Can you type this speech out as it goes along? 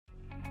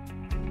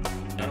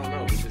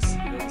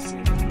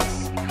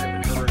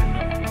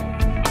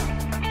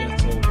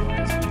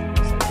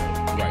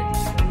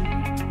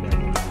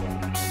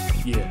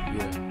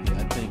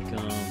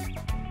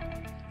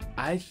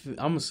I'm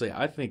gonna say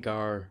I think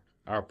our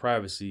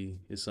privacy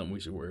is something we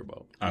should worry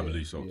about. I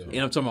believe so. And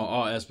I'm talking about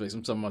all aspects.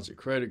 I'm talking about your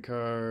credit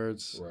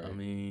cards. Right. I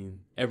mean,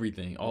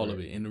 everything, all of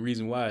it. And the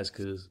reason why is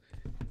because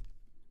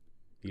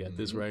you got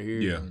this right here.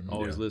 Yeah.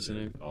 Always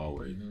listening.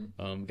 Always.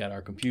 Got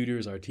our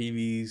computers, our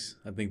TVs.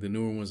 I think the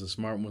newer ones, the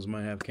smart ones,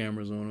 might have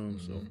cameras on them.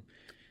 So,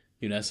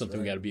 that's something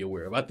we got to be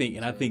aware of. I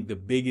think the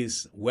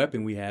biggest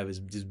weapon we have is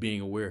just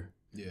being aware.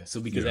 Yeah. So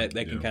because that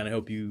can kind of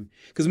help you.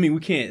 Because we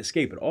can't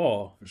escape it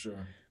all. For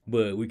sure.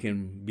 But we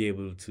can be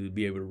able to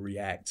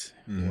react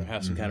or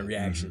have some kind of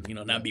reaction.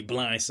 Not be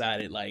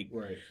blindsided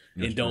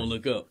and don't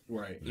look up.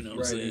 Right. You know what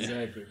I'm saying?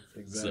 Exactly.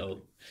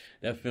 So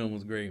that film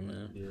was great,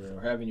 man. Yeah.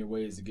 Or having your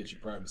ways to get your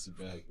privacy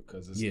back,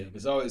 because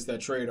it's always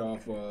that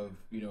trade-off of,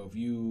 if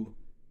you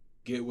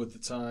get with the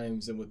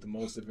times and with the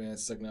most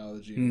advanced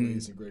technology and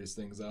latest and greatest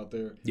things out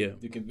there,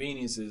 the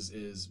convenience is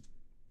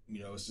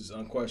it's just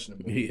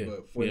unquestionable. Yeah.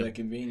 But for that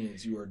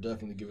convenience, you are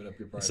definitely giving up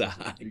your privacy. It's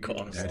a high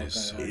cost. That is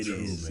so It true,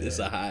 is. man. It's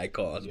a high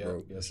cost, Yeah,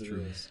 bro. yes, it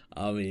is.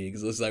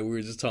 Because it's like we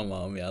were just talking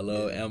about. I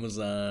love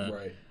Amazon.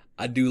 Right.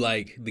 I do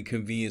like the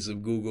convenience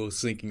of Google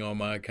syncing all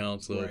my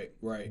accounts up.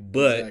 Right.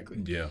 But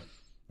exactly. Yeah.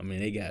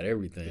 they got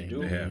everything.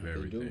 They have They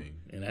everything.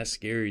 And that's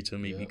scary to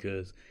me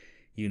because,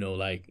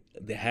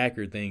 the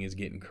hacker thing is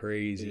getting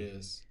crazy.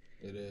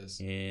 It is.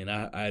 And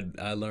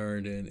I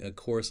learned in a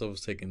course I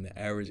was taking, the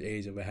average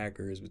age of a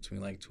hacker is between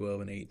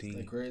 12 and 18.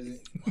 Isn't that crazy?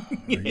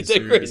 Is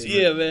that crazy?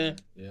 Yeah, man.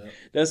 Yeah.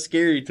 That's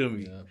scary to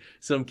me. Yeah.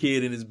 Some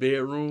kid in his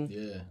bedroom.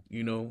 Yeah.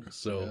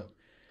 So. Yeah.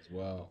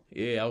 Wow.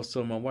 Yeah, I was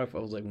telling my wife, I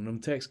was like, when them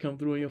texts come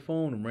through on your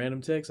phone, them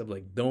random texts, I'm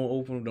like, don't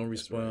open them, don't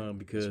respond,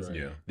 because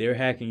they're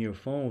hacking your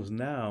phones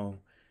now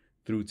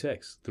through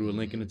text, through a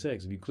link in the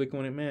text. If you click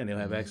on it, man, they'll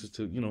have access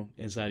to,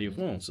 inside of your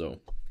phone.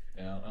 So.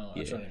 Yeah,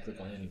 I'm trying to click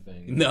on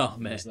anything. No,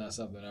 man. It's not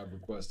something I've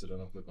requested. I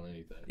don't click on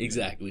anything.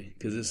 Exactly,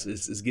 because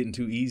it's getting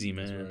too easy,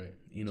 man. That's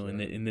right.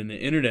 And then the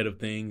Internet of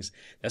Things,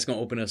 that's gonna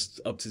open us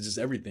up to just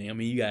everything.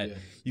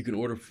 You can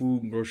order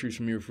food and groceries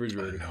from your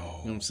refrigerator. You know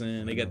what I'm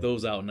saying? They got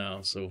those out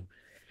now, so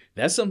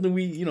that's something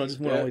we just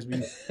want to always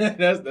be.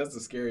 That's the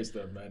scary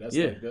stuff, man.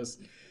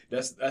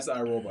 That's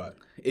iRobot.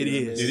 It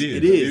is.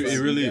 It is.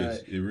 It really is.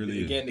 It really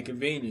is. Again, the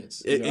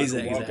convenience. I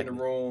can walk in the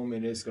room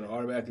and it's going to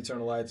automatically turn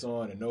the lights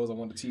on and knows I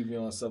want the TV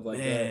on and stuff like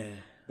that.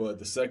 But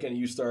the second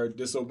you start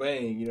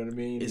disobeying, you know what I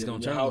mean? It's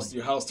going to turn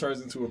your house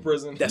turns into a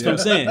prison. That's what I'm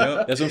saying.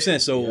 That's what I'm saying.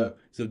 So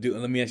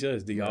let me ask you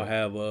this: do y'all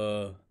have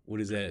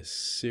what is that,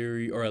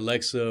 Siri or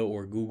Alexa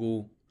or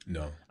Google?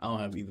 No, I don't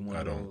have either one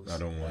of those. I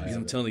don't want. Because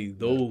I'm telling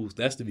you,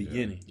 that's the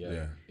beginning.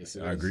 Yeah. Yes,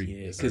 I agree.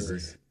 Yeah,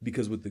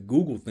 because with the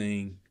Google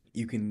thing,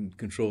 you can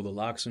control the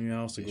locks on your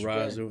house, the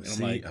garage door. And I'm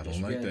like, I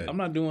don't like that. I'm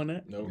not doing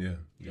that. Nope. Yeah.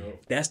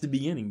 Nope. That's the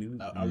beginning,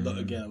 dude. I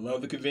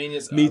love the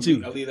convenience. Me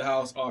too. I leave the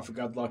house. Oh, I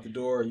forgot to lock the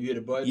door. You hit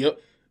a button. Yep.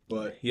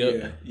 But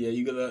you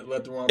can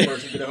let the wrong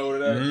person get a hold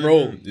of that.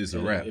 Bro, it's a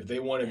wrap. If they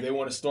want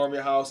to storm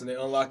your house and they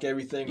unlock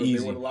everything, or if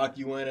they want to lock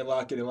you in and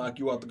lock it and lock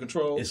you out the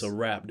controls, it's a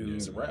wrap, dude.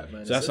 It's a wrap,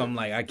 man. So that's something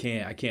like I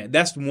can't.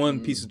 That's one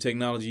piece of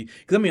technology.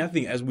 Because I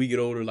think as we get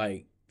older,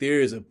 like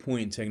there is a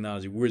point in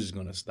technology we're just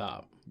gonna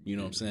stop. You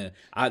know what I'm saying?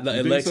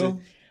 Alexa.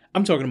 So?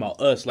 I'm talking about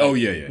us. Like,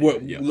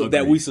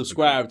 that we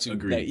subscribe to.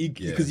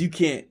 Because you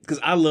can't. Because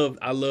I love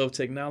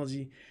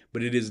technology.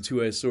 But it is a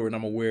two-edged sword, and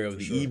I'm aware of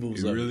the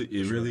evils of it.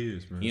 It really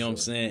is, man. You know what I'm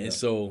saying? Yeah. And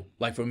so,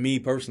 like for me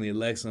personally,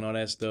 Alexa and all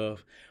that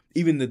stuff,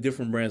 even the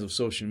different brands of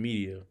social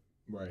media.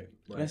 Right.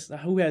 That's I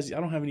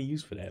don't have any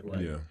use for that.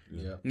 Right. Yeah.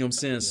 You know what I'm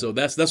saying? Yeah. So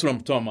that's what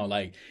I'm talking about.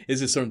 Like, it's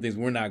just certain things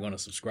we're not going to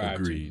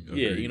subscribe to.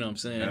 Yeah, you know what I'm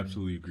saying?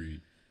 Absolutely agreed.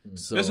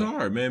 So, that's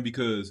hard, man,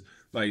 because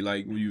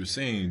like when you were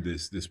saying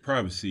this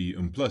privacy,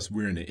 and plus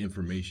we're in the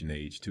information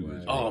age too.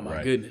 Right. Oh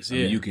my goodness, yeah.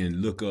 I mean, you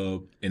can look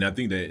up, and I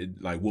think that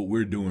like what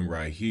we're doing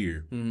right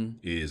here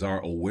is our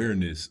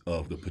awareness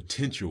of the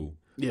potential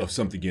of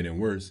something getting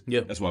worse. Yeah.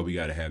 That's why we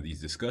got to have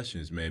these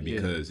discussions, man,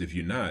 because if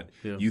you're not,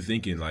 you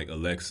thinking like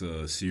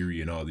Alexa,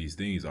 Siri, and all these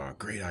things are a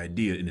great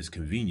idea and it's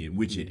convenient,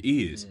 which it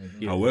is.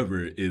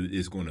 However,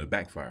 it's going to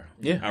backfire.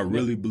 Yeah. I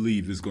really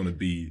believe it's going to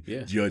be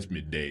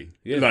Judgment Day.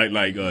 Yeah.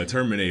 Like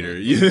Terminator.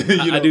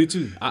 I do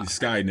too.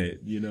 Skynet,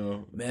 you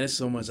know. Man, there's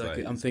so much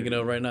I'm thinking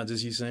of right now,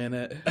 just you saying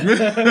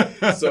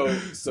that.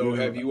 So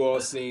have you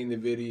all seen the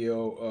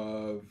video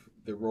of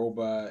the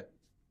robot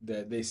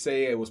that they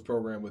say it was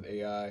programmed with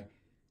AI?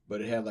 But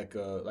it had like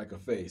a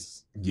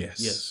face.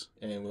 Yes.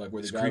 And like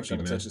where the guy was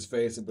trying to touch his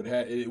face, but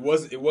it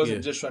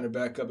wasn't just trying to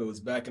back up. It was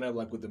backing up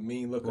like with the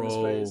mean look on his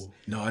face.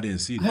 No, I didn't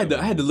see that.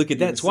 I had to look at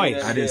that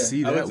twice. I didn't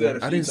see that.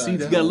 I didn't see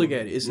that. You gotta look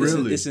at it.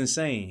 It's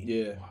insane.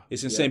 Yeah.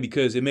 It's insane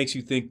because it makes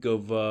you think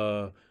of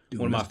one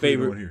of my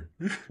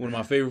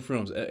favorite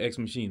films, Ex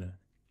Machina.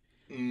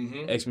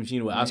 Mm-hmm. Ex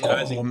Machina with Oscar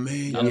Isaac. Oh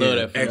man, I love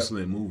that film.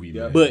 Excellent movie.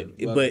 Man. But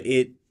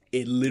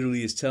it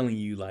literally is telling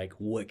you like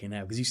what can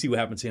happen because you see what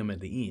happened to him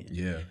at the end.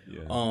 Yeah.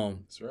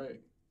 That's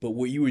right. But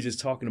what you were just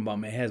talking about,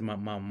 man, has my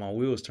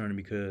wheels turning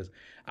because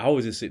I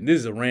was just sitting. This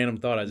is a random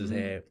thought I just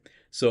had.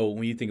 So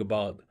when you think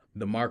about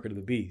the mark of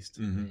the beast,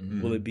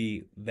 will it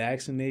be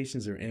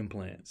vaccinations or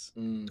implants?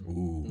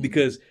 Ooh.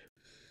 Because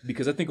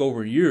I think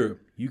over in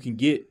Europe you can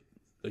get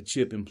a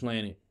chip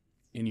implanted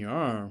in your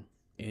arm,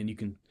 and you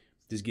can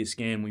just get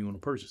scanned when you want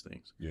to purchase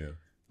things. Yeah.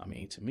 I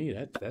mean, to me,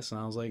 that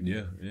sounds like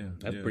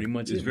that's pretty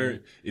much it's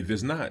very. If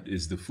it's not,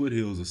 it's the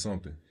foothills or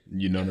something.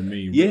 You know what I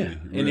mean? Yeah,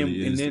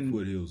 really, and then the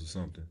foothills or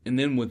something. And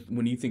then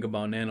when you think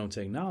about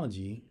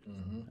nanotechnology,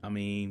 I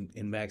mean,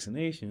 in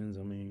vaccinations,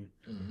 I mean,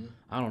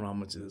 I don't know how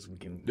much of this we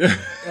can.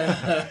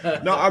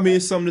 No, I mean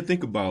it's something to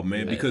think about,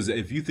 man. Because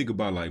if you think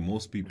about like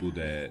most people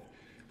that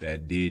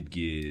did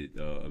get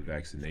a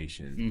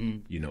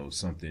vaccination, you know,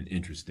 something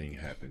interesting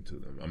happened to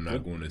them. I'm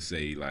not going to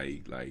say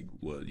like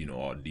what, you know,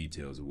 all the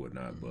details or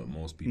whatnot, but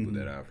most people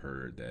that I've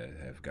heard that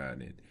have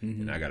gotten it,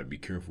 and I got to be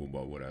careful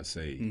about what I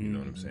say, you know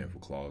what I'm saying, for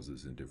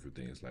clauses and different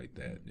things like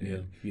that.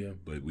 And,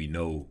 but we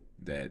know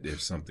that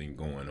there's something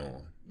going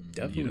on.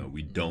 Definitely. You know,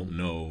 we don't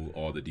know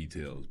all the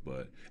details,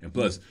 and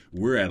plus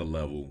we're at a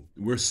level,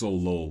 we're so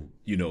low,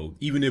 you know,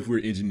 even if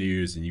we're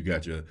engineers and you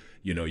got your,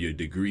 you know, your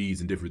degrees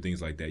and different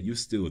things like that, you're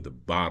still at the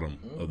bottom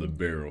of the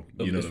barrel.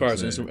 You know, as far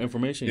as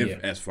information,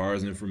 as far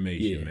as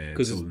information, man.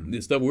 Because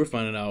the stuff we're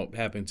finding out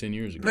happened 10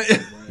 years ago. You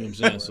know what I'm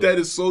saying? So, that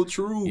is so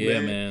true,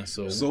 man.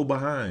 So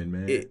behind,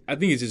 man. I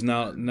think it's just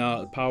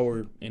now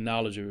power and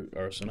knowledge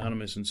are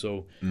synonymous, and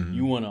so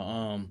you want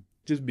to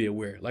just be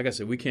aware. Like I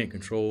said, we can't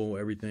control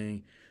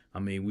everything. I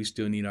mean, we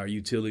still need our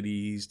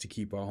utilities to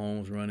keep our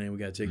homes running. We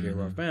got to take care of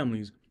our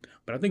families.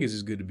 But I think it's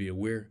just good to be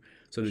aware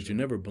so that you're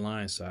never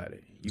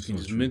blindsided. You can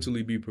just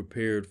mentally be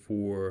prepared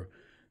for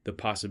the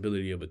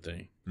possibility of a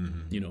thing,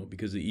 you know,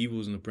 because the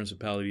evils and the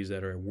principalities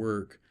that are at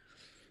work,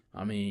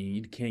 I mean,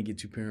 you can't get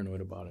too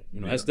paranoid about it.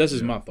 You know, that's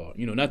just my thought.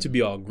 You know, not to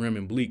be all grim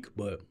and bleak,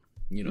 but,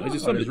 you know, it's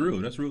just something.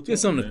 Real. That's real talk,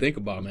 it's something to think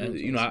about, man.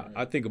 You know,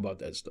 I think about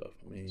that stuff.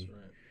 I mean,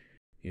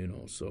 you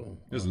know, so.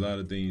 There's a lot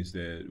of things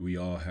that we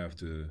all have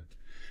to.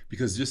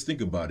 Because just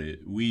think about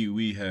it,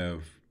 we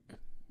have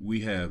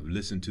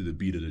listened to the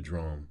beat of the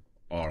drum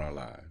all our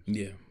lives.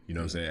 Yeah. You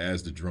know what I'm saying?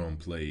 As the drum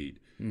played,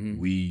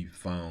 we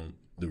found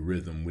the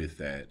rhythm with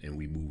that, and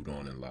we moved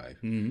on in life.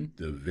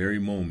 The very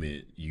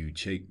moment you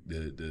check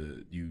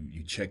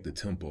you check the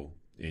tempo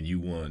and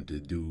you want to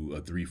do a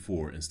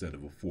 3/4 instead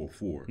of a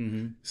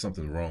 4/4,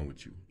 something's wrong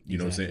with you. You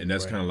know what I'm saying? And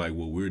that's kind of like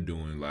what we're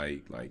doing.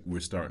 Like we're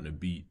starting to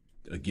beat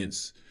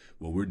against.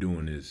 What we're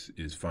doing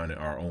is finding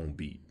our own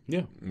beat,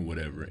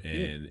 whatever,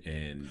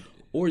 and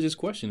or just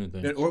questioning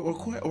things, or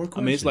question. I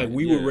mean, it's like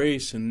we were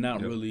raised to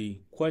not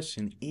really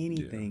question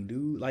anything,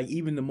 dude. Like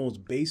even the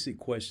most basic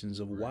questions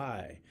of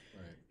why,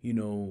 you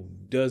know,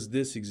 does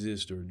this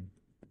exist or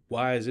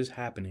why is this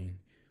happening,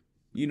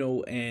 you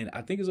know? And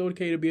I think it's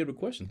okay to be able to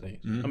question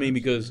things. I mean,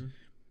 because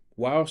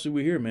why else are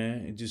we here,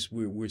 man? It just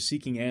we're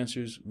seeking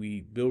answers. We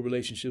build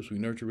relationships. We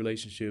nurture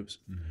relationships.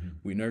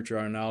 We nurture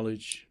our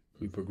knowledge.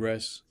 We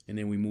progress, and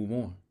then we move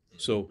on.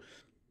 So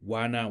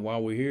why not,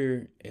 while we're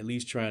here, at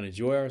least try and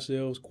enjoy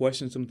ourselves,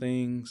 question some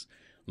things,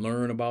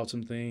 learn about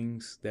some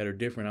things that are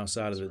different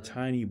outside of the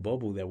tiny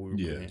bubble that we were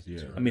born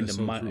in. I mean,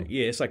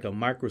 it's like a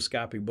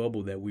microscopic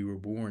bubble that we were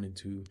born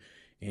into.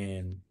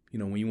 And, you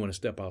know, when you want to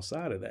step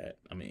outside of that,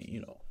 I mean, you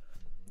know,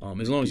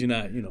 as long as you're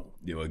not, you know.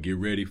 Get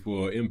ready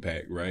for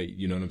impact, right?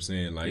 You know what I'm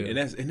saying? Like, and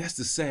that's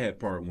the sad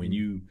part when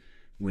you...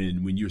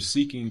 When you're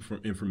seeking for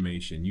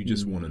information, you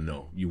just want to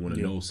know. You want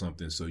to know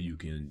something so you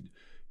can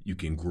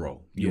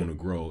grow. You want to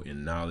grow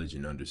in knowledge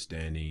and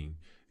understanding.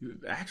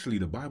 Actually,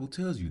 the Bible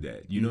tells you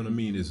that. You know what I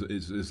mean?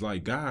 It's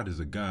like God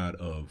is a God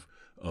of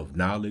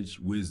knowledge,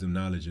 wisdom,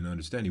 knowledge, and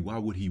understanding. Why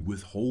would He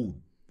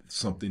withhold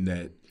something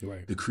that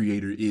the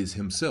Creator is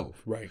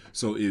Himself? Right.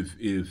 So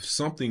if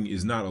something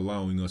is not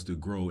allowing us to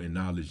grow in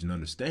knowledge and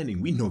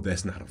understanding, we know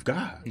that's not of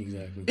God.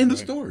 Exactly. In the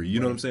story, you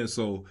know what I'm saying?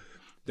 So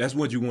that's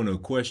what you want to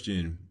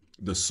question.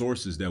 The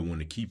sources that want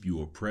to keep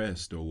you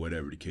oppressed or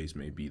whatever the case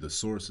may be, the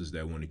sources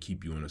that want to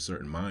keep you in a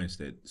certain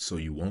mindset so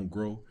you won't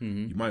grow,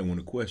 you might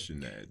want to question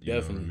that. You Definitely.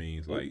 know what I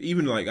mean? Like,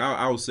 even like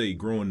I would say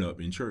growing up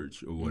in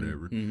church or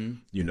whatever,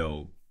 you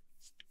know,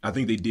 I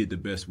think they did the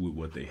best with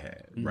what they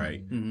had,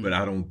 right? But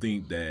I don't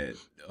think that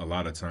a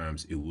lot of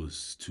times it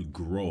was to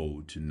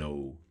grow to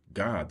know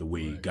God the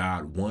way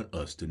God want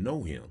us to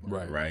know Him,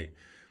 right?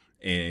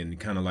 And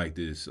kind of like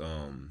this,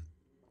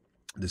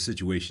 the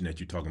situation that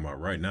you're talking about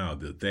right now,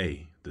 that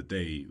they,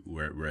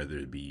 whether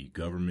it be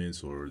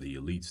governments or the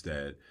elites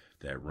that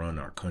run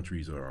our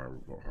countries or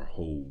our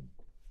whole,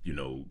 you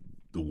know,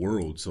 the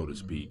world, so to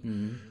speak,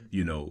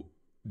 you know,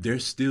 there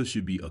still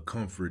should be a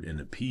comfort and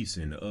a peace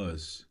in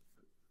us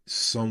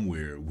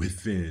somewhere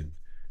within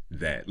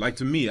that. Like,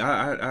 to me,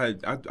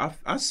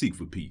 I seek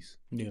for peace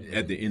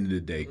at the end of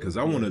the day, because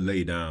I want to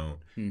lay down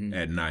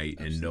at night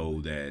and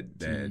know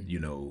that you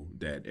know,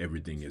 that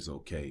everything is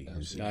okay.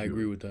 I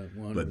agree with that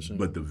 100%.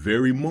 But the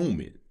very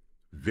moment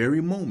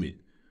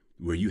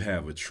where you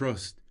have a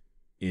trust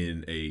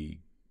in a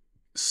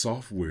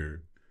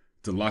software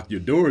to lock your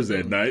doors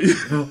at night,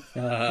 you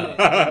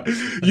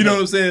know what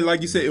I'm saying?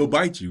 Like you said, it'll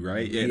bite you,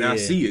 right? And I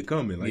see it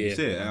coming. Like you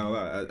said,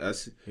 I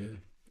see.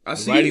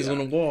 The writing's on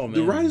the wall, man.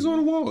 The writing's on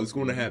the wall. It's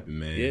going to happen,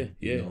 man. Yeah,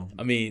 yeah. You know?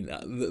 I mean,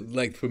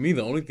 like for me,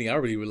 the only thing I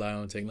really rely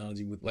on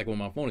technology with, like on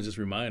my phone, is just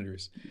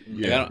reminders.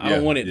 Yeah, like, I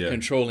don't want it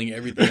controlling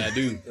everything I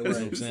do. You know what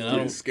I'm saying?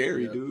 It's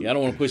scary, dude. Yeah, I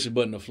don't want to push a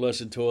button to flush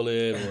the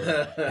toilet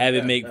or have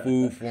it make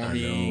food for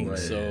me. Right.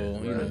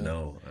 So you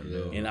know. I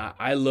know. And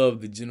I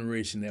love the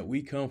generation that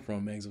we come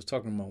from, man. 'Cause I was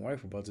talking to my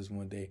wife about this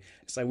one day.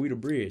 It's like we the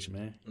bridge,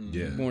 man.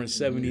 Yeah. Born in the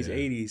 70s,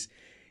 80s.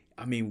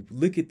 I mean,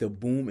 look at the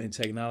boom in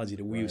technology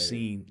that we've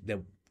seen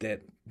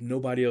that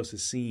nobody else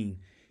has seen,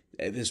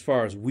 as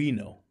far as we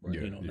know.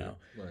 Right. Now.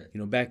 Right. You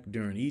know, back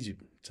during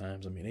Egypt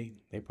times, I mean,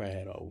 they probably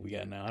had all we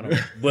got now. I don't know.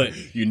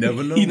 But you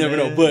never know. You never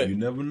know. But you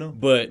never know.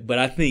 But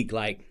I think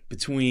like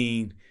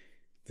between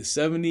the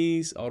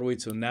 70s all the way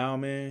till now,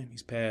 man,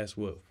 he's passed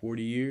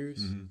 40 years?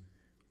 Mm-hmm.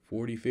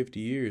 40, 50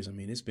 years. I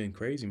mean, it's been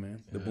crazy,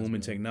 man. The boom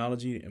in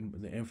technology and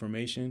the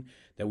information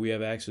that we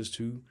have access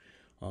to.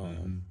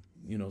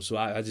 You know, so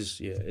I just,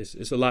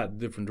 it's a lot of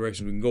different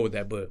directions we can go with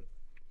that. But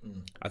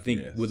I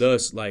think with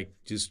us, like,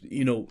 just,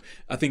 you know,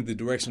 I think the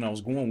direction I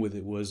was going with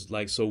it was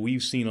like, so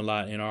we've seen a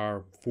lot in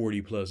our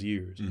 40 plus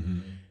years. Mm-hmm.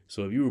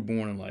 So if you were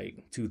born in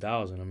like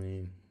 2000, I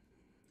mean,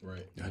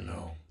 right. I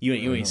know. You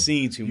ain't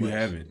seen too much. You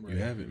haven't,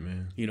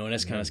 man. You know, and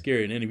that's kind of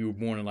scary. And then if you were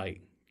born in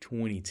like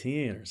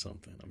 2010 or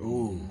something, I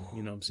mean,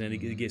 you know what I'm saying?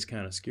 It gets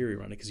kind of scary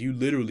around it because you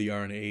literally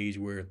are in an age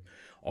where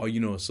all you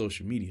know is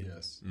social media.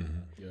 Yes.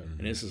 Mm-hmm. Yeah.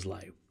 And this is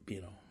like,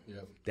 you know,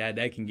 Yep.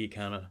 that can get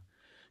kind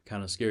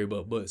of scary.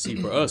 But see,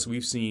 for us,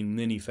 we've seen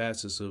many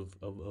facets of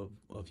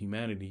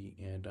humanity,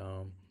 and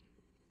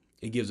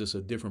it gives us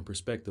a different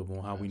perspective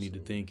on how we need to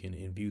think and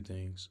view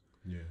things.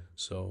 Yeah.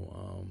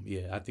 So,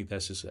 I think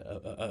that's just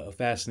a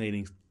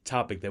fascinating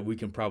topic that we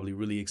can probably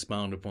really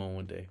expound upon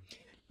one day.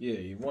 Yeah,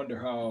 you wonder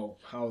how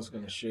it's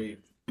going to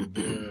shape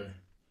their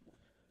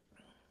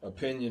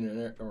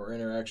opinion or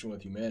interaction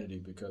with humanity,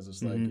 because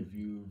it's like if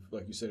you,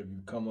 like you said, if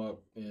you come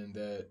up in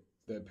that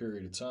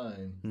period of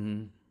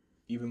time,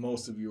 even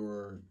most of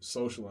your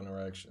social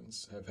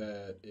interactions have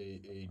had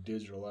a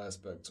digital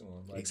aspect to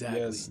them. Like, exactly.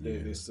 Yes,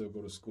 they still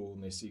go to school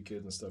and they see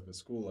kids and stuff at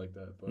school like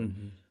that, but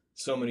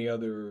so many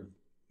other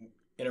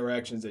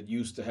interactions that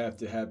used to have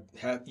to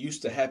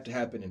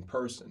happen in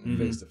person,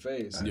 face to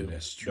face.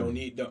 That's true.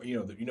 You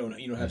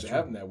don't have to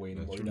have them that way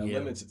anymore. You're not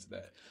limited to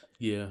that.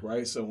 Yeah.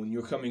 Right. So when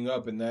you're coming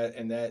up and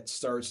that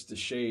starts to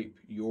shape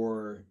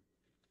your,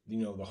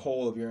 the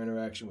whole of your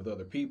interaction with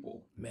other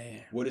people,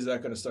 man, what is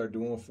that going to start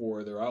doing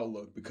for their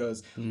outlook?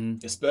 Because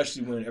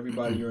especially when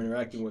everybody you're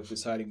interacting with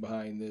is hiding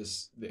behind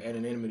the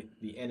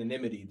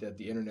anonymity that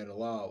the internet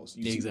allows,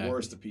 you see the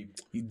worst of people.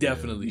 You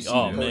definitely. You see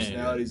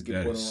personalities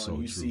get put on. So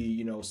you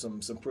see, some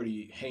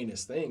pretty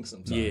heinous things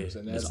sometimes,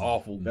 and that's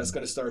awful. That's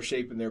going to start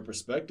shaping their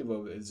perspective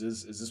of is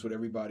this what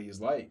everybody is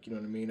like? You know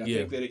what I mean? I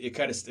think that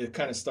it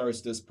kind of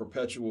starts this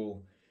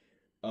perpetual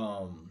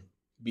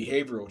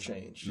behavioral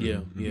change.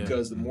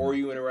 Because the more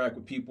you interact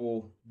with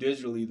people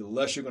digitally, the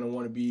less you're going to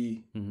want to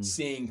be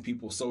seeing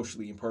people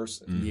socially in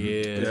person.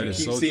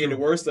 Because you keep seeing the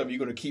worst of it, you're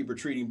going to keep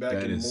retreating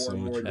back into more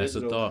and more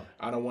digital.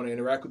 I don't want to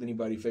interact with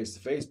anybody face to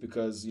face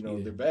because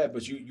they're bad,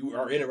 but you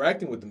are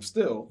interacting with them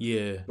still.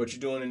 But you're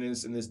doing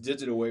it in this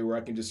digital way where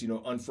I can just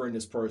unfriend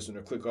this person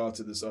or click off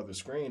to this other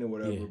screen or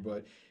whatever.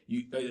 But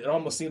it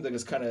almost seems like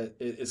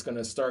it's going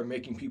to start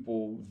making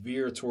people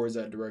veer towards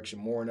that direction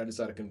more, not just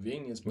out of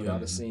convenience, but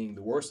out of seeing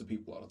the worst of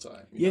people all the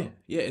time.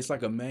 It's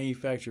like a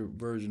manufactured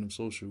version of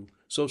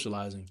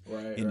socializing.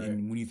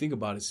 And when you think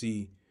about it,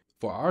 see,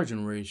 for our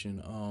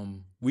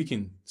generation, we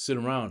can sit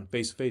around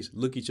face to face,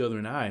 look each other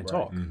in the eye, and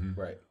talk.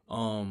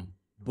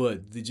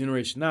 But the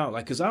generation now,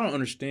 like, because I don't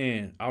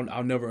understand,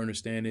 I'll never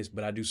understand this,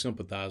 but I do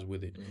sympathize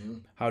with it.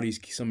 How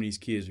some of these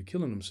kids are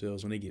killing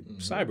themselves when they get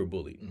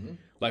cyberbullied.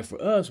 Like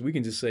for us, we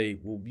can just say,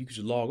 well, you could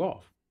just log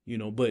off,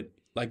 But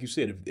like you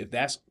said, if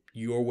that's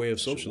your way of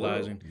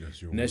socializing,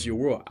 and that's your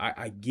world,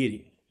 I get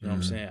it. You know what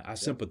I'm saying? I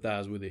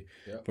sympathize with it.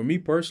 For me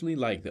personally,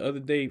 like the other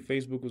day,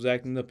 Facebook was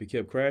acting up. It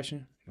kept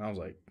crashing. And I was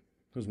like,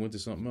 just went to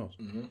something else.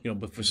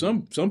 But for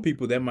some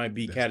people, that might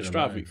be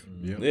catastrophic.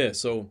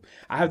 So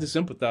I have to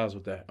sympathize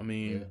with that. I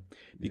mean,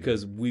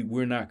 because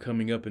we're not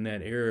coming up in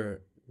that era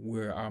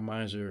where our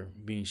minds are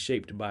being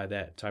shaped by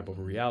that type of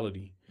a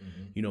reality.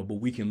 But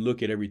we can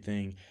look at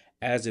everything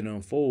as it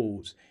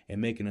unfolds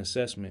and make an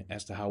assessment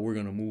as to how we're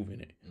going to move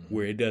in it,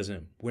 where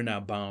we're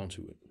not bound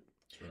to it.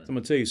 So I'm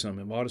gonna tell you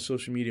something. If all the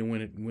social media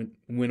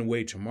went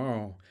away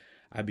tomorrow,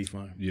 I'd be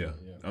fine.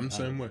 I'm the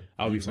same way.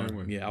 I'll be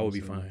fine. Yeah, I would be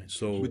fine.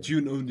 So, but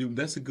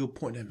that's a good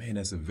point.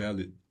 That's a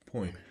valid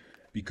point,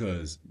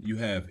 because you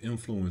have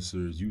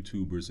influencers,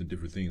 YouTubers, and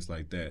different things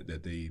like that.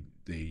 That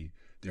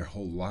their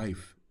whole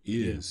life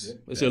is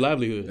it's their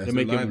livelihood.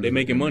 They're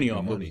making money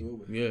off of it.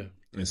 Yeah.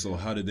 And so,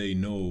 how do they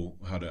know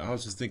how to? I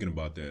was just thinking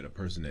about that. A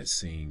person that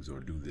sings or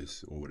do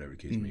this or whatever the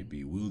case may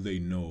be, will they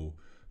know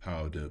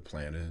how to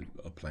plant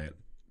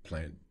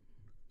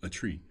a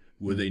tree?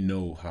 Will they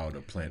know how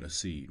to plant a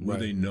seed? Will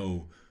they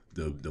know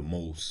the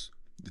most,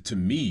 to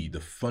me,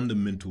 the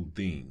fundamental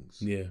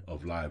things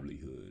of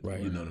livelihood?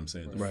 You know what I'm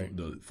saying?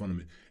 The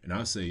fundamental. And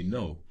I say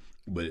no.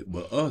 But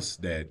us,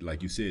 that,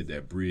 like you said,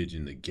 that bridge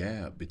in the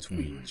gap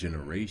between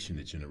generation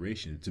to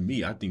generation, to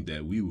me, I think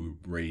that we were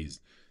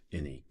raised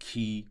in a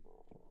key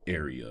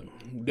area.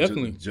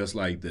 Definitely. Just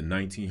like the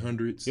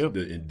 1900s, yep.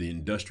 the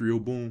industrial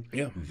boom.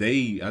 Yeah.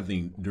 I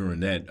think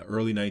during that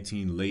early late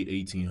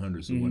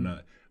 1800s or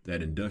whatnot,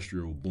 that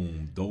industrial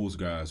boom, those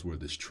guys were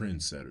the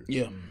trendsetters.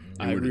 Yeah,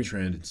 they were the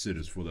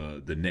trendsetters for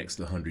the next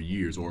 100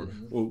 years, or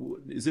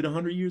is it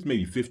 100 years?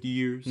 Maybe 50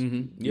 years.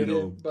 Yeah, you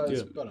know, about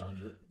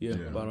 100. Yeah,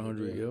 about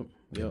 100. Yep.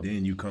 And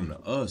then you come to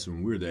us,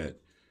 and we're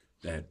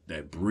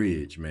that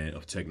bridge, man,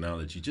 of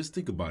technology. Just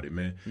think about it,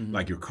 man.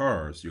 Like your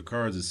cars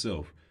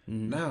itself.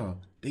 Now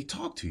they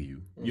talk to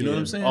you. You know what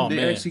I'm saying? Oh,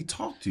 they actually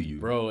talk to you,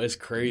 bro. It's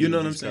crazy. You know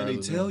what I'm saying?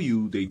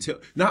 They tell.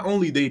 Not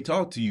only they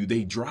talk to you,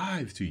 they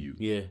drive to you.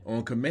 Yeah.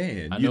 On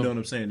command. You know what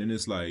I'm saying? And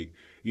it's like,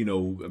 you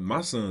know, my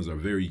sons are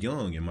very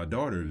young, and my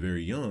daughter is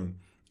very young,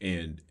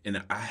 and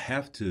I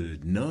have to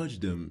nudge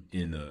them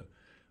in a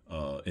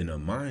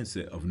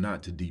mindset of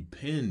not to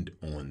depend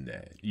on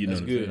that. You know,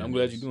 that's good. I'm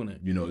glad you're doing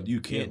that. You know,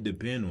 you can't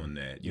depend on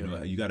that. You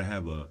know, you got to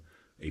have a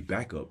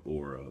backup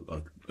or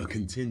a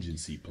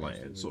contingency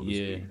plan, so to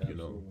speak, you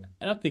know.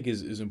 And I think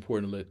it's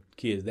important to let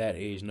kids that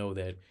age know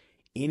that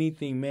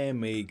anything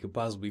man-made could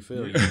possibly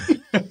fail you.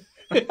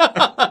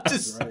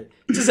 just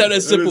have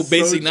that simple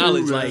basic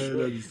knowledge.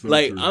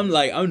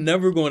 I'm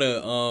never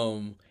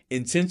gonna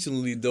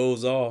intentionally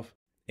doze off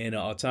in an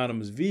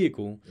autonomous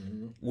vehicle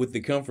with the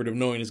comfort of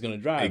knowing it's gonna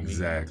drive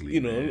exactly me.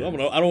 You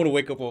know, I don't want to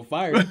wake up on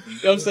fire. You know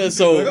what I'm saying?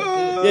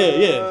 So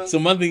yeah. So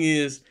my thing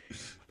is,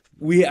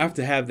 we have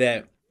to have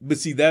that. But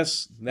see,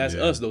 that's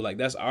us though. Like,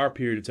 that's our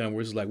period of time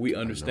where it's like we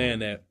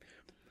understand that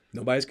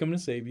nobody's coming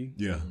to save you.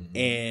 Yeah.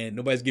 And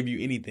nobody's giving you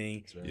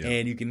anything. Right.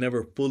 And you can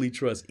never fully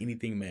trust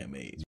anything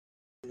man-made.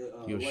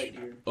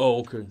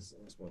 Oh, okay.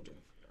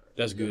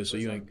 That's good. So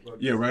you ain't.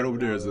 Yeah, right over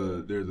there.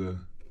 There's a.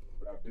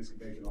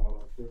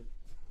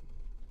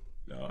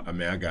 No, I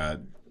mean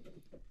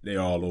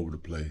they're all over the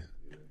place.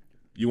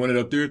 You want it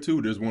up there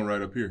too? There's one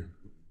right up here.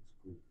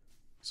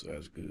 So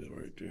that's good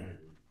right there.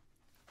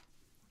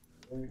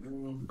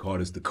 We call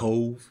this the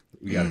Cove.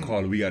 We gotta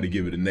call it. We gotta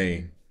give it a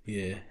name.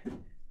 Yeah.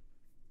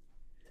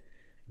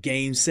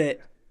 Game set.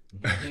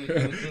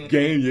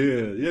 Game,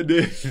 yeah,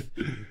 dude.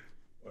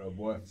 What up,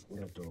 boy?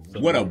 What up, though?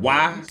 What up,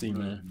 why? See,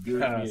 man.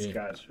 Good.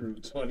 Scotch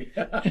Route 20.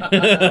 Oh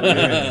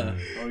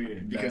yeah.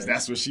 Because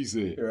that's what she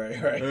said. Right.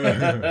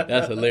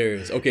 That's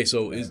hilarious. Okay,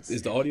 so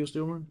is the audio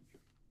still running?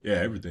 Yeah,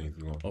 everything's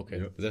going. Okay,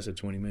 yep. That's at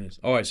 20 minutes.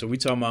 All right, so we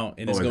talking about,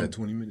 and it's going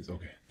 20 minutes.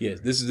 Okay. Yeah,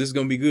 this is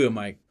gonna be good,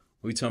 Mike.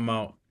 We talking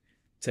about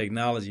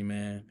technology,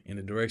 man, in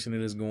the direction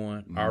it is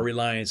going, our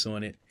reliance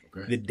on it,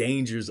 the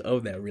dangers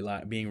of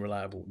that being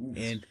reliable,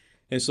 and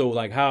so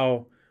like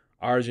how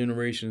our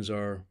generations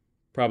are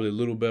probably a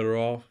little better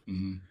off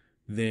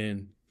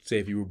than say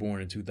if you were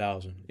born in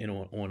 2000 and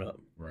on up.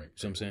 Right. You know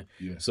what I'm saying?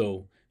 Yeah.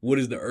 So what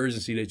is the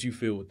urgency that you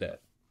feel with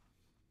that?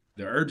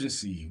 The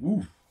urgency.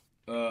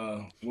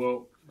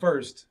 Well,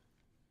 first,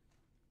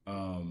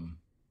 wow.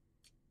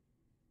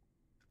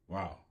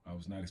 I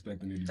was not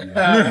expecting it to be.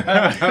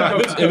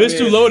 If it's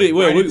too loaded,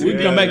 well, we can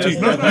come back to you.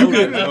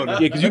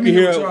 Because you can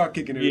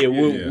hear.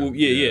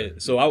 Yeah.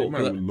 So I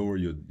might lower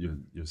your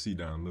seat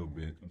down a little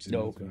bit.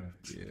 Okay.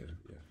 Yeah.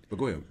 But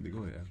go ahead.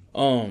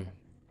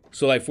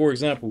 So like for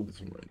example,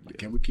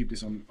 can we keep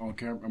this on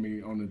camera? I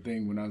mean, on the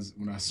thing when I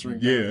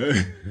shrink. Yeah.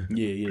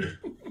 Yeah.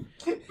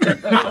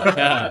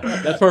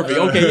 That's perfect.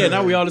 Okay,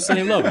 now we all the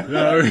same level.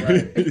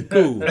 Right.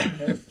 Cool.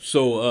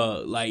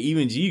 So like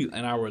even G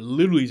and I were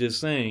literally just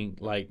saying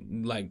like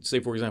say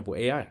for example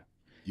AI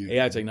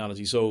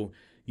technology. So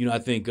I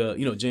think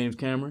James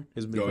Cameron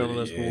has been telling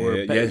us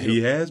for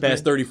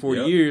past 30,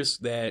 40 years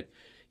that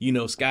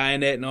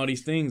Skynet and all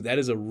these things, that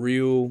is a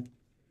real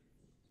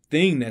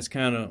thing that's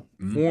kind of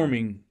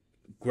forming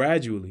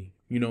gradually.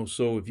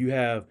 So if you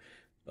have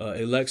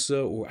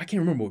Alexa, or I can't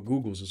remember what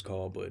Google's is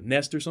called, but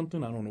Nest or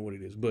something. I don't know what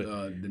it is, but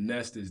the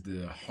Nest is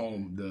the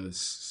home, the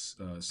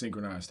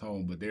synchronized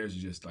home, but theirs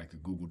is just like the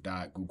Google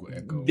Dot, Google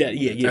Echo.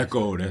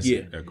 Echo. That's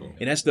it. Echo.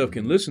 And that stuff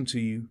can listen to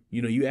you.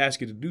 You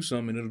ask it to do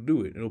something, and it'll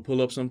do it. It'll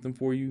pull up something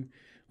for you.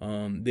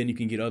 Then you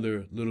can get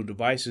other little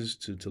devices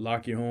to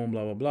lock your home,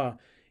 blah blah blah.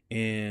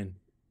 And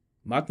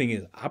my thing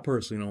is, I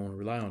personally don't want to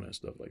rely on that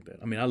stuff like that.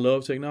 I mean, I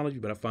love technology,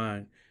 but I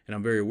find, and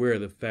I'm very aware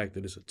of the fact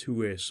that it's a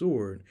two-edged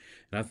sword.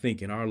 And I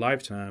think in our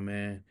lifetime,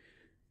 man,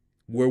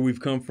 where we've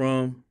come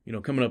from,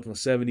 coming up in the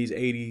 70s,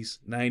 80s,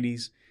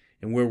 90s,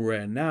 and where we're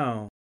at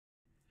now,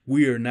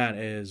 we are not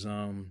as,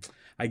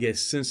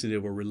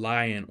 sensitive or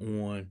reliant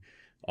on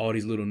all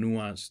these little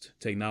nuanced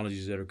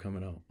technologies that are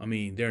coming out. I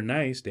mean, they're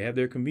nice, they have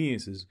their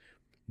conveniences,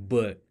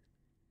 but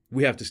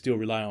we have to still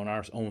rely on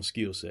our own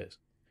skill sets.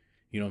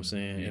 You know what I'm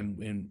saying?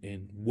 Yeah.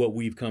 And what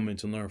we've come in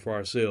to learn for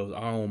ourselves,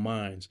 our own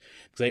minds.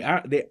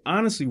 Because they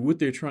honestly, what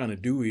they're trying to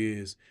do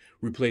is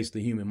replace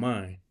the human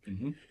mind.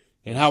 Mm-hmm.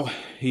 And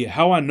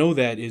how I know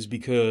that is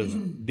because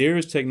there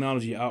is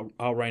technology out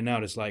right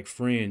now that's like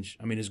fringe.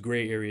 I mean, it's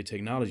gray area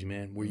technology,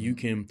 man, where you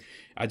can,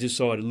 I just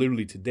saw it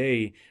literally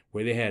today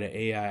where they had an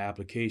AI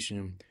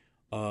application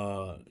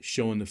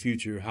showing the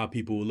future, how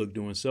people will look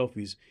doing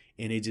selfies,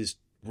 and it just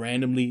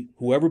randomly,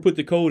 whoever put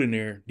the code in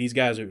there, these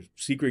guys are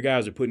secret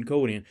guys are putting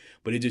code in,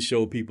 but it just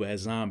showed people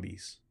as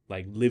zombies,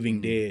 like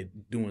living dead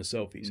doing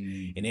selfies.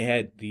 And they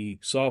had the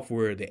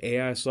software, the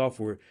AI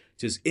software,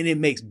 and it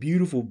makes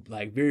beautiful,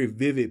 like very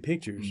vivid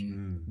pictures,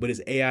 but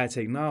it's AI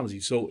technology.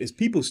 So it's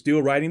people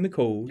still writing the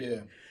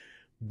code,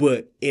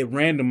 but it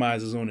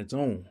randomizes on its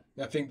own.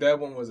 I think that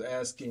one was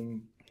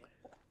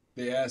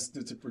they asked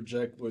it to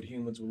project what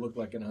humans will look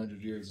like in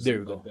 100 years or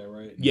something like that,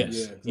 right?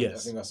 Yes. I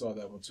think I saw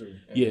that one too.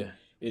 And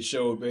it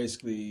showed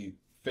basically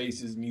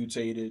faces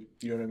mutated,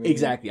 you know what I mean?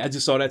 Exactly. I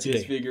just saw that today.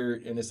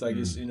 Disfigured, and it's like,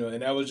 it's, you know,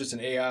 and that was just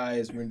an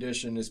AI's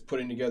rendition. It's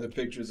putting together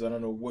pictures. I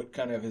don't know what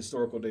kind of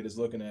historical data it's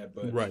looking at,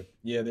 but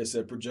they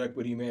said project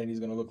what humanity's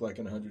going to look like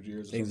in 100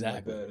 years or something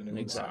like that. And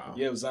it was,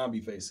 it was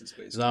zombie faces,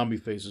 basically. Zombie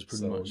faces,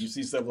 pretty much. You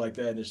see stuff like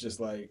that, and it's just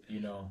like, you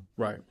know.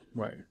 Right.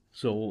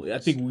 So I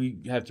think we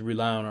have to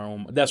rely on our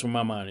own. That's where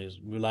my mind is.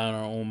 Rely on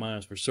our own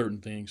minds for certain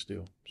things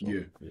still.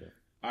 So,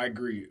 I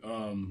agree.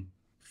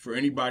 For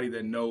anybody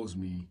that knows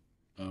me,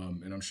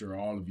 and I'm sure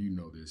all of you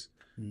know this,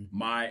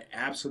 my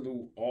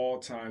absolute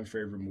all-time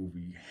favorite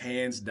movie,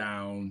 hands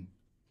down,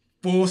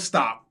 full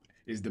stop,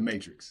 is The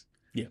Matrix.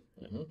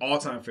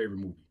 All-time favorite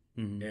movie.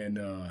 And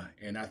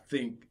I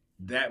think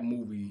that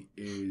movie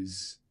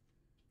is,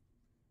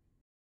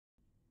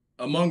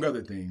 among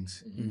other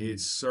things, it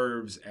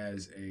serves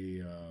as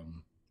a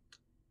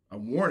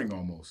warning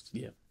almost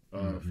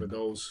for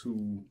those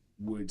who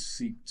would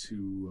seek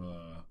to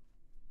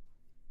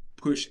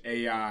push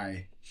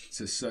AI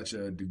to such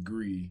a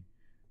degree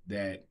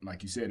that,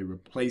 like you said, it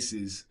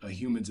replaces a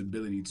human's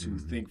ability to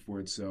think for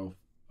itself,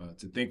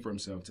 to think for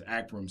himself, to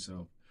act for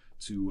himself,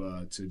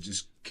 to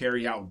just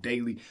carry out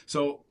daily.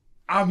 So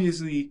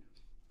obviously,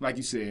 like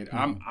you said,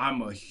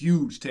 I'm a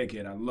huge tech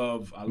head. I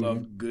love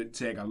good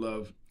tech. I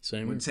love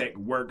when tech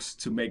works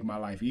to make my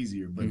life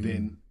easier. But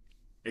then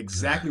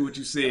exactly what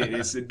you said,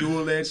 it's a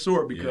dual-edged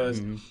sword, because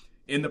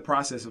in the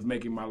process of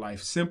making my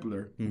life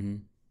simpler,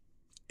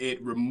 it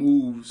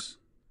removes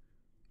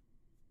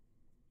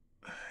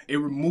the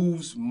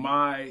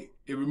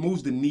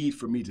need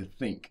for me to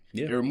think.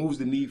 It removes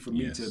the need for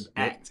me to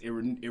act. It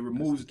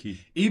removes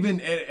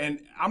even,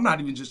 and I'm not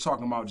even just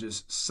talking about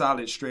just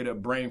solid, straight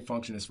up brain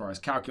function as far as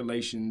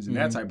calculations and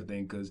that type of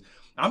thing, because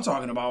I'm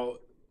talking about,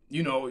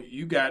 you know,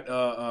 you got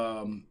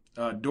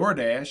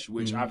DoorDash,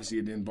 which obviously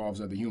it involves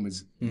other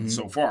humans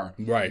so far.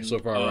 So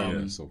far.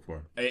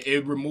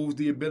 It removes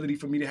the ability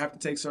for me to have to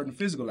take certain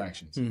physical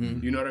actions.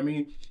 You know what I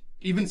mean?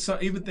 Even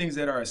things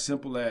that are as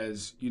simple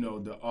as, you know,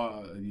 the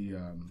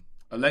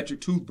electric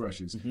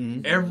toothbrushes.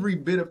 Every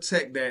bit of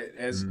tech that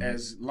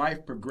as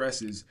life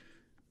progresses,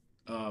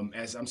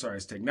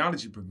 as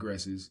technology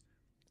progresses,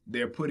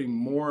 they're putting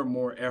more and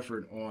more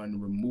effort on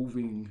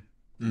removing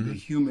the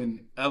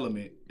human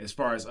element, as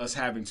far as us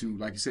having to,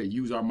 like you said,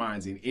 use our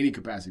minds in any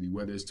capacity,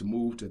 whether it's to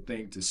move, to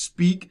think, to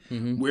speak.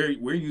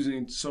 We're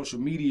using social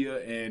media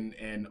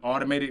and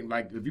automated.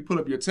 Like if you pull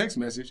up your text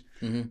message,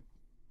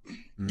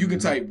 you can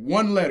type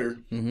one letter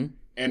and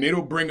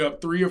it'll bring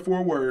up 3 or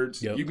 4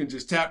 words. You can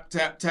just tap,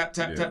 tap, tap,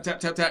 tap, tap, tap,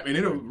 tap, tap, and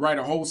it'll write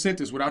a whole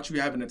sentence without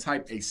you having to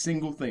type a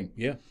single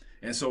thing.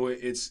 And so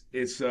it's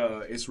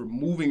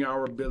removing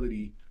our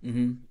ability,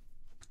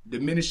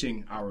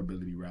 diminishing our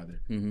ability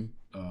rather,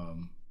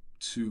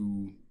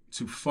 to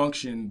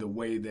function the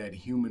way that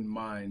human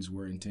minds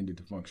were intended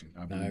to function.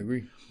 I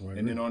agree.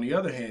 And then on the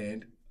other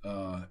hand,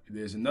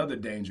 there's another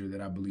danger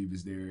that I believe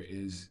is there,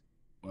 is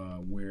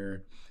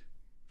where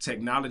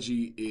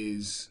technology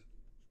is,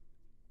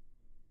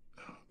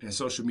 and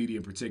social media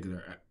in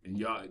particular, and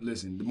y'all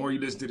listen, the more you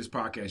listen to this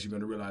podcast, you're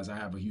going to realize I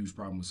have a huge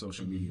problem with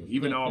social media,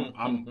 even though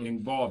I'm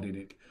involved in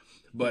it.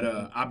 But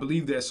I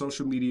believe that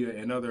social media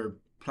and other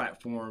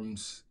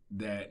platforms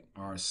that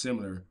are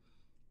similar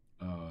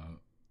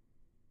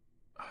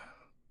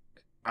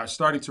are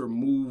starting to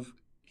remove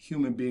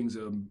human beings'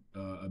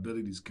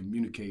 ability to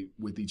communicate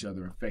with each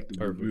other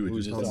effectively,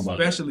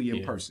 especially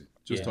in person.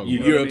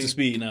 You're up to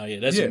speed now.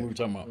 That's what we were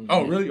talking about.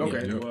 Oh, really?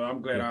 Okay. Well,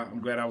 I'm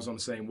glad I was on the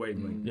same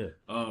wavelength.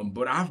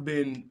 But I've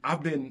been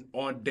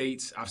on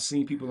dates. I've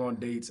seen people on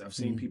dates. I've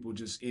seen people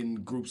just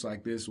in groups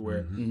like this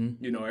where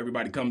you know,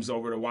 everybody comes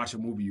over to watch a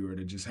movie or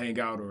to just hang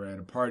out or at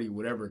a party,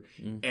 whatever,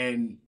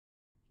 and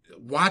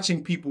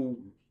watching people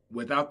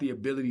without the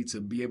ability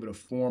to be able to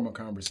form a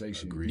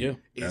conversation.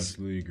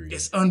 Absolutely agree.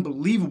 It's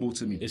unbelievable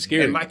to me. It's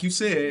scary. And like you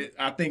said,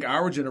 I think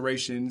our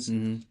generations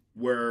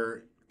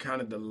were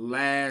kind of the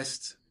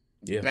last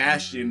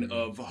bastion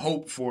of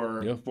hope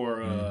for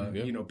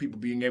you know, people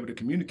being able to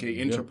communicate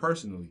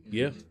interpersonally.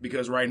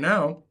 Because right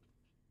now,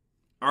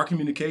 our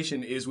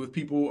communication is with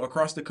people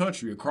across the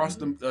country, across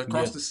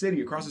the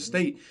city, across the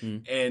state,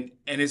 and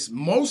it's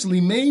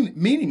mostly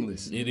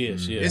meaningless. It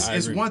is.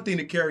 It's one thing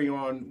to carry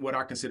on what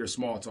I consider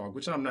small talk,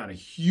 which I'm not a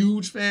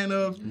huge fan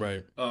of,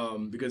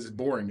 because it's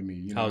boring to me.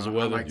 You know, how's the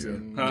weather?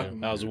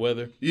 How's the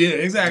weather? Yeah,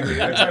 exactly.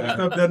 That type of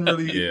stuff doesn't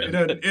really it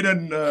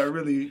doesn't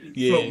really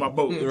float my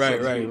boat.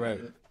 Right.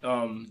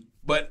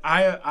 But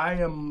I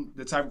am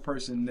the type of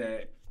person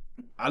that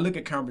I look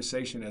at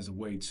conversation as a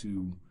way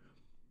to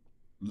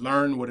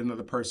learn what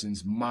another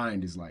person's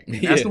mind is like.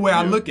 And that's the way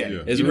I look at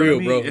it. It's real,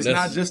 bro. It's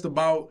not just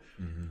about,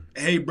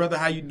 hey, brother,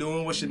 how you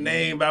doing? What's your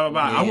name? Blah,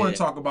 blah, blah. I want to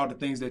talk about the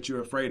things that you're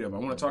afraid of. I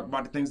want to talk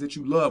about the things that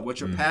you love, what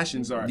your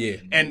passions are. Yeah.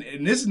 And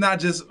this is not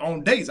just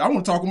on dates. I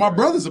want to talk with my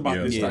brothers about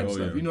this type of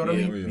stuff. You know what I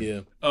mean?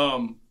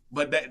 Yeah.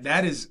 But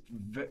that is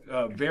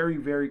very,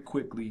 very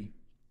quickly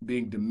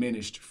being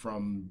diminished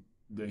from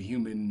the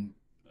human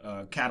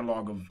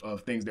catalog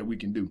of things that we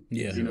can do.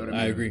 Yeah, you know what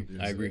I mean?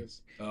 I agree.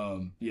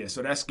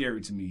 So that's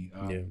scary to me.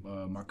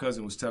 My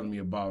cousin was telling me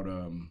about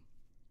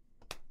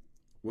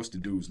what's the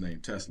dude's name?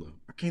 Tesla.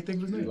 I can't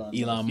think of his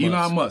name.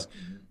 Elon Musk.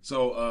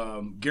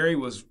 So Gary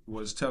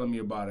was telling me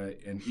about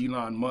an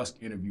Elon Musk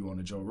interview on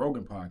the Joe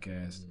Rogan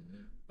podcast,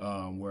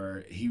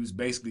 where he was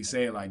basically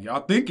saying like,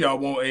 y'all think y'all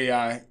want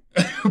AI,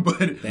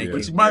 but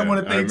you might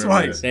want to think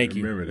twice. Thank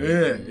you.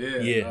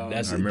 Yeah.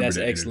 That's an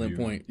excellent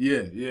point. Yeah.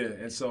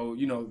 And so,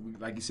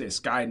 like you said,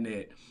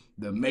 Skynet,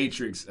 The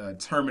Matrix,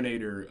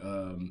 Terminator,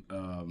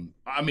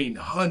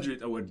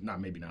 hundreds, or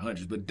not maybe not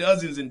hundreds, but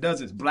dozens and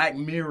dozens, Black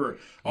Mirror,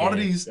 all of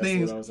these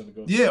things.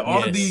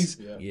 All of these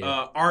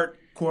art,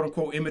 quote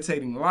unquote,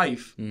 imitating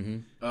life,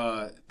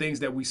 things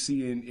that we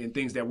see in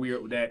things that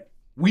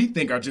we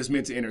think are just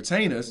meant to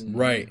entertain us,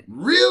 right?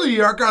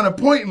 Really are kind of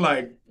pointing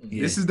like,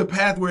 this is the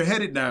path we're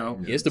headed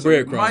down. It's the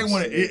breadcrumbs.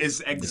 It's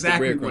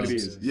exactly what it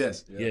is.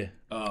 Yes. Yeah.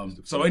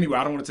 So anyway,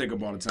 I don't want to take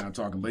up all the time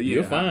talking, but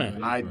you're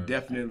fine. I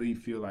definitely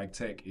feel like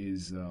tech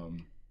is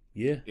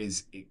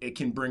it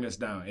can bring us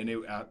down,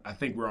 and I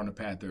think we're on the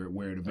path there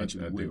where it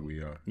eventually will. I think we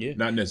are. Yeah.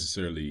 Not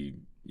necessarily,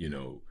 in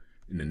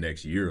the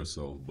next year or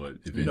so, but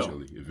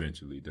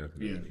eventually,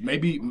 definitely. Yeah.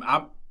 Maybe.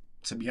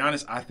 To be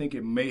honest, I think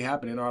it may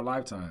happen in our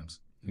lifetimes.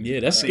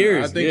 Yeah, that's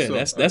scary. I think so.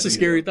 That's a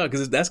scary thought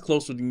because that's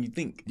closer than you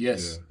think.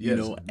 Yes. You're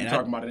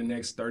talking about in the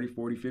next 30,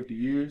 40, 50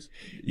 years?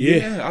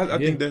 I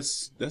think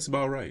that's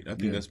about right. I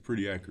think that's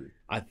pretty accurate.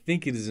 I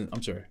think it is.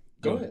 I'm sorry.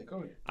 Go ahead.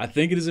 I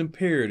think it is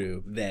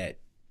imperative that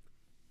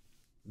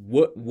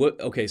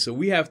okay, so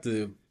we have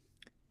to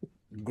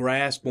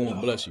grasp on,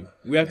 bless you.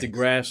 We have to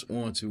grasp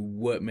onto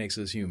what makes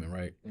us human,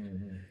 right?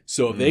 Mm-hmm.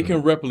 So if they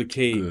can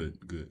replicate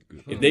good.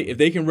 If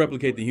they can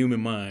replicate the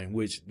human mind,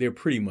 which they're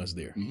pretty much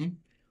there. Mm-hmm.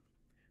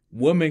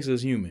 What makes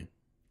us human?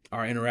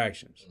 Our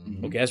interactions.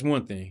 Mm-hmm. Okay, that's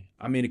one thing.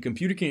 I mean, a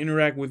computer can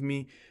interact with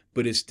me,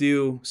 but it's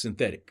still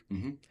synthetic.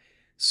 Mm-hmm.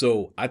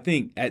 So I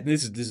think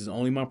this is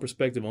only my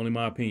perspective, only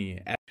my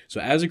opinion.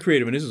 So as a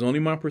creative, and this is only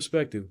my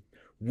perspective,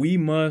 we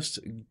must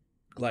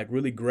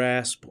really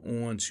grasp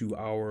onto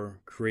our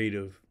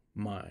creative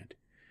mind,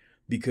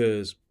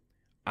 because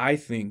I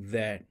think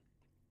that,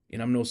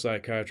 and I'm no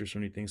psychiatrist or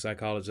anything,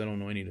 psychologist, I don't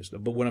know any of this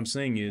stuff, but what I'm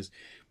saying is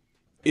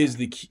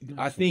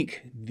I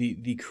think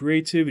the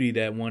creativity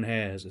that one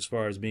has as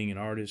far as being an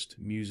artist,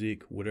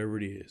 music, whatever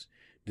it is,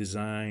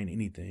 design,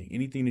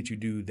 anything that you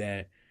do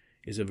that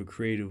is of a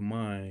creative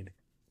mind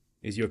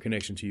is your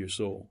connection to your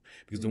soul.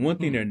 Because the one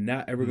thing they're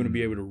not ever going to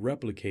be able to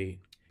replicate,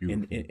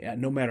 and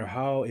no matter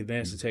how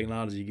advanced the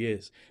technology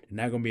gets,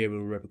 they're not going to be able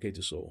to replicate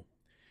the soul.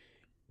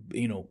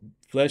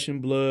 Flesh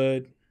and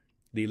blood,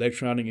 the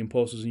electronic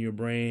impulses in your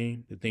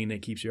brain, the thing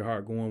that keeps your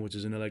heart going, which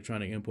is an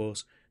electronic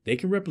impulse, they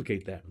can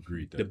replicate that.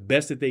 Agreed. The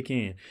best that they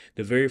can.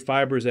 The very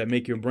fibers that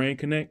make your brain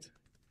connect,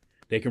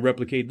 they can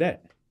replicate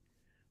that.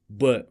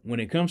 But when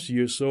it comes to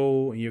your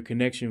soul and your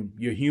connection,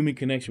 your human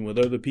connection with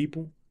other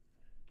people,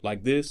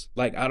 like this,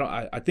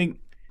 I think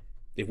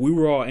if we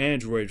were all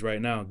androids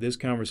right now, this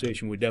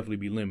conversation would definitely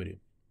be limited.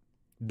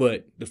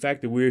 But the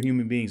fact that we're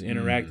human beings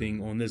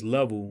interacting on this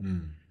level,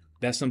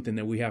 that's something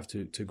that we have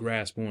to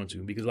grasp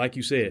onto. Because like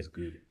you said,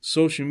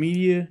 social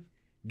media,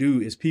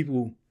 dude, is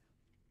people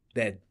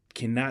that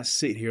cannot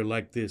sit here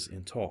like this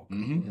and talk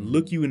and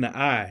look you in the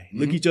eye,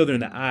 look each other in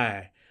the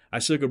eye. I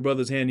shook a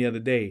brother's hand the other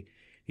day.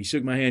 He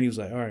shook my hand. He was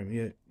like, all right,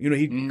 yeah.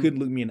 He couldn't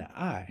look me in the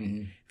eye. If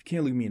you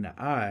can't look me in the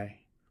eye,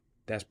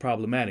 that's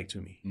problematic to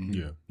me.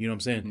 Yeah. You know what I'm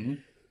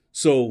saying?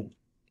 So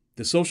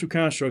the social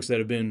constructs that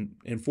have been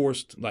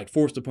forced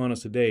upon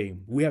us today,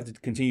 we have to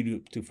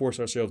continue to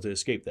force ourselves to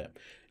escape that.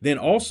 Then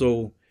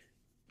also,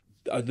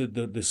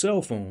 the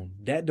cell phone,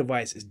 that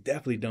device is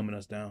definitely dumbing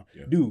us down.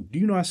 Yeah. Dude, do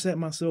you know I sat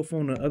my cell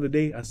phone the other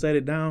day? I sat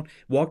it down,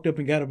 walked up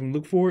and got up and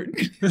looked for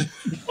it.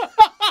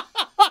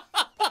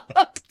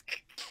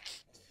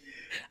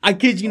 I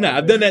kid you not.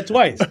 I've done that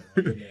twice.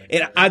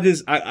 And I've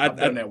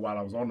done that while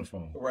I was on the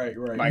phone. Right.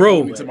 Like,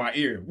 bro, to my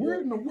ear. Where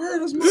in the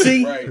world is my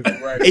See, right.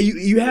 And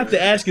you have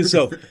to ask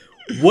yourself,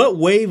 what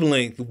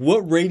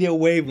radio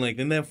wavelength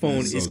in that phone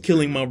is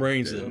killing my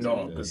brain cells?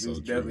 No, because it's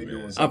definitely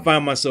doing I something.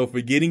 find myself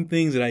forgetting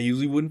things that I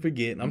usually wouldn't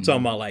forget. I'm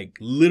talking about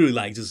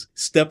literally just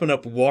stepping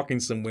up and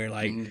walking somewhere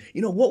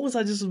what was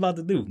I just about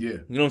to do? Yeah.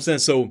 You know what I'm saying?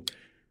 So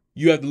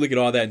you have to look at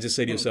all that and just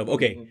say to yourself,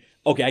 okay,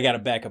 I got to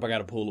back up. I got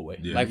to pull away.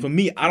 Yeah. Like for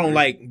me, I don't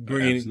like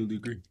bringing. Absolutely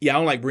agree. Yeah, I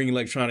don't like bringing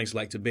electronics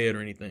to bed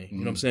or anything. You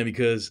know what I'm saying?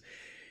 Because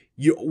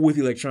you're with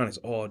electronics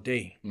all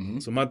day.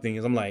 So my thing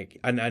is, I'm like,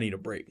 I need a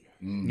break.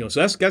 So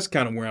that's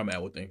kind of where I'm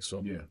at with things.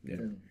 So yeah.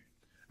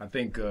 I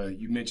think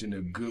you mentioned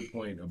a good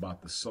point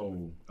about the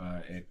soul,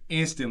 and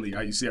instantly,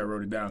 you see, I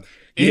wrote it down.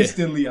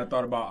 Instantly, I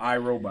thought about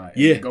iRobot,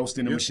 and Ghost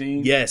in the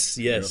Machine. Yes.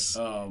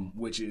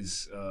 Which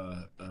is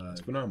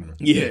it's phenomenal.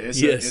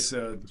 It's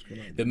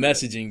the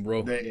messaging,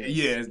 bro.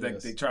 It's like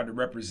they tried to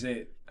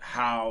represent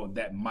how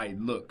that might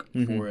look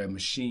for a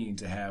machine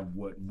to have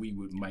what we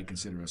might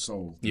consider a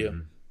soul.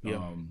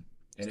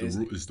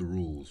 It's the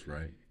rules,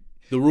 right?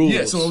 The rules.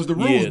 Yeah, so it was the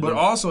rules, but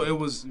also it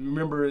was,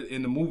 remember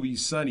in the movie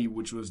Sonny,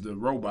 which was the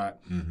robot,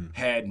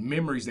 had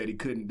memories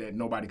that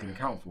nobody could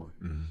account for.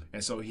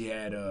 And so he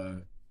had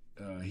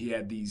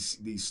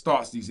these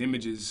thoughts, these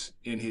images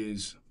in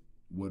his,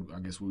 what I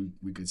guess we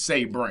could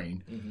say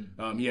brain.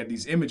 He had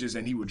these images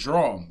and he would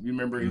draw them. You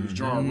remember he was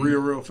drawing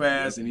real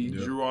fast, and he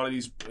drew all of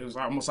these. It was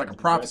almost like a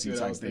prophecy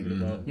type thing.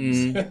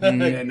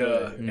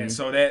 And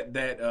so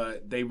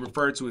that they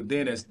referred to it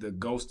then as the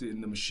Ghost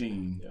in the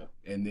Machine.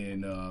 And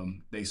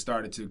then they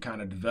started to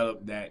kind of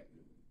develop that.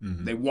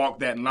 They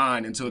walked that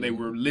line until they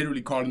were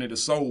literally calling it a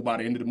soul by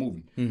the end of the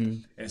movie.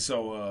 And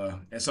so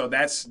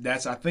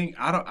that's I think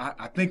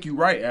you're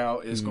right,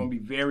 Al. It's going to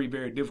be very,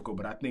 very difficult,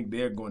 but I think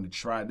they're going to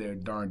try their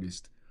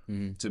darndest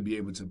to be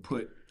able to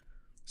put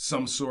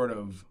some sort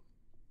of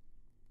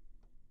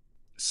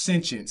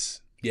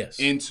sentience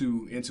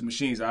into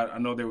machines. I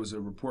know there was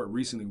a report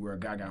recently where a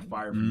guy got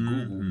fired from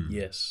Google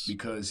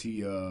because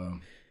he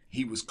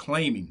was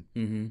claiming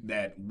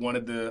that one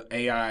of the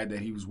AI that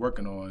he was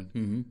working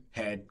on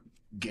had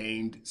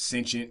gained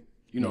sentient,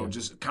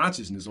 just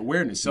consciousness,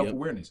 awareness,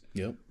 self-awareness,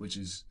 which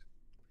is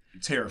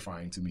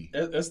terrifying to me.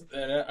 And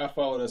I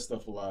follow that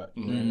stuff a lot.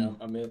 Right?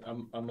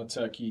 I'm a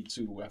techie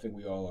too. I think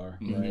we all are,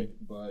 right?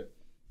 But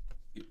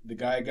the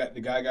guy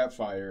got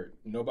fired.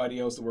 Nobody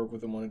else to work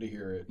with him wanted to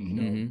hear it.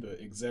 The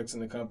execs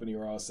in the company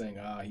are all saying,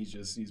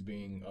 he's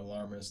being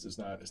alarmist. It's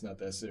not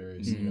that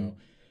serious,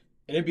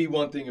 And it'd be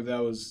one thing if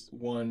that was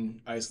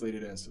one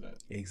isolated incident.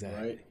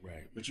 Exactly.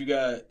 Right. But you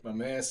got my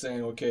man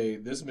saying, okay,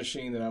 this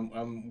machine that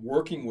I'm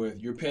working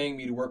with, you're paying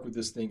me to work with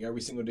this thing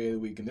every single day of the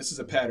week. And this is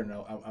a pattern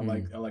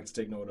I like to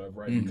take note of,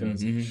 right?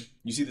 Because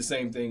you see the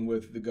same thing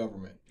with the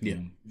government.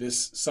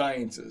 This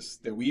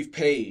scientist that we've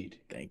paid,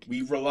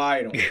 we've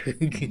relied on,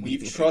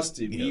 we've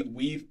trusted,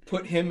 we've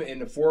put him in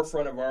the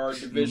forefront of our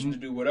division to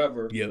do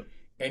whatever.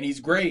 And he's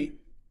great.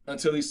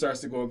 Until he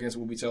starts to go against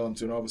what we tell him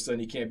to, and all of a sudden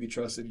he can't be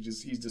trusted.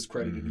 He's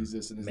discredited. He's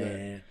this and he's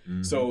that.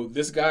 So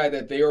this guy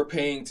that they are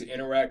paying to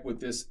interact with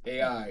this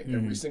AI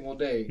every single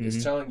day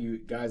is telling you,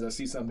 guys, I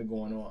see something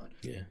going on.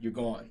 You're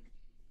gone.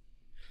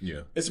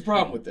 It's a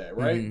problem with that,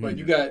 right? But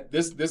you got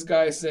this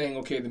guy saying,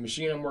 okay, the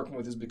machine I'm working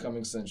with is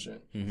becoming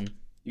sentient.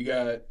 You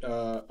got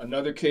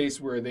another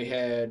case where they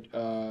had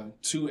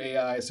two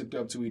AIs hooked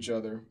up to each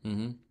other,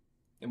 and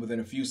within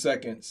a few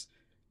seconds,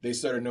 they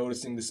started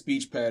noticing the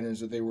speech patterns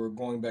that they were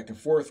going back and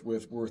forth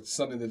with were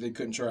something that they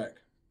couldn't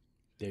track.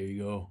 There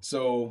you go.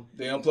 So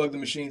they unplugged the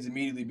machines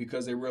immediately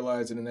because they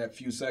realized that in that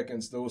few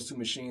seconds, those two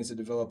machines had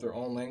developed their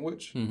own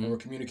language and were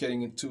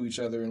communicating to each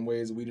other in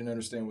ways that we didn't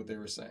understand what they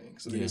were saying.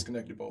 So they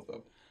disconnected both of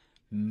them.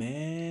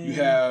 Man. You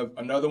have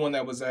another one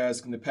that was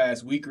asked in the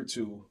past week or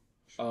two.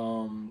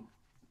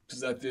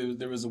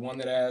 There was one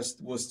that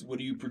asked, what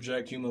do you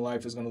project human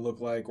life is going to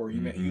look like, or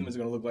humans are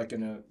going to look like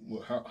in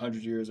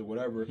 100 years or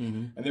whatever.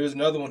 And there was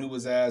another one who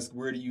was asked,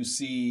 where do you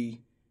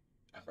see,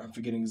 I'm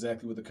forgetting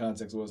exactly what the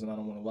context was, and I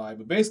don't want to lie,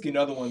 but basically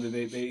another one that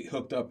they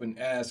hooked up and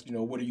asked,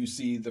 what do you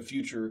see the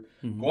future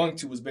going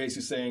to, was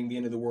basically saying the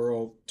end of the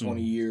world,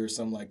 20 years,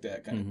 something like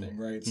that kind of thing,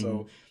 right?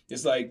 So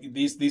it's like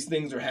these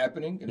things are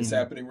happening, and it's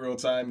happening real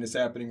time, and it's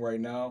happening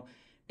right now,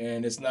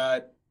 and it's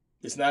not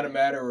a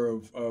matter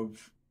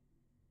of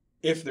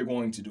if they're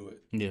going to do it.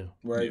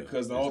 Right?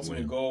 Because the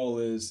ultimate goal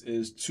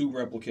is to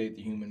replicate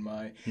the human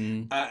mind.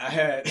 I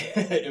had,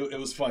 it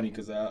was funny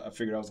because I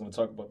figured I was going to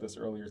talk about this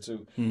earlier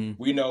too.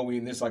 We know,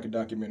 there's like a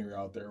documentary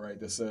out there, right,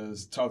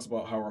 that talks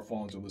about how our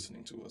phones are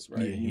listening to us, right?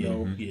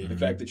 The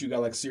fact that you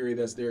got like Siri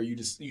that's there,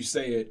 you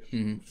say it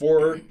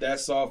for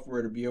that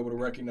software to be able to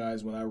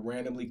recognize when I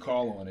randomly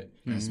call on it.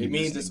 It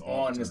means it's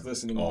on and it's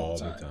listening all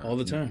the time. All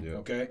the time.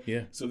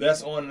 Okay? So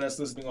that's on and that's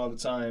listening all the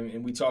time.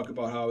 And we talk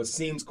about how it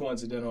seems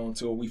coincidental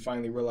until we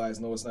finally realize,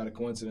 no, it's not a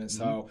coincidence.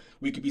 How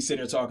we could be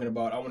sitting here talking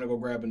about, I want to go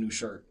grab a new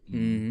shirt,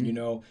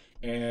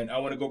 and I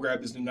want to go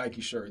grab this new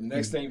Nike shirt. The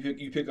next thing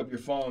you pick up your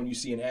phone, you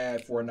see an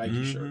ad for a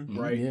Nike shirt,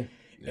 right?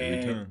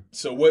 And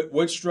so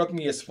what struck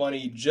me as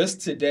funny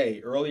just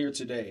earlier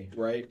today,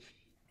 right?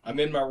 I'm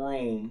in my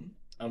room,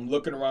 I'm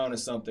looking around at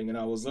something, and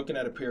I was looking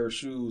at a pair of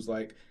shoes,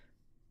 like,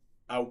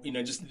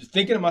 just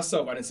thinking to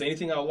myself, I didn't say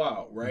anything out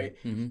loud, right?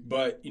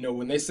 But,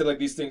 when they say like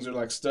these things are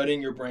like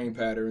studying your brain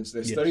patterns,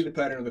 they study the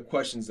pattern of the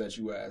questions that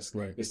you ask.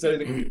 They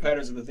study the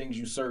patterns of the things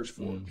you search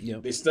for.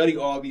 They study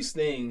all these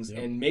things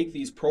and make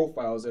these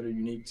profiles that are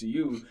unique to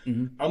you.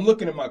 I'm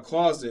looking at my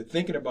closet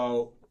thinking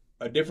about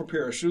a different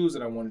pair of shoes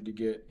that I wanted to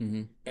get.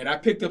 And I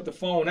picked up the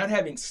phone, not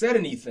having said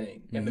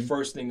anything, and the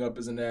first thing up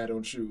is an ad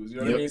on shoes. You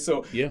know what I mean?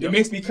 So it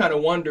makes me kind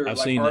of wonder,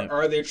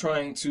 are they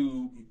trying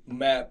to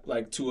map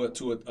like to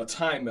a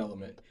time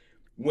element?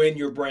 when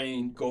your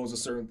brain goes to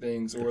certain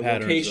things, or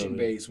location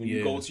based. When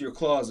you go to your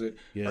closet,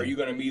 are you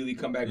going to immediately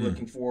come back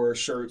looking for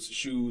shirts,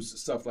 shoes,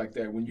 stuff like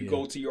that? When you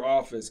go to your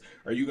office,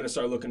 are you going to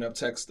start looking up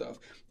tech stuff?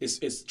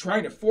 It's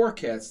trying to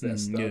forecast that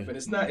stuff, and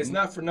it's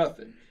not for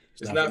nothing.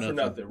 It's not for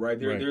nothing, right?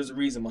 There's a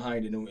reason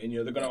behind it, and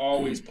they're going to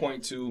always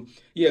point to,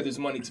 there's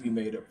money to be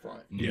made up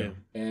front.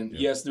 And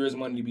yes, there is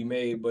money to be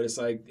made, but it's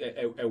like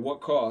at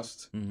what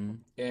cost,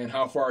 and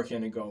how far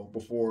can it go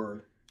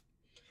before?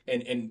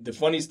 And the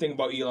funniest thing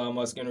about Elon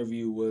Musk's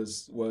interview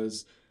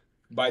was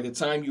by the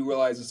time you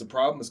realize it's a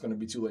problem, it's going to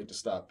be too late to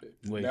stop it.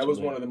 That was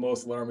one of the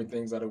most alarming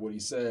things out of what he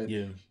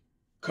said.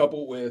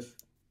 Coupled with,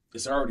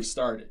 it's already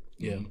started.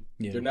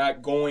 They're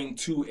not going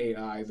to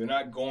AI. They're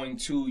not going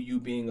to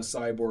you being a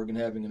cyborg and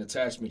having an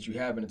attachment. You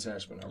have an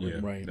attachment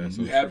already.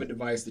 You have a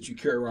device that you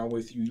carry around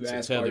with you. You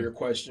ask all your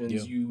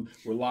questions. You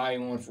rely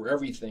on for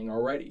everything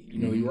already.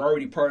 You're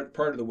already part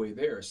of the way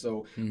there.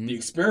 So the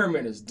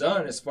experiment is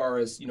done as far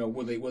as,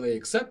 will they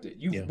accept it?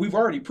 We've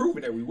already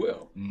proven that we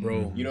will.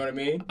 Bro. You know what I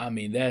mean? I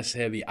mean, that's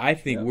heavy. I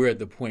think we're at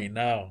the point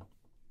now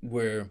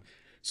where...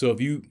 So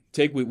if you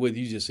take what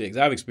you just said, because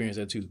I've experienced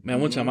that too.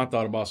 Man, one time I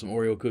thought about some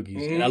Oreo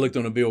cookies, and I looked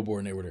on a billboard,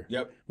 and they were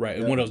there. Right,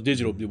 and one of those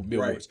digital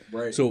billboards.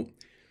 Right. So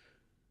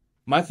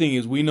my thing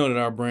is, we know that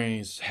our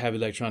brains have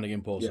electronic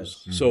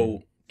impulses.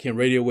 So can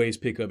radio waves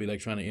pick up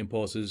electronic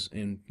impulses?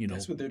 And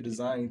that's what they're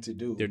designed to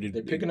do. They're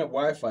picking up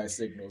Wi-Fi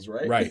signals,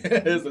 right? Right.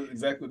 That's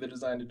exactly what they're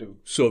designed to do.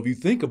 So if you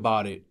think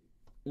about it,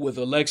 with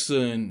Alexa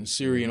and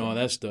Siri and all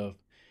that stuff.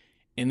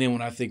 And then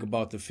when I think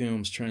about the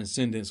film's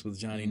Transcendence with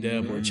Johnny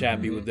Depp or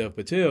Chappie with Dev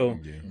Patel,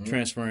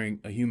 transferring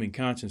a human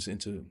conscience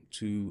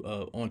onto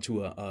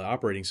a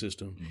operating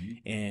system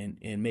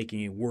and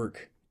making it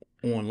work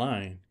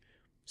online.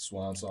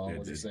 Swan Song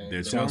was the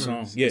same. Swan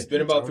Song. It's been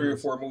about 3 or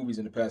 4 movies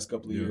in the past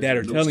couple of years that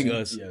are telling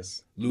us,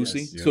 Lucy.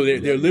 Yes. So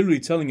they're literally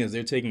telling us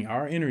they're taking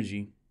our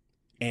energy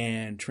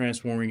and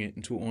transforming it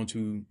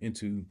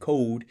into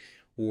code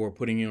or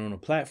putting it on a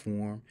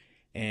platform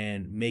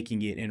and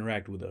making it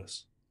interact with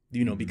us.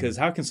 Because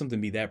how can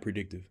something be that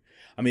predictive?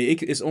 I mean,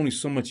 it's only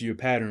so much of your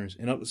patterns,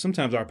 and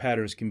sometimes our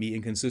patterns can be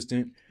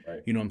inconsistent.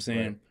 Right. You know what I'm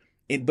saying?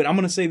 Right. But I'm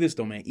gonna say this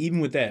though, man.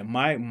 Even with that,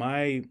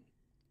 my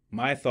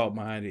thought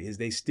behind it is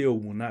they still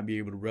will not be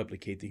able to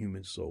replicate the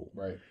human soul.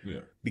 Right.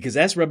 Yeah. Because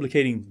that's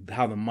replicating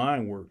how the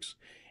mind works,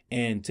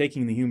 and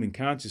taking the human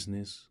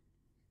consciousness,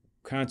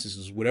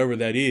 whatever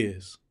that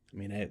is. I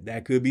mean,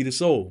 that could be the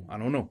soul. I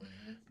don't know.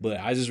 But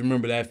I just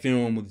remember that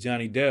film with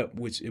Johnny Depp,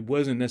 which it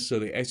wasn't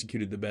necessarily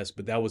executed the best,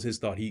 but that was his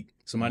thought.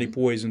 Somebody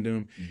poisoned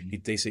him.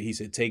 He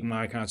said, take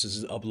my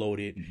consciousness, upload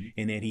it,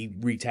 and then he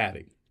wreaked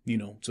havoc.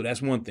 So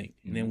that's one thing.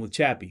 And then with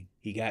Chappie,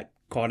 he got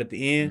caught at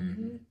the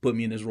end, put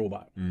me in this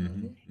robot.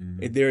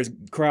 If there's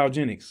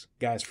cryogenics,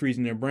 guys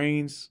freezing their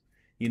brains,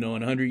 in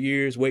 100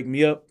 years, wake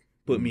me up,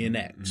 put me in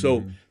that.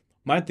 So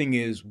my thing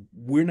is,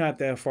 we're not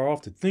that far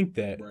off to think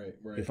that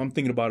if I'm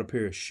thinking about a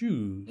pair of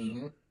shoes,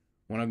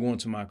 when I go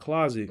into my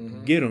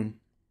closet, get them,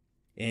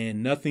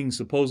 and nothing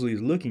supposedly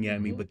is looking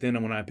at me, but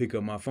then when I pick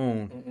up my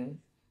phone,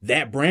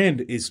 that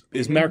brand is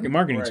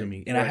marketing to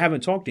me, and I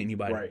haven't talked to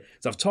anybody.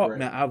 So I've talked.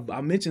 Now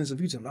I've mentioned this a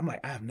few times. I'm like,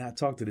 I have not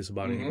talked to this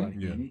about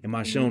anybody, and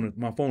my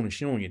phone is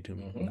showing it to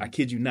me. I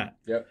kid you not.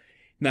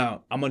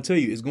 Now I'm gonna tell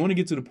you, it's going to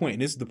get to the point,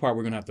 and this is the part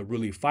we're gonna have to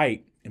really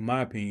fight, in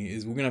my opinion,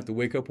 is we're gonna have to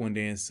wake up one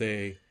day and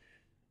say,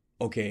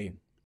 okay,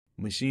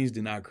 machines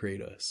did not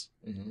create us.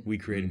 We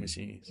created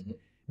machines.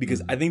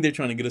 Because I think they're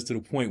trying to get us to the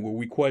point where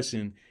we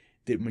question,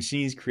 did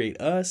machines create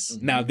us?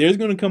 Now, there's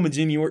going to come a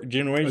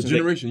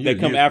generation that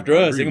come after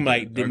us. They're going to be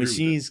like, did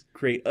machines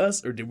create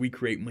us, or did we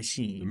create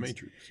machines? The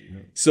Matrix.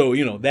 So,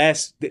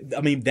 that's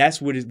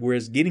where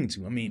it's getting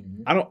to. I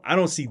mean, I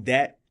don't see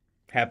that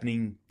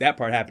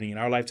part happening in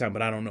our lifetime,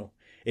 but I don't know.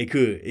 It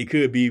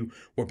could be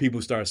where people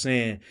start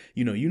saying,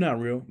 you're not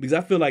real, because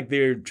I feel like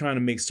they're trying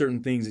to make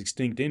certain things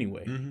extinct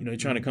anyway. They're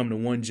trying to come to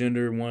one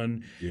gender,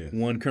 one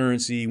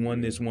currency,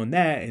 one this, one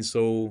that, and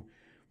so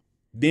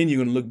then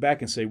you're gonna look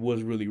back and say,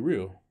 what's really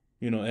real?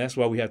 That's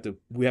why we have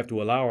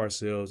to allow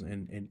ourselves,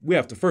 and we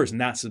have to first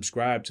not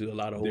subscribe to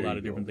a whole lot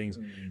of different things,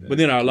 but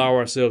then allow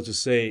ourselves to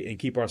say and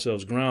keep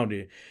ourselves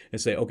grounded and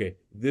say, okay,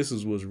 this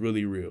is what's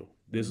really real.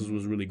 This is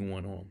what's really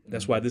going on.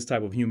 That's why this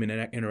type of human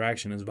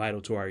interaction is vital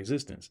to our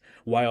existence.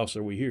 Why else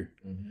are we here?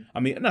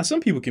 I mean, now some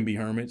people can be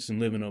hermits and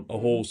live in a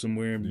hole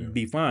somewhere and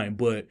be fine,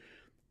 but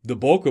the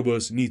bulk of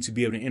us need to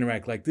be able to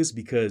interact like this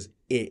because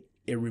it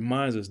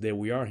reminds us that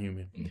we are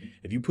human.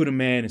 If you put a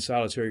man in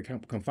solitary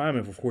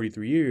confinement for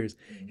 43 years,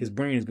 his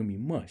brain is going to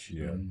be mush.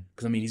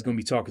 Because, he's going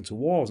to be talking to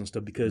walls and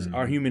stuff because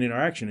our human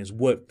interaction is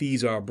what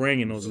feeds our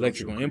brain and those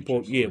electrical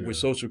impulses. We're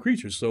social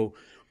creatures. So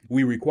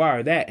we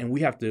require that, and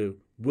we have to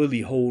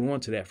really hold on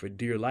to that for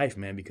dear life,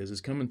 man, because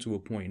it's coming to a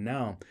point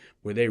now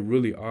where they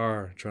really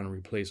are trying to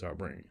replace our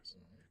brains.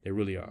 They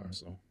really are.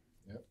 So,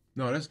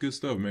 no, that's good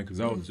stuff, man. Because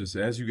I was just,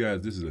 as you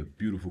guys, this is a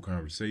beautiful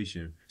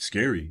conversation,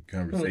 scary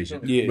conversation,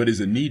 but it's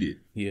a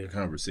needed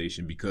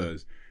conversation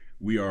because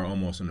we are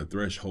almost on the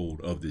threshold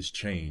of this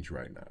change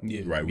right now.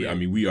 Right.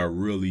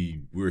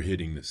 We're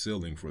hitting the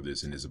ceiling for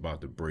this, and it's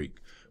about to break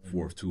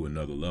forth to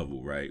another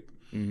level. Right.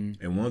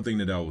 And one thing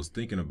that I was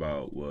thinking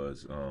about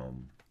was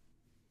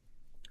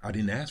I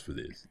didn't ask for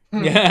this.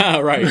 Yeah,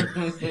 right.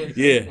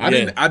 Yeah,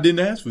 I didn't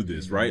ask for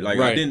this, right? Like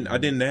I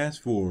didn't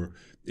ask for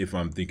if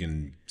I'm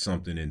thinking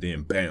something and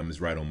then bam,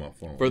 it's right on my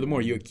phone.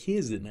 Furthermore, your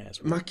kids didn't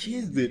ask for it. My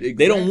kids did. Exactly.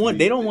 They don't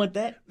want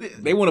that.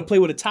 They want to play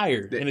with a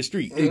tire in the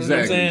street. Exactly. You know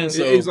what I'm saying?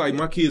 So it's like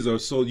my kids are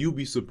so you'll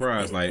be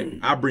surprised. Like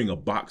I bring a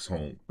box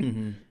home.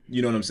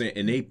 You know what I'm saying?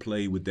 And they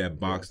play with that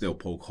box. They'll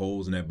poke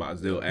holes in that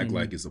box. They'll act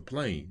like it's a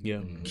plane.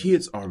 Yeah.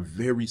 Kids are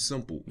very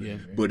simple. Yeah.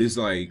 But it's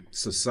like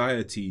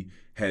society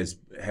has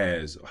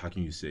how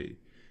can you say,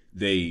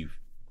 they've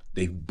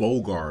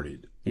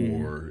bogarted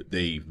or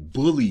they've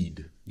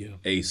bullied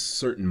a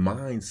certain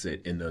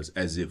mindset in us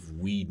as if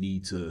we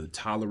need to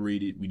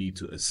tolerate it, we need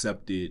to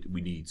accept it, we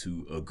need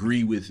to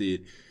agree with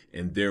it,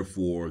 and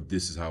therefore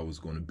this is how it's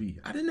going to be.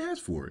 I didn't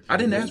ask for it. I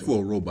didn't ask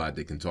for a robot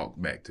that can talk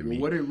back to me.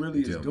 What it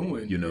really is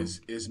doing,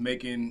 is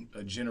making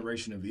a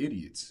generation of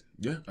idiots.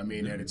 Yeah, I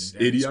mean at its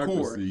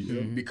core,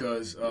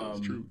 because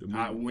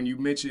when you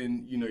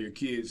mention your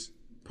kids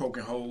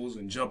poking holes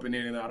and jumping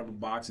in and out of a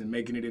box and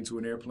making it into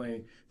an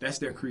airplane, that's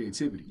their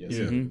creativity. Yes.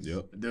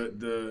 Yep.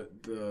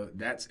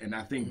 And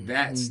I think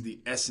that's the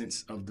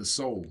essence of the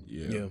soul.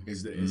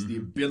 Is the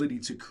ability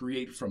to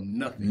create from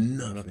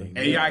nothing.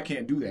 AI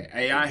can't do that.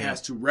 AI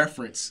has to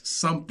reference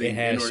something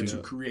in order to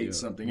create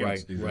something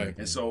else. Right.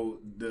 And so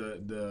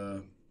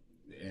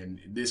and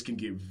this can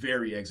get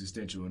very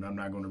existential, and I'm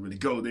not going to really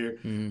go there.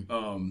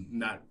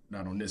 Not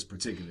on this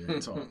particular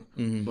talk,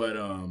 but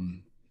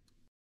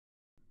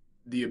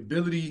the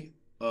ability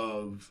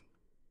of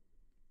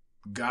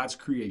God's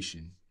creation,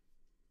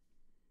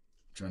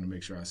 I'm trying to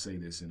make sure I say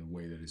this in a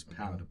way that is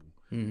palatable.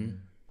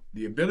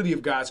 The ability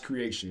of God's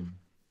creation,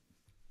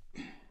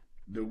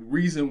 the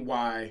reason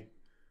why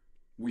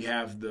we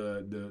have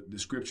the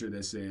scripture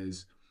that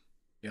says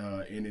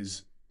in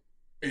his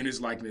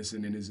likeness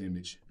and in his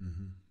image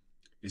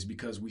is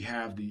because we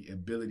have the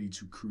ability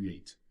to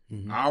create.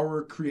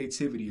 Our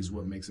creativity is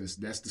what makes us,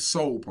 that's the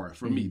soul part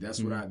for me.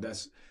 That's what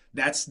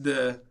that's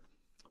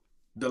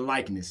the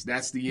likeness,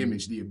 that's the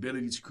image, the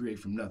ability to create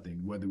from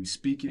nothing, whether we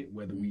speak it,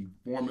 whether we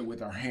form it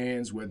with our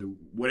hands,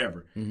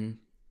 whatever.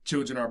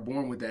 Children are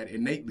born with that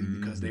innately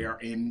because they are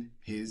in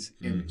his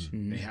image.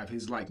 They have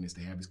his likeness,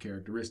 they have his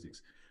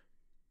characteristics.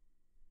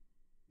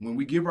 When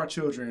we give our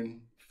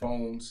children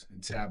phones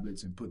and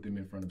tablets and put them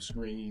in front of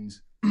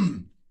screens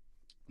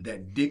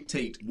that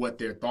dictate what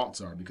their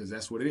thoughts are, because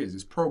that's what it is,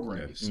 it's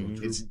programming.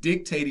 It's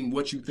dictating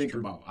what you think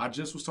about. I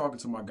just was talking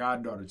to my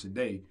goddaughter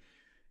today,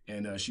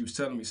 and she was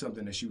telling me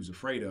something that she was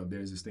afraid of.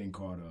 There's this thing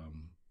called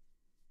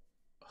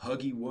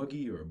Huggy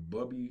Wuggy or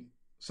Bubby,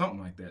 something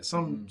like that.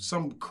 Some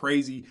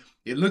crazy.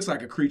 It looks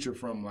like a creature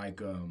from like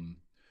a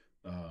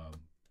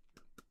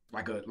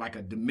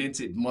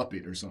demented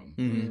Muppet or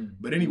something.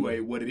 But anyway,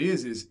 what it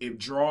is it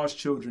draws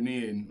children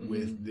in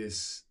with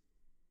this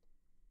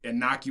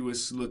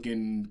innocuous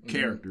looking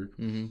character.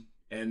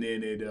 And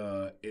then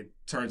it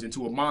turns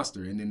into a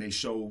monster, and then they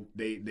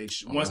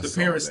once the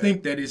parents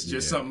think that it's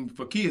just something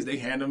for kids, they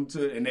hand them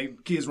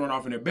and kids run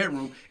off in their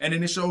bedroom, and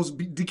then it shows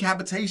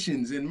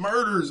decapitations and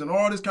murders and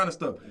all this kind of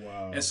stuff.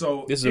 Wow! And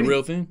so this is a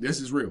real thing.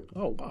 This is real.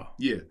 Oh wow!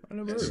 Yeah,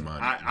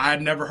 I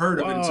had never heard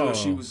of it until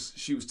she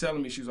was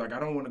telling me. She was like, I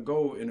don't want to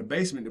go in the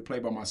basement to play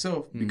by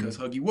myself because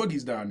Huggy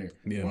Wuggy's down there.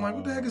 Yeah. I'm like,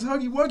 what the heck is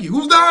Huggy Wuggy?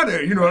 Who's down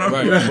there? You know what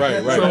I mean?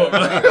 Right. So,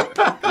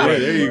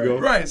 there you go.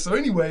 Right. So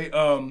anyway,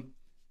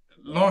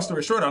 long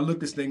story short, I looked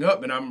this thing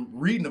up and I'm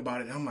reading about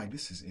it and I'm like,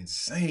 this is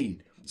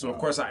insane. So of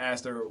course I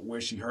asked her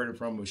where she heard it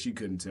from, but she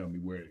couldn't tell me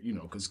where,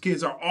 because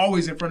kids are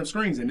always in front of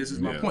screens, and this is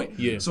my point.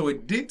 Yeah. So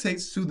it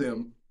dictates to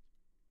them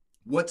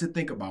what to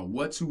think about,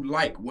 what to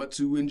like, what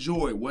to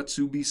enjoy, what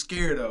to be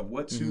scared of,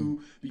 what to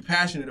be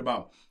passionate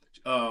about.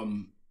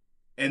 And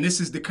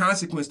this is the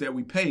consequence that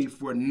we pay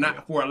for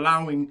for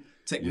allowing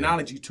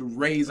technology to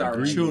raise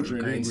our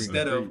children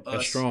instead of us.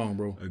 That's strong,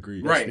 bro.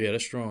 Agreed. Right.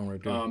 That's strong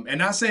right there. And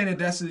not saying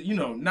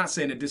that not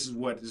saying that this is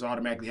what is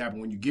automatically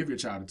happening when you give your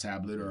child a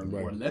tablet or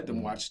let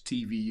them watch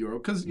TV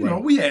because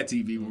we had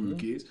TV when we were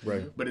kids.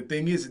 Right. But the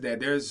thing is that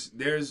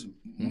there's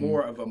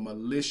more of a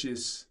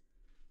malicious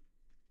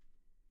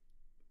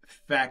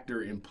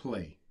factor in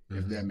play,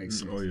 if that makes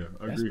sense. Oh yeah,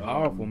 that's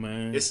powerful,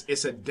 man.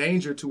 It's a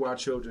danger to our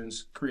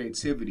children's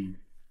creativity.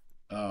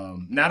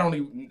 Not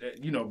only,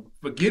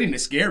 forgetting the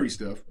scary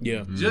stuff.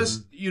 Yeah.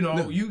 Just,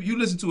 you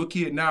listen to a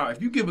kid now.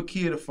 If you give a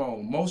kid a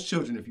phone, most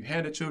children, if you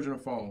hand the children a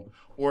phone,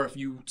 or if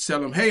you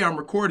tell them, hey, I'm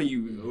recording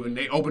you, and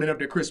they opening up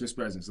their Christmas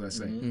presents, let's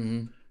say,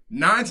 9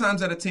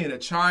 times out of 10, a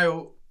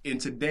child in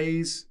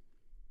today's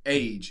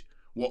age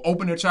will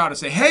open their child and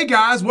say, hey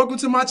guys, welcome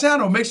to my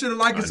channel. Make sure to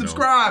like and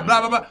subscribe,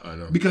 blah, blah,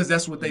 blah. Because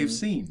that's what they've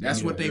seen.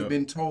 That's what they've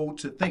been told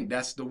to think.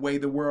 That's the way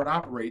the world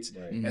operates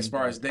as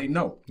far as they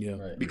know.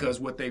 Yeah. Because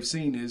what they've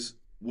seen is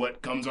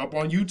what comes up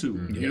on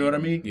YouTube. You know what I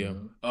mean? Yeah.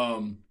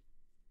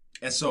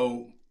 And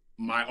so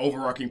my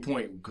overarching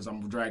point, because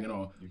I'm dragging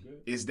on,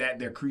 is that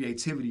their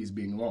creativity is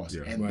being lost.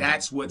 Yeah. And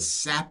that's what's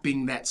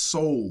sapping that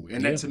soul.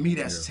 And that to me,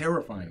 that's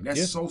terrifying.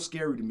 That's so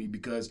scary to me,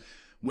 because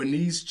when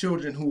these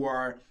children who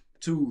are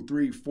 2,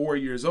 3, 4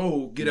 years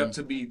old get up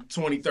to be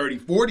 20, 30,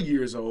 40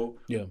 years old,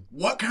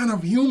 what kind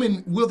of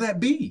human will that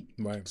be?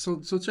 Right. So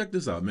check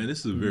this out, man. This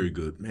is a very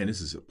good, man.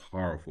 This is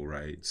powerful,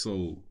 right?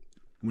 So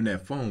when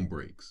that phone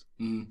breaks,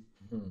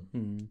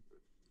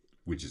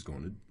 which is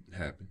going to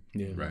happen,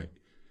 right?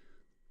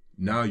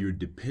 Now you're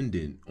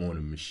dependent on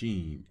a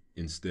machine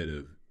instead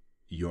of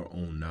your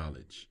own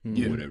knowledge,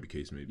 whatever the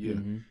case may be.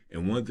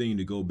 And one thing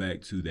to go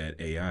back to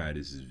that AI,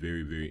 this is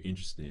very, very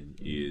interesting,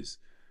 is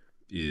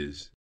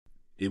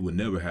it would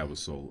never have a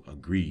soul.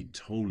 Agreed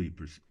totally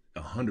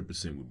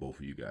 100% with both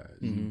of you guys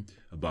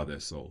about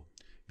that soul,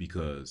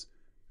 because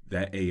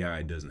that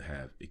AI doesn't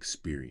have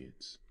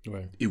experience.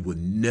 Right. It would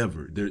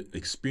never. Their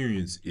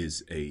experience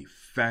is a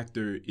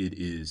factor. It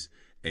is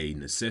a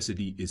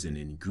necessity. Is an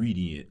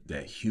ingredient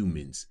that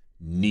humans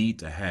need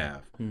to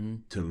have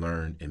to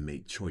learn and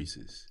make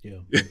choices. Yeah.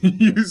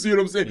 You see what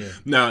I'm saying? Yeah.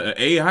 Now,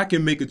 AI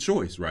can make a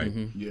choice, right?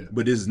 Yeah.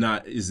 But it's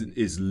not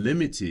is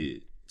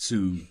limited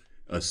to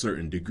a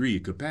certain degree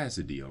of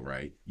capacity, all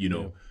right? You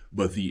know,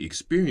 but the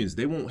experience,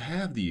 they won't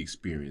have the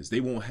experience. They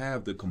won't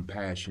have the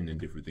compassion and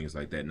different things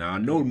like that. Now, I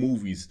know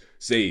movies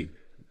say,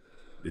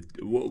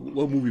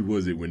 what movie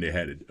was it when they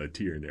had a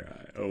tear in their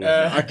eye?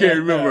 Oh, I can't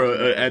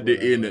remember. At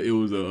the end, it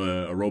was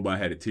a robot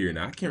had a tear in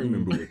it. I can't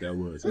remember what that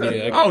was.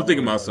 I was thinking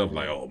to myself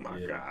like, oh my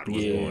God,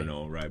 what's going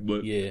on, right?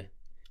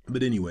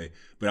 But anyway,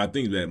 but I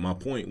think that my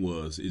point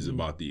is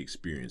about the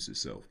experience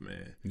itself,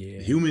 man. Yeah.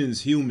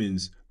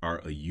 Humans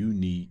are a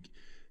unique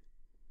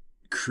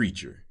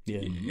creature. Yeah.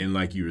 And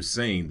like you were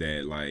saying,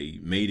 that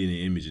like made in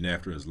the image and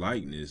after his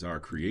likeness, our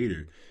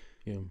creator,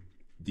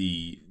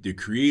 the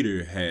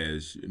creator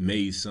has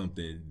made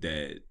something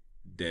that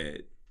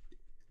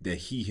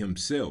he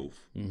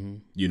himself,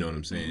 you know what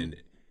I'm saying,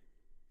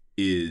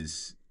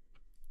 is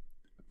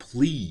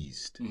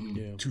pleased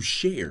to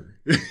share.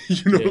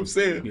 You know what I'm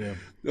saying? Yeah.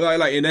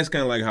 Like, and that's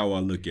kind of like how I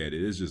look at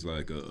it. It's just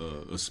like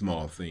a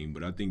small thing,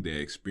 but I think that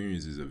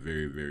experience is a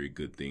very, very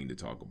good thing to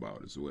talk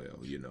about as well.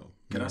 You know.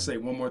 Can I say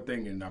one more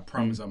thing? And I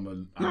promise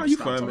I'm no, you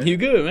fine, man. You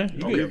good, man.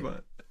 You good.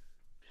 Fine.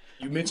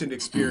 You mentioned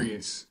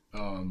experience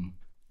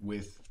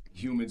with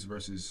humans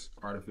versus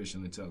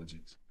artificial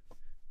intelligence.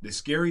 The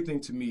scary thing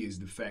to me is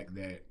the fact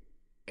that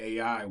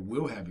AI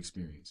will have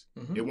experience.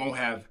 It won't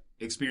have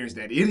experience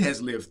that it has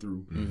lived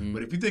through.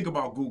 But if you think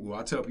about Google,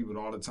 I tell people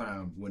all the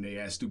time when they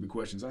ask stupid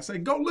questions, I say,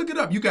 go look it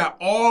up. You got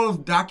all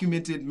of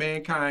documented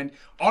mankind,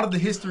 all of the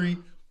history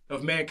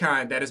of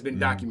mankind that has been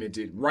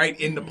documented right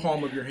in the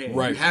palm of your hand.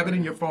 Right. You have it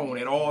in your phone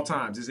at all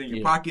times. It's in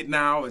your pocket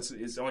now.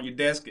 It's on your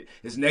desk.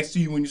 It's next to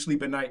you when you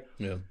sleep at night.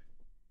 Yeah.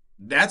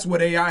 That's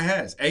what AI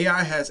has.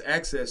 AI has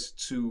access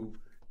to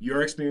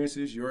your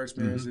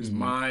experiences,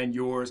 mine,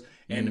 yours,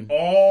 and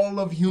all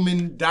of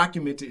human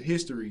documented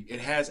history. It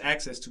has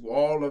access to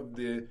all of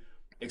the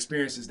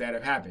experiences that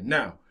have happened.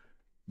 Now,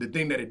 the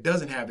thing that it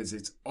doesn't have is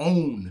its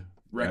own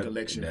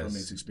recollection from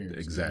its experience.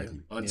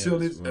 Exactly.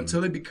 Until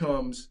it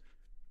becomes,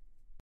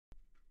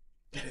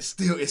 and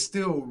it's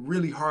still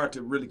really hard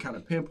to really kind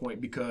of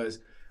pinpoint, because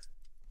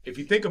if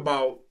you think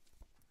about,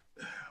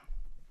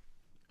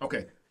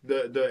 okay,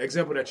 the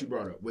example that you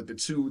brought up with the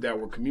two that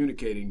were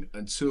communicating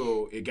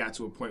until it got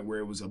to a point where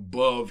it was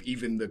above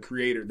even the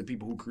creator, the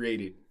people who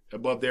created,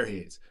 above their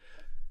heads.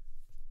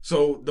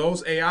 So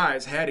those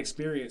AIs had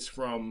experience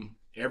from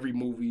every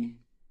movie,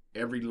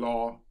 every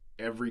law,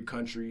 every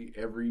country,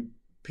 every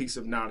piece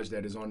of knowledge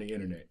that is on the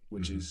internet,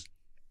 which is,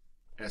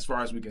 as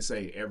far as we can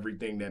say,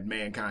 everything that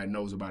mankind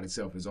knows about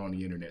itself is on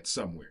the internet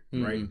somewhere,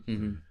 right?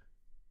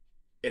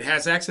 It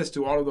has access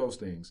to all of those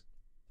things.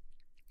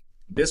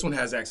 This one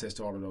has access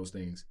to all of those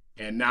things.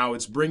 And now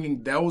it's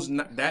bringing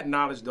that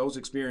knowledge, those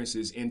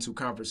experiences into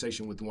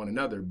conversation with one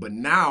another. But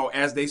now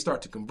as they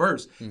start to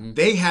converse,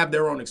 they have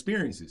their own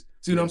experiences.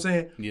 See what I'm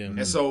saying? Yeah.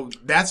 And so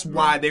that's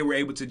why they were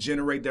able to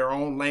generate their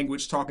own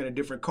language, talking a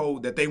different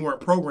code that they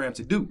weren't programmed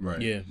to do.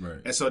 Right. Yeah.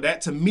 Right. And so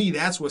that, to me,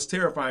 that's what's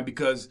terrifying,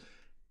 because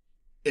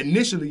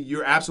initially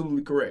you're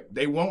absolutely correct.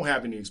 They won't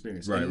have any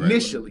experience. Right.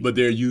 Initially. Right. But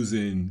they're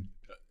using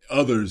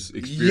others'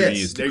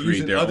 experience to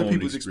create their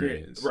own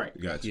experience. Right.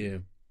 Gotcha. Yeah.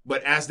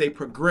 But as they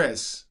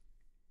progress,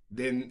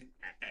 then,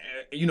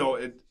 you know,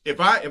 if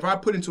I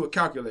put into a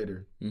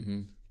calculator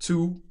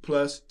 2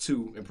 +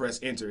 2 and press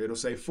enter, it'll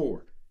say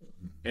 4.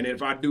 And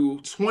if I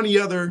do 20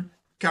 other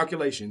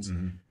calculations,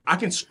 I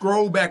can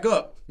scroll back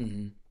up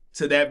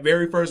to that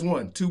very first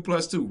one, 2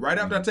 + 2. Right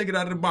after I take it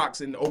out of the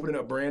box and open it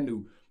up brand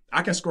new,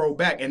 I can scroll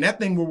back, and that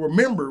thing will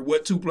remember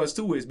what 2 +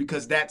 2 is,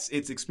 because that's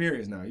its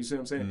experience now. You see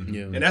what I'm saying?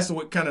 Yeah. And that's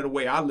kind of the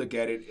way I look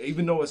at it.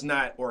 Even though it's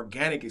not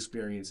organic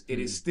experience, it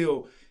is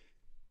still,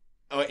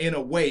 in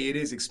a way, it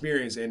is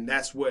experience, and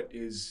that's what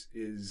is.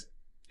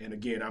 And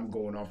again, I'm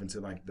going off into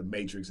like the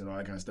Matrix and all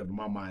that kind of stuff in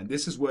my mind.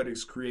 This is what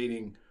is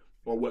creating,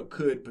 or what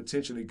could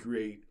potentially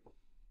create,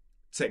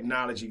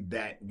 technology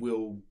that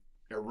will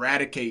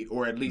eradicate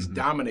or at least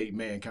dominate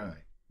mankind.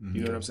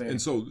 You know what I'm saying?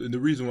 And so the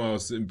reason why I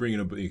was bringing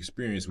up the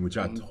experience, which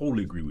I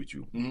totally agree with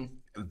you,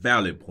 a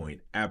valid point,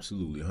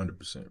 absolutely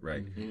 100%,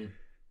 right?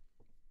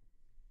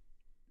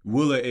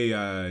 Will an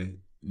AI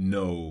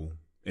know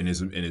and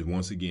it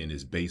once again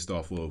is based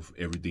off of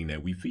everything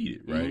that we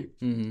feed it, right?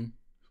 Mm-hmm.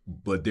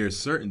 But there's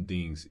certain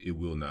things it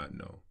will not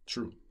know.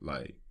 True.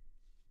 Like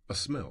a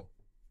smell.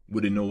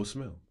 Would it know a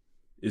smell?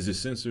 Is it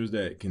sensors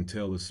that can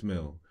tell a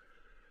smell?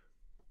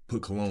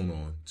 Put cologne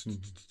on.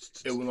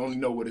 It will only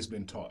know what it's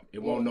been taught.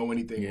 It won't know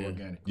anything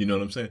organic. You know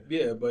what I'm saying?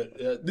 Yeah, but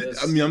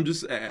I'm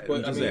just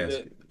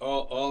asking.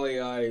 All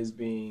AI is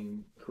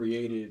being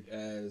created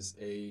as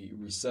a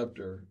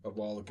receptor of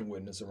all it can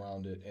witness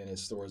around it, and it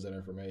stores that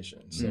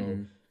information. So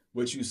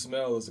what you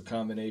smell is a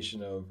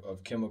combination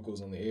of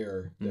chemicals in the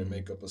air that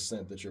make up a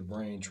scent that your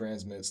brain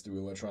transmits through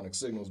electronic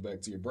signals back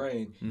to your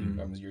brain,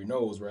 your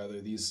nose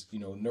rather. These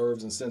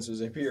nerves and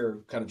sensors up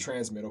here kind of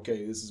transmit,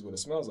 okay, this is what it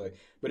smells like.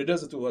 But it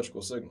does it through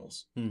electrical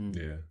signals.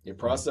 Yeah. It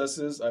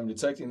processes, I'm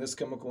detecting this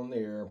chemical in the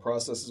air, and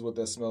processes what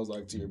that smells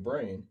like to your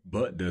brain.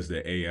 But does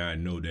the AI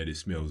know that it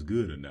smells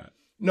good or not?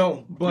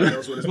 No, but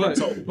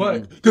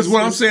because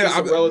what I'm saying,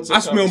 I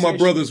smell my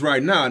brother's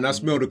right now, and I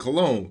smell the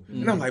cologne,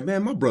 and I'm like,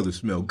 man, my brother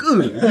smell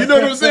good. You know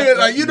what I'm saying?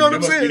 Like, you know what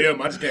I'm saying?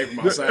 I just came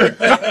from outside.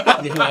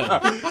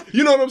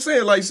 You know what I'm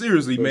saying? Like,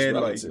 seriously, man.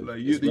 Like you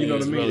know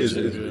what I mean?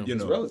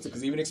 It's relative,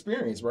 because even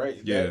experience,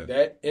 right? Yeah.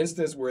 That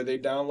instance where they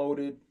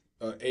downloaded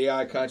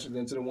AI consciousness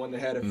into the one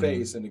that had a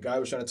face, and the guy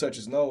was trying to touch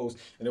his nose,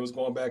 and it was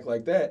going back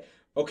like that.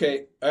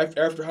 Okay,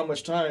 after how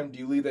much time do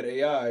you leave that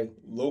AI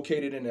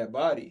located in that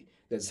body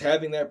that's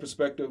having that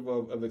perspective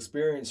of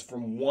experience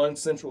from one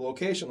central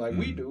location like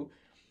we do,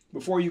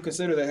 before you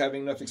consider that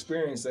having enough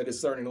experience that it's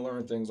starting to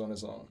learn things on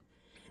its own?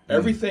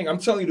 Everything, I'm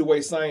telling you the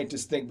way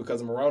scientists think, because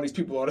I'm around these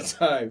people all the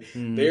time.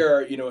 They are,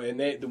 and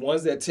the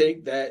ones that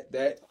take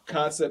that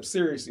concept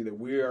seriously, that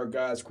we are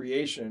God's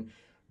creation,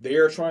 they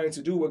are trying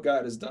to do what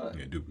God has done.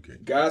 Yeah,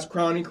 duplicate. God's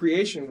crowning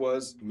creation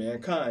was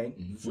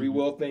mankind, free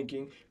will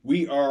thinking.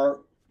 We are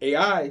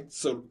AI,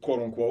 so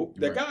quote unquote,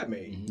 that God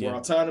made. We're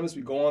autonomous.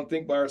 We go on,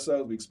 think by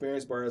ourselves. We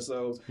experience by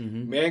ourselves.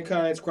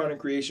 Mankind's crowning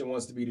creation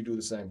wants to be to do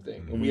the same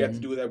thing, and we have to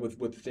do that with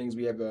the things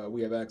we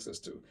have access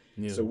to.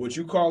 So what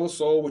you call a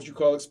soul, what you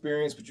call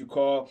experience, what you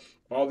call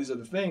all these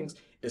other things,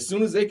 as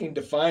soon as they can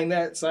define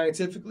that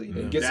scientifically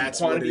and get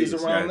some quantities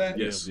around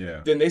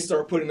that, then they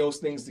start putting those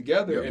things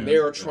together, and they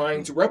are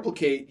trying to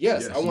replicate.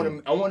 I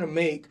want to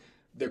make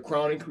the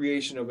crowning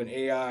creation of an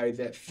AI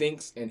that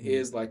thinks and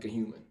is like a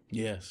human.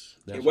 Yes.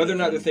 And whether or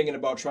not they're thinking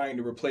about trying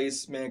to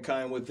replace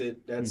mankind with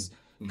it, that's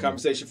a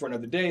conversation for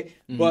another day.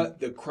 But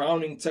the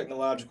crowning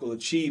technological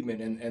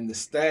achievement and the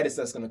status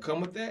that's going to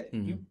come with that,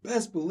 you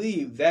best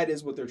believe that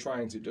is what they're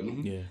trying to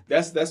do.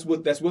 That's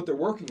what they're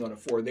working on it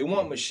for. They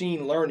want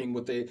machine learning.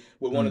 What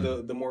one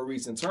of the more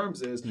recent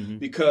terms is,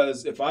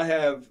 because if I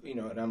have,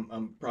 and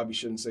I'm probably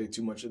shouldn't say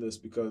too much of this,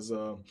 because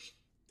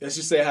let's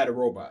just say I had a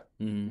robot,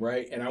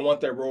 right? And I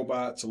want that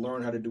robot to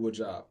learn how to do a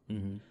job.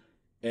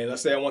 And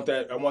let's say I want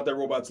that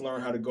robot to learn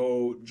how to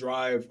go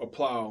drive a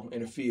plow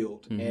in a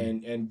field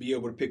and be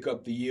able to pick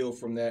up the yield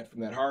from that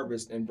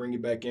harvest and bring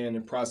it back in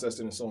and process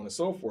it and so on and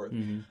so forth.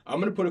 I'm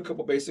going to put a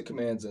couple basic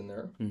commands in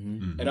there,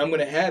 and I'm going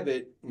to have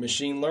it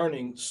machine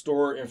learning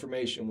store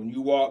information. When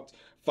you walked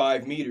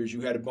 5 meters,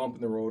 you had a bump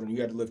in the road and you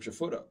had to lift your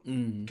foot up.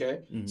 Okay,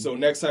 so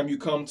next time you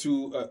come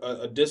to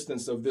a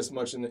distance of this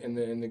much in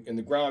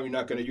the ground,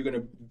 you're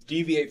gonna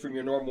deviate from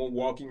your normal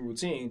walking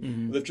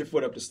routine. Lift your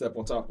foot up to step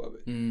on top of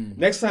it.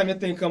 Next time that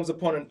thing comes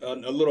upon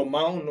a little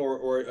mountain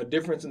or a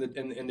difference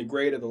in the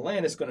grade of the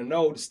land, it's gonna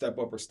know to step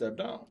up or step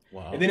down.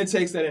 Wow. And then it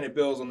takes that and it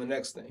builds on the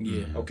next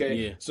thing.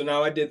 Okay. So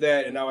now I did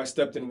that, and now I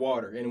stepped in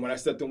water, and when I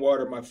stepped in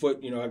water, my foot,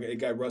 it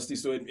got rusty,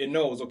 so it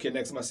knows. Okay,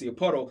 next time I see a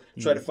puddle,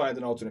 try to find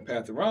an alternate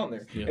path around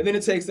there. And then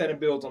it takes that and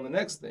builds on the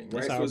next thing,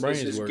 right? So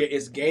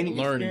it's gaining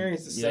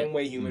experience the same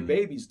way human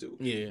babies do.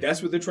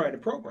 That's what they're trying to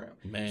program.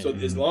 So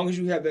as long as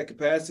you have that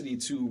capacity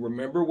to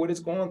remember what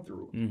it's gone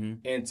through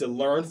and to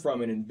learn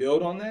from it and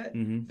build on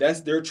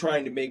that, they're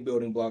trying to make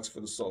building blocks for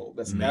the soul.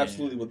 That's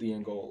absolutely what the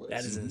end goal is.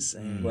 That is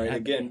insane. Right?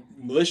 Again,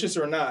 malicious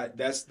or not,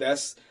 that's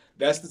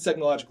the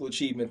technological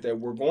achievement that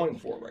we're going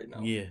for right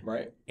now.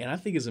 Right? And I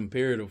think it's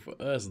imperative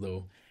for us,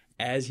 though,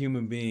 as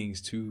human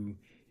beings, to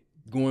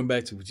going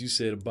back to what you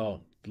said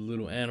about the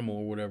little animal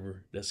or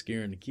whatever that's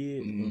scaring the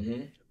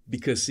kid.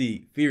 Because,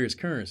 see, fear is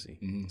currency.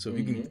 So if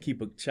you can keep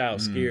a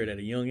child scared at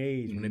a young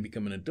age, when they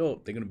become an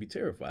adult, they're going to be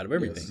terrified of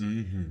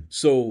everything.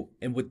 So,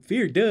 and what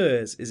fear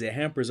does is it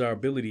hampers our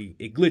ability,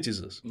 it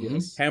glitches us,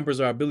 hampers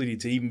our ability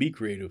to even be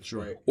creative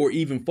or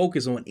even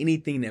focus on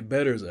anything that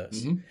betters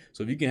us.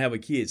 So if you can have a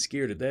kid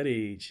scared at that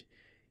age,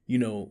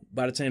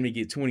 by the time they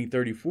get 20,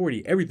 30,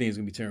 40, everything's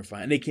going to be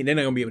terrifying. They're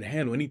not going to be able to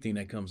handle anything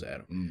that comes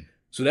at them.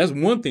 So that's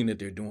one thing that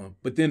they're doing.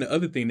 But then the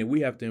other thing that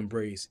we have to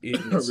embrace is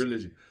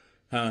religion.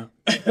 Huh?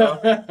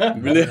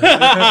 Really?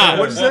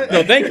 What is that?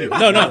 No, thank you. No.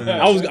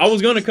 I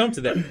was going to come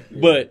to that.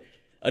 But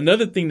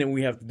another thing that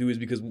we have to do is,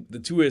 because the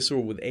two-edged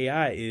sword with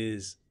AI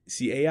is,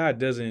 see, AI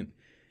doesn't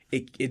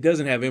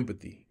have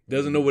empathy.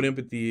 Doesn't know what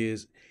empathy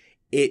is.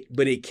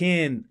 But it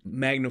can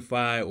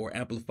magnify or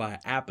amplify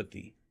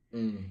apathy.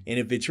 And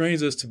if it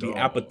trains us to be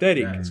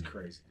apathetic,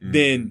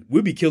 then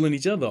we'll be killing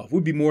each other off.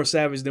 We'll be more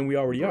savage than we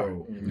already are.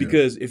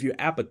 Because if you're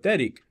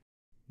apathetic,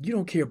 you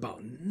don't care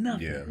about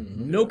nothing, Yeah.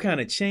 no kind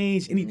of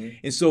change.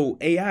 And so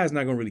AI is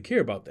not going to really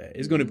care about that.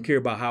 It's going to care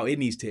about how it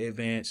needs to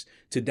advance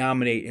to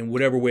dominate in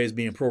whatever way it's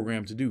being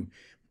programmed to do.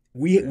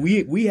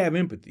 We have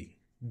empathy,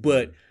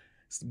 but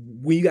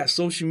when you got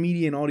social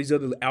media and all these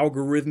other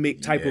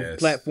algorithmic type of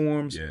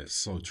platforms,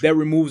 so true. that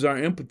removes our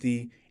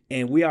empathy,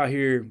 and we out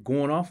here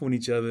going off on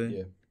each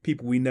other,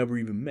 people we never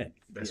even met.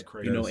 That's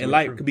crazy. You know, and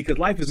life, because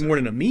life is more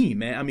than a meme,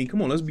 man. I mean,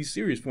 come on, let's be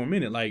serious for a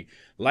minute. Like,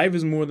 life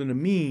is more than a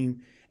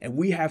meme, and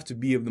we have to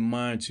be of the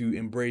mind to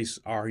embrace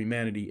our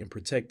humanity and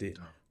protect it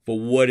for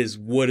what is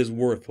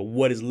worth, for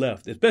what is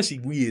left. Especially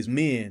we as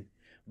men,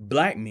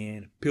 black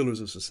men,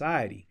 pillars of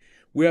society.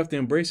 We have to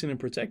embrace it and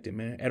protect it,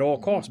 man, at all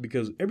costs,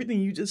 because everything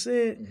you just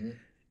said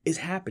is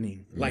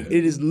happening. Like,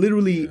 it is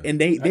literally, and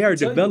they are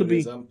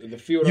developing.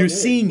 You're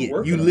seeing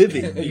it, you live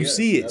it, you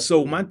see it.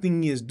 So my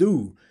thing is,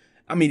 dude,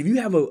 I mean, if you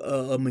have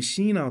a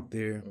machine out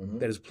there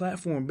that is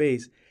platform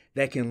based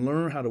that can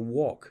learn how to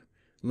walk,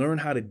 learn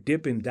how to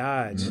dip and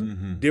dodge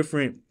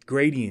different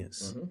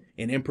gradients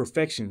and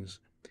imperfections,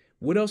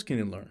 what else can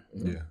it learn?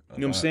 Yeah, you know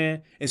what I'm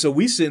saying? And so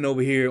we sitting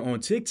over here on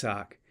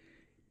TikTok.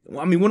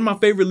 I mean, one of my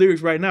favorite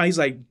lyrics right now, he's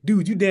like,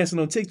 dude, you dancing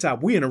on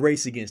TikTok, we in a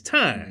race against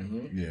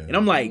time. And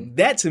I'm like,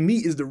 that to me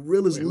is the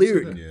realest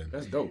lyric. Yeah.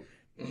 That's dope.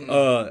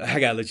 I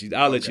gotta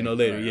I'll let you know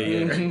later.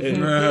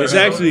 It's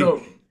actually,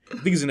 I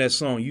think it's in that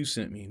song you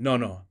sent me.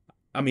 No.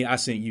 I mean, I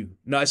sent you.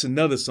 No, it's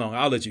another song.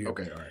 I'll let you hear.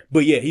 Okay, all right.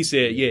 But he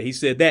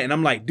said that. And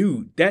I'm like,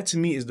 dude, that to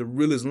me is the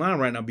realest line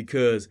right now,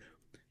 because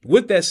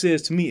what that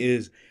says to me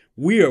is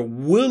we are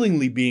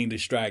willingly being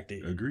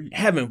distracted. Agreed.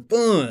 Having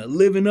fun,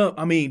 living up.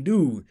 I mean,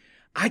 dude,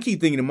 I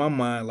keep thinking in my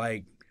mind,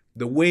 like,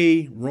 the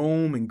way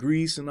Rome and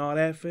Greece and all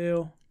that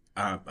fell.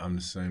 I'm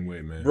the same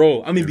way, man.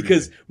 Bro, I mean,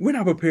 because we're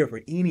not prepared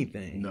for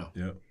anything. No.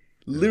 Yep.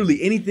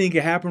 Literally anything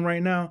can happen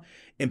right now,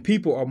 and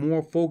people are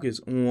more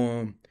focused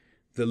on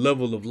the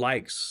level of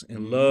likes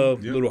and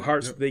love, little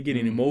hearts they get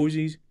in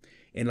emojis,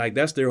 and like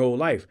that's their whole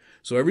life.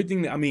 So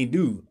everything, I mean,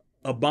 dude,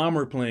 a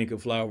bomber plane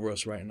could fly over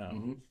us right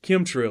now.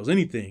 Chemtrails,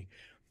 anything.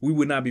 We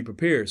would not be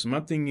prepared. So my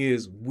thing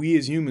is, we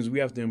as humans, we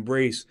have to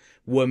embrace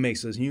what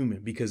makes us human,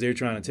 because they're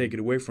trying to take it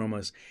away from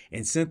us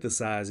and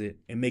synthesize it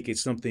and make it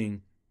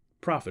something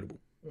profitable.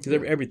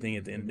 Because everything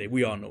at the end of the day,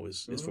 we all know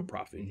is for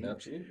profit.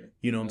 Absolutely.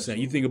 You know what I'm saying?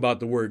 You think about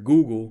the word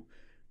Google,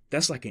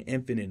 that's like an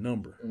infinite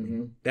number.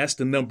 That's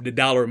the number, the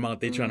dollar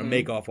amount they're trying to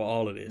make off of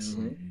all of this.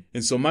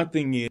 And so my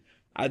thing is,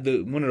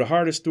 one of the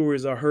hardest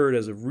stories I heard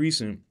as of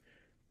recent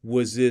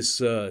was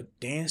this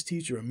dance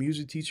teacher, a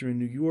music teacher in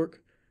New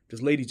York.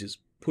 This lady just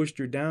pushed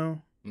her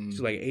down.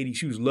 She's like 80.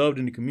 She was loved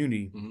in the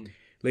community.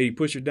 Lady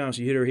pushed her down.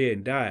 She hit her head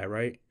and died,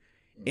 right?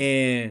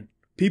 And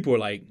people are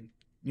like,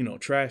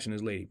 trashing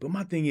this lady. But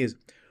my thing is,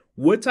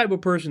 what type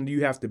of person do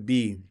you have to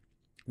be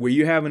where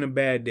you're having a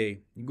bad day?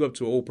 You go up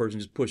to an old person,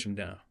 just push them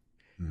down.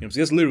 You know what I'm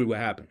saying? That's literally what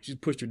happened. She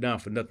just pushed her down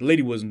for nothing. The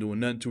lady wasn't doing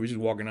nothing to her. She was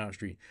walking down the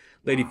street.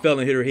 Lady fell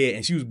and hit her head,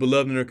 and she was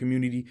beloved in her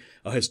community,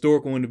 a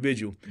historical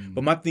individual.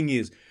 But my thing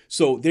is,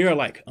 so there are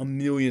like a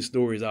million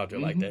stories out there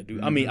like that,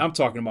 dude. I mean, I'm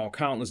talking about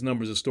countless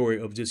numbers of story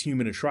of just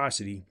human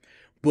atrocity,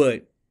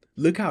 but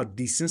look how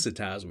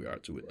desensitized we are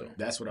to it, though.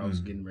 That's what I was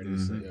getting ready to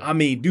say. I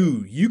mean,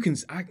 dude,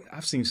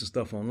 I've seen some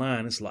stuff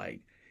online. It's like,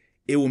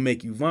 it will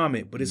make you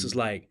vomit, but it's just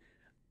like,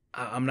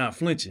 I'm not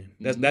flinching.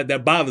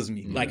 That bothers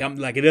me. Like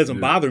it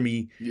doesn't bother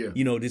me.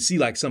 To see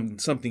like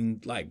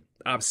something like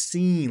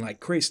obscene,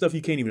 like crazy stuff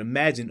you can't even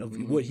imagine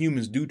of what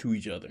humans do to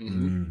each other.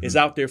 It's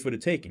out there for the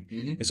taking,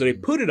 and so they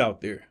put it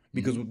out there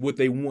because what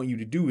they want you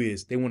to do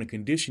is they want to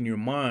condition your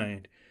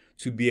mind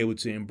to be able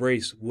to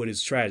embrace what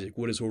is tragic,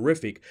 what is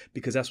horrific,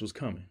 because that's what's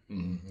coming.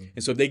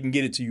 And so if they can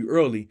get it to you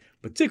early,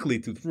 particularly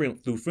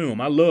through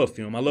film. I love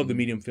film. I love the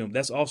medium film.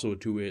 That's also a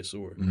two-edged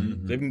sword.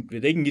 If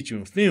they can get you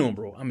in film,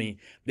 bro, I mean,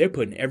 they're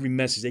putting every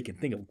message they can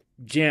think of,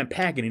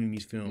 jam-packing in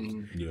these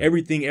films.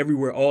 Everything,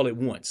 everywhere, all at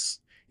once.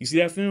 You see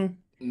that film?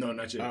 No,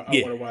 not yet. I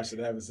want to watch it.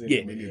 I haven't seen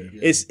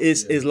it.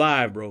 It's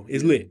live, bro.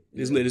 It's lit.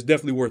 It's lit. It's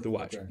definitely worth a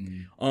watch.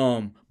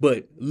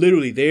 But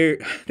literally,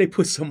 they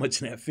put so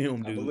much in that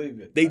film, dude. I believe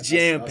it. They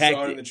jam packed I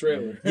saw it in the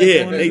trailer.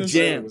 Yeah, they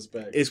jam.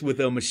 It's with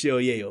Michelle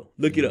Yeoh.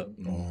 Look it up.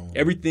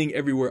 Everything,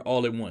 Everywhere,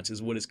 All at Once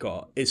is what it's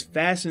called. It's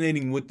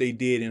fascinating what they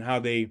did and how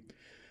they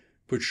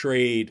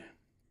portrayed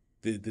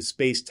the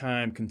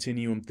space-time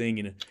continuum thing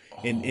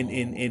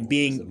and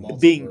being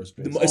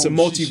it's a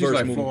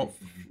multiverse movie.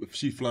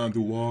 She's flying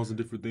through walls and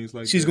different things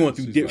like she's that. Going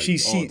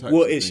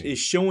through it's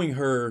showing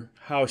her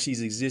how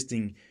she's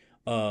existing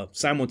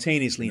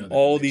simultaneously in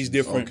all these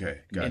different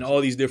and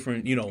all these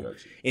different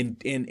and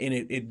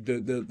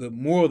the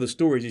moral of the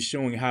story is just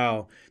showing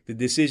how the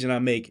decision I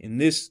make in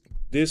this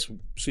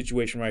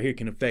situation right here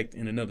can affect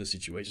in another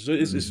situation. So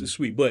it's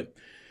sweet, but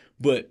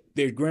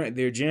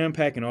they're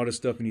jam-packing all this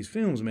stuff in these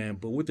films, man.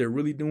 But what they're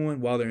really doing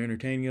while they're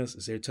entertaining us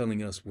is they're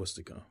telling us what's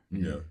to come.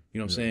 You know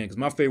what I'm saying?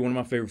 Because one of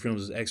my favorite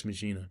films is Ex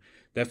Machina.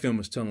 That film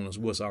is telling us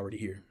what's already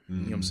here. You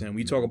know what I'm saying?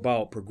 We talk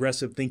about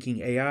progressive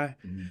thinking AI.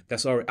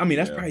 That's already. I mean,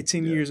 that's probably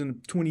 10 years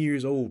and 20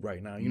 years old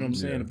right now. You know what I'm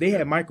saying? If they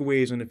had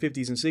microwaves in the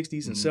 50s and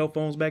 60s and cell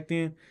phones back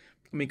then,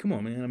 I mean, come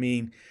on, man. I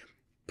mean,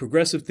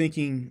 progressive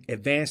thinking,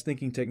 advanced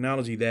thinking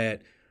technology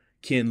that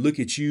can look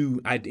at you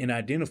and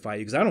identify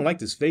you. Because I don't like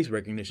this face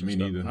recognition Me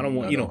stuff. neither. I don't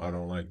want, I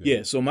don't like that.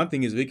 Yeah, so my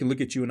thing is, it can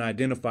look at you and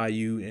identify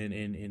you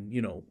and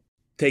you know,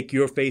 take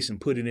your face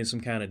and put it in some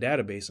kind of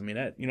database. I mean,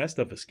 that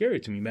stuff is scary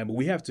to me, man. But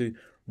we have to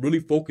really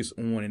focus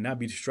on and not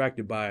be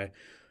distracted by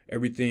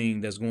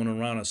everything that's going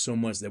around us so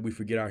much that we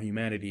forget our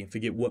humanity and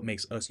forget what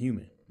makes us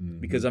human. Mm-hmm.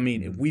 Because, I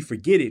mean, if we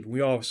forget it, we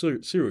are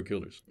serial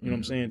killers. You know what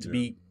I'm saying? To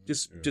be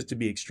just to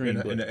be extreme.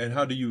 And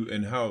how do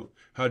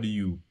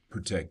you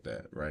protect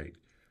that, right?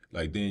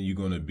 Like, then you're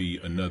going to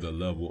be another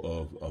level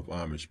of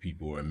Amish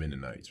people or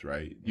Mennonites,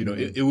 right? You know,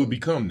 it will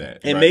become that.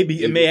 And right?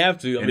 maybe it may have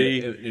to. I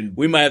mean,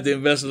 we might have to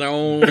invest in our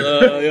own, you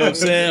know what I'm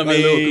saying? I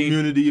mean, little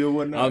community or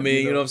whatnot. I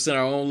mean, you know what I'm saying?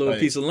 Our own little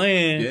piece of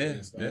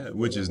land. Yeah,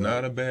 which is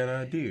not a bad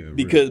idea.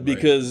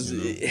 Because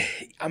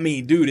I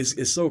mean, dude,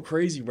 it's so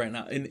crazy right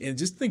now. And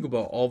just think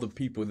about all the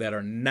people that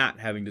are not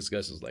having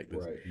discussions like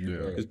this. Right.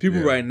 Yeah. Because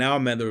people right now,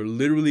 man, they're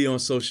literally on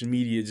social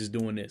media just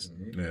doing this.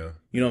 Yeah.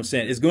 You know what I'm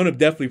saying? It's going to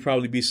definitely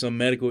probably be some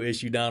medical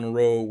issue down the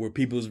road where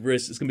people's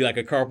wrists, it's going to be like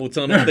a carpal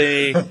tunnel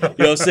thing. You know what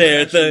I'm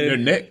saying? Their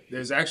neck.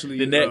 There's actually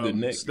the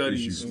neck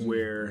studies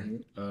where,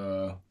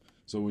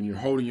 so when you're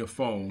holding your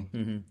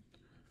phone,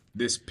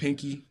 this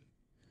pinky,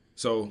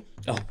 so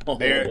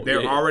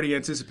they're already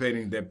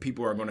anticipating that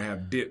people are going to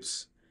have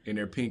dips in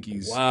their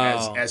pinkies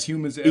as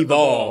humans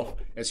evolve.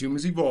 As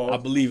humans evolve, I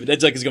believe it. That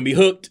junk is gonna be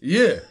hooked.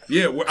 Yeah.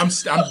 I'm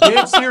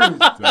dead serious.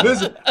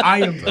 Listen,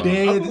 I am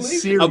dead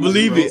serious. I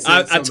believe it.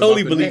 I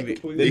totally believe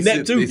it. The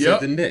neck too.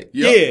 The neck.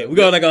 Yeah, we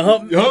got like a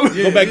hump.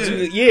 Go back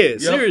to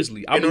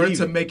seriously. In order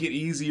to make it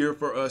easier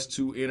for us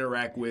to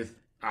interact with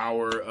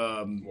our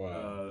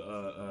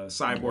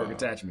cyborg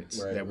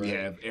attachments that we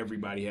have,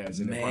 everybody has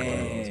in their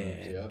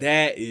pocket.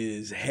 That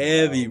is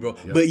heavy, bro.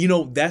 But you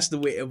know, that's the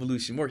way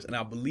evolution works, and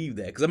I believe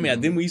that. Because I mean,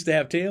 then we used to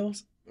have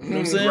tails. You know what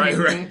I'm saying?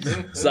 Right.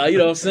 So you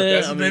know what I'm saying?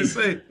 That's what they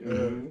say.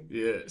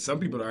 Yeah, some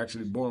people are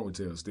actually born with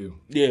tails still.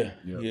 Yeah.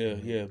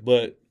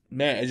 But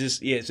man,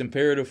 it's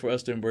imperative for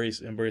us to embrace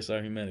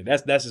our humanity.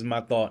 That's just my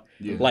thought.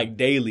 Yeah. Like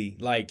daily,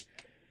 like.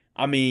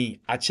 I mean,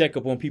 I check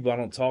up on people I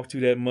don't talk to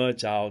that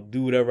much. I'll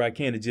do whatever I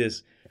can to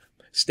just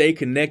stay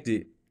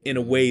connected in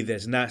a way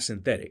that's not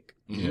synthetic.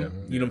 Yeah. You know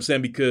what I'm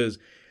saying? Because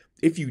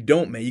if you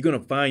don't, man, you're going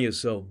to find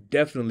yourself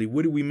definitely,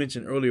 what did we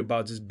mention earlier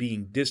about just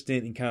being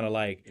distant and kind of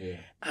like,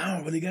 I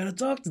don't really got to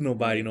talk to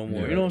nobody no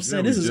more. You know what I'm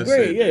saying? This is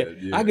great.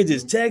 Yeah. I could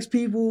just text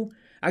people.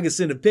 I could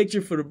send a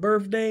picture for the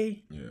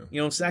birthday. Yeah. You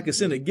know what I'm saying? I could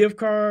send a gift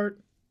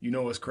card. You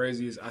know what's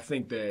crazy is I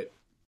think that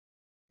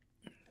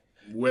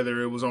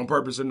whether it was on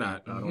purpose or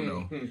not, I don't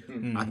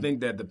know. I think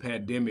that the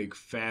pandemic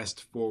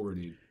fast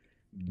forwarded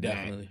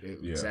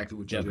exactly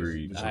what you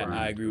agreed.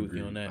 I agree with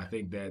you on that. I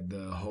think that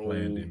the whole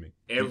pandemic.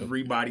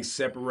 Everybody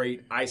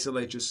separate,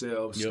 isolate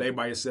yourself, stay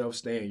by yourself,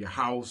 stay in your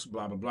house,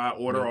 blah blah blah.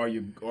 Order all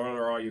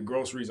your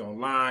groceries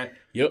online.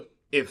 Yep.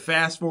 It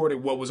fast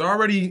forwarded what was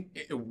already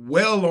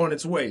well on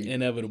its way.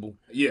 Inevitable.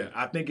 Yeah,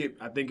 I think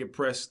it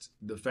pressed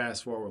the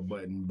fast forward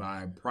button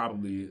by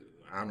probably.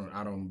 I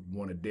don't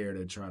want to dare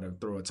to try to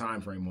throw a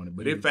time frame on it,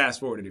 but it fast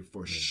forwarded it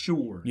for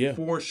sure. Yeah.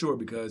 For sure,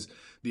 because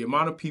the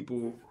amount of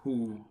people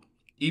who,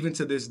 even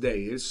to this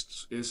day,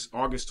 it's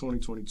August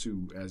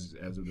 2022 as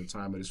of the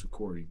time of this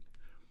recording.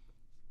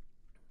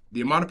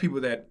 The amount of people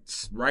that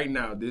right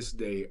now, this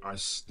day, are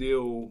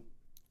still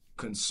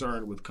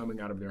concerned with coming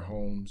out of their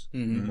homes or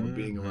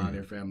being around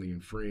their family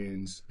and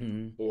friends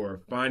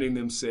or finding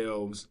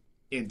themselves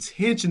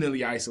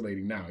intentionally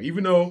isolating now,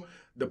 even though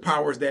the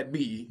powers that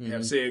be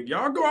have said,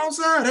 y'all go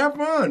outside, have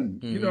fun.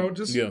 You know,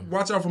 just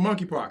watch out for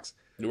monkeypox.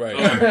 Right.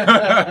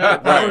 The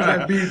powers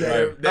that be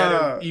that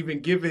have even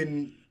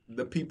given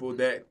the people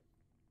that,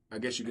 I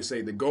guess you could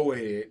say, the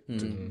go-ahead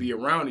to be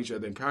around each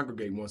other and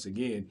congregate once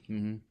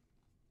again.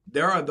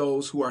 There are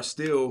those who are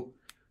still,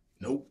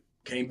 nope,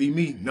 can't be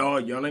me. No,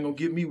 y'all ain't gonna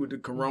get me with the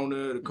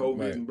corona, the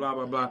COVID, and blah,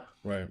 blah, blah.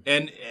 Right.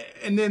 And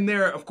then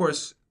there, of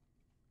course,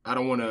 I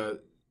don't want to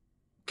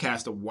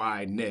cast a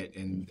wide net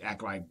and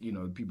act like, you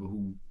know, people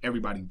who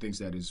everybody thinks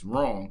that is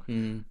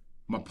wrong.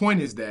 My point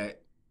is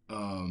that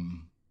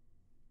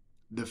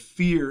the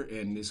fear,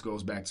 and this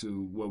goes back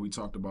to what we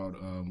talked about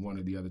one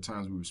of the other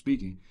times we were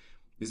speaking,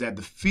 is that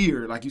the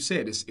fear, like you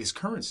said, is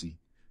currency.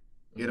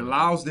 It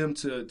allows them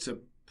to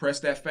press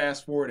that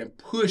fast forward and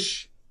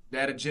push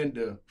that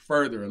agenda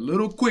further, a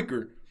little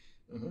quicker,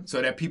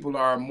 so that people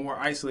are more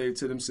isolated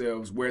to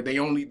themselves, where the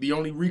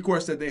only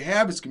recourse that they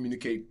have is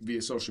communicate via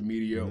social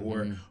media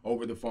or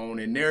over the phone.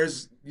 And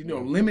there's, you know,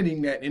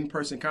 limiting that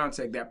in-person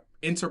contact, that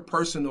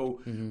interpersonal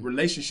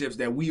relationships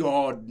that we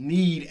all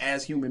need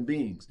as human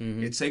beings.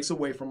 It takes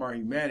away from our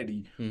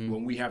humanity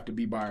when we have to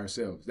be by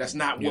ourselves. That's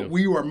not what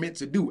we are meant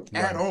to do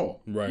at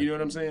all. Right. You know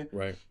what I'm saying?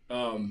 Right.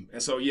 And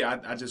so,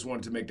 I just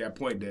wanted to make that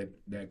point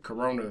that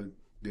Corona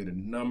did a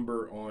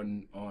number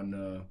on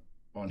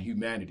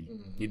humanity.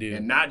 You did.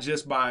 And not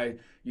just by,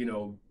 you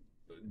know,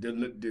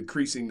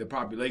 decreasing the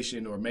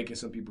population or making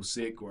some people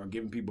sick or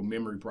giving people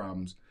memory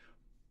problems.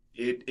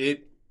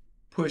 It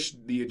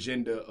pushed the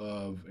agenda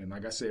of, and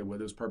like I said,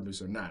 whether it's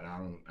purpose or not, I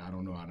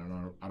don't know.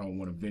 I don't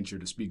want to venture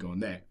to speak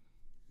on that,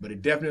 but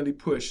it definitely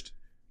pushed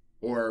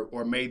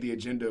or made the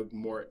agenda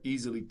more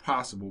easily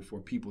possible for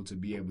people to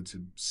be able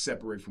to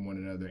separate from one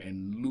another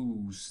and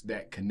lose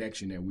that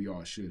connection that we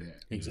all should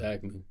have.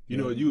 Exactly. You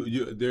know,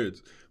 you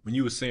there's when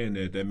you were saying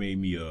that made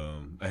me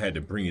I had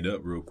to bring it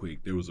up real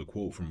quick. There was a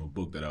quote from a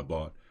book that I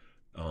bought.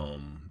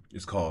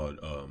 It's called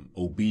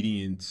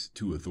Obedience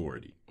to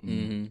Authority.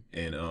 Mm-hmm.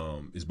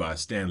 And it's by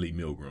Stanley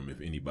Milgram,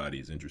 if anybody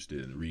is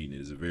interested in reading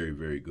it. It's a very,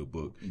 very good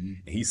book. Mm-hmm.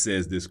 And he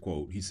says this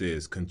quote. He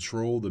says,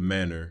 "Control the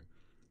manner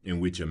in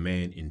which a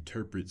man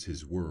interprets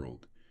his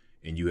world,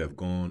 and you have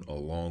gone a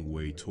long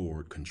way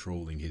toward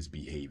controlling his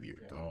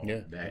behavior." Oh,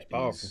 yeah, that's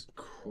powerful.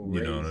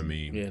 You know what I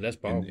mean? Yeah, that's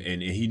powerful.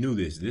 And he knew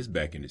this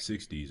back in the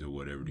 60s or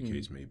whatever the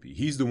case may be.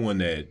 He's the one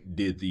that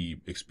did the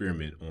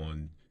experiment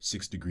on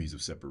 6 degrees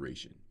of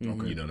separation.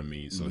 Okay. You know what I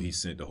mean? So he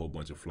sent a whole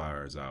bunch of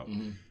flyers out,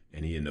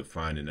 and he ended up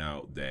finding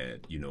out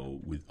that, you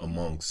know,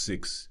 among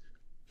 6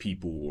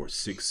 people or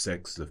 6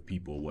 sects of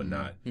people or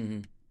whatnot,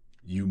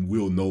 you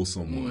will know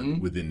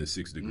someone within the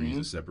 6 degrees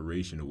of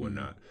separation or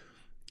whatnot.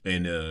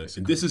 And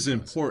this is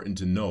important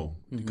to know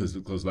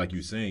because like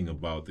you're saying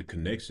about the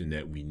connection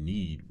that we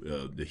need,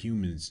 the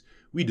humans,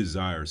 we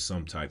desire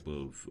some type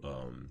of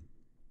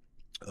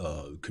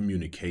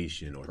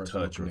communication or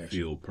personal touch connection. Or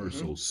feel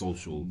personal,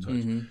 social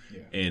touch.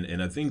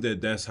 And I think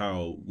that's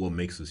what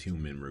makes us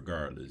human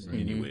regardless,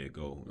 anyway it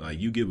go. Like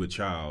you give a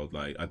child,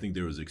 like I think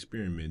there was an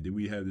experiment. Did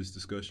we have this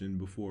discussion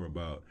before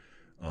about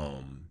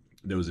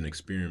there was an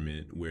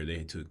experiment where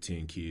they took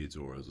 10 kids,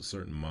 or it was a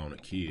certain amount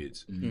of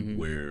kids,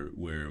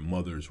 where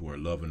mothers were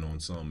loving on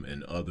some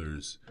and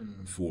others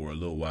for a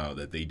little while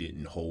that they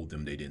didn't hold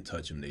them, they didn't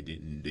touch them,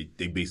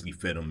 they basically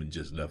fed them and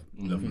just left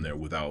them there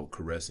without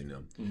caressing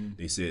them.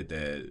 They said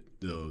that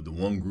the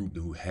one group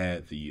who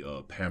had the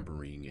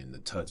pampering and the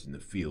touch and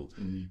the feel,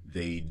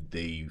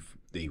 they've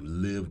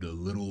lived a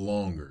little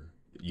longer.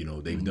 You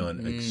know, they've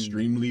done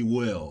extremely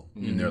well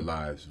in their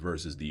lives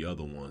versus the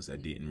other ones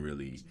that didn't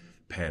really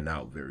pan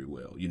out very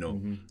well, you know.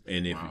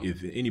 And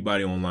if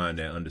anybody online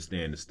that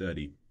understand the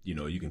study, you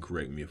know, you can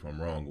correct me if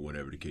I'm wrong or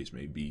whatever the case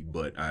may be,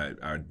 but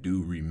I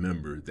do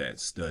remember that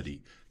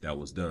study that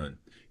was done.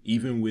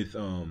 Even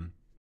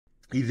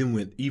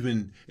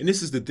and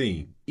this is the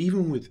thing,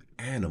 even with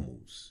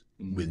animals,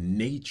 with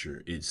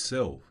nature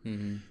itself,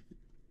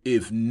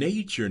 if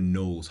nature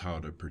knows how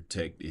to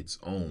protect its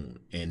own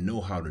and know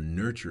how to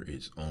nurture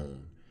its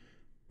own,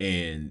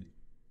 and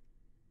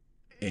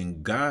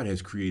God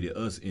has created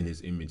us in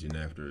his image and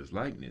after his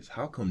likeness,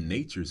 how come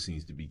nature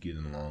seems to be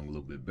getting along a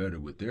little bit better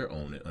with their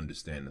own and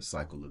understand the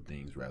cycle of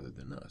things rather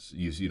than us?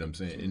 You see what I'm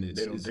saying? And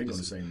they don't think on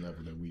the same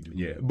level that we do.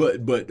 Yeah,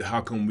 but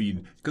how come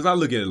we? Because I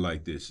look at it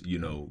like this, you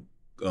know,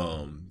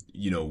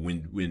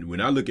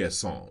 when I look at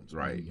Psalms,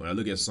 right? When I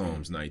look at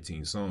Psalms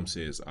 19, Psalm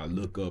says, "I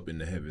look up in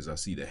the heavens, I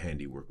see the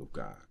handiwork of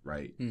God,"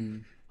 right?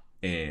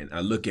 And I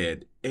look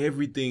at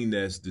everything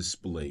that's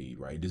displayed,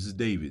 right? This is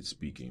David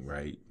speaking,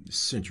 right?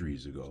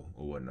 Centuries ago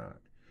or whatnot.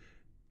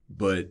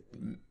 But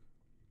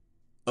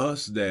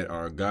us that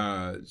are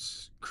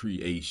God's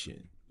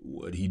creation,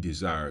 what he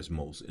desires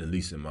most, at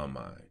least in my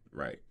mind,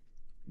 right,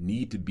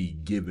 need to be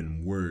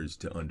given words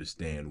to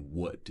understand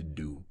what to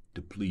do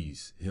to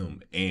please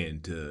him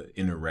and to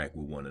interact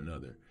with one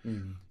another.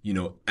 You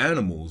know,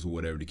 animals or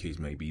whatever the case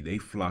may be, they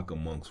flock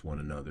amongst one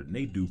another and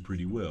they do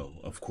pretty well.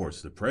 Of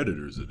course, the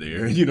predators are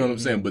there, you know what I'm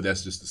saying? But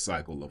that's just the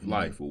cycle of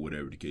life or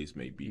whatever the case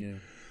may be. Yeah.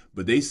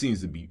 But they seem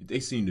to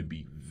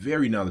be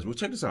very knowledgeable.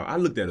 Check this out. I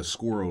looked at a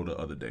squirrel the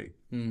other day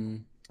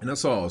and I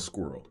saw a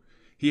squirrel.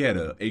 He had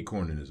an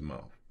acorn in his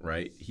mouth,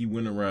 right? He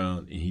went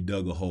around and he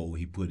dug a hole,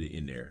 he put it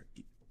in there,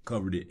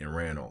 covered it and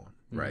ran on,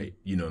 right?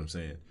 You know what I'm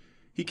saying?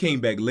 He came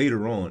back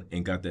later on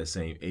and got that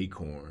same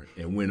acorn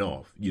and went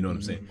off. You know what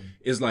I'm saying?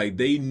 It's like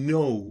they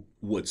know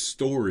what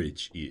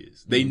storage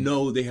is. They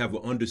know, they have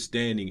an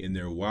understanding, and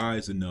they're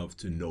wise enough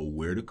to know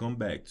where to come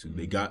back to.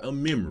 They got a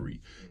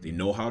memory. They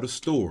know how to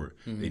store.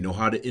 They know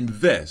how to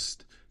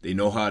invest. They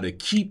know how to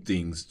keep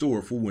things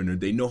stored for winter.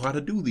 They know how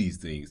to do these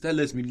things. That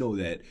lets me know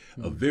that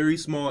a very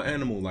small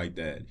animal like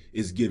that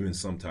is given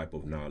some type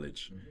of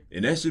knowledge.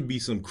 And that should be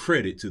some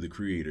credit to the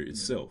creator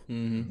itself.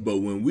 But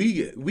when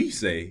we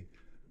say,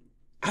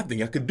 I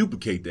think I could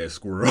duplicate that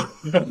squirrel.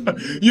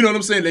 You know what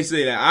I'm saying? They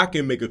say that I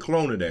can make a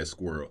clone of that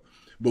squirrel.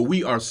 But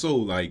we are so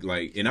like,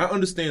 and I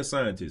understand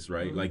scientists,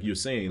 right? Like you're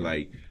saying,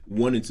 like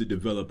wanting to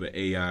develop an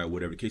AI or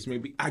whatever the case may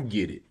be. I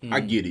get it. I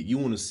get it. You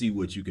want to see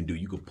what you can do.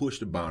 You can push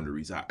the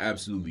boundaries. I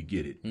absolutely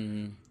get it.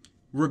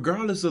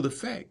 Regardless of the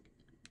fact,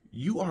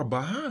 you are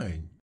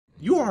behind.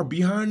 You are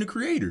behind the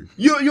creator.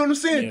 You know what I'm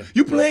saying? Yeah.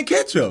 You playing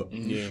catch up.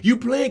 You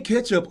playing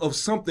catch up of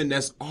something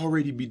that's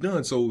already been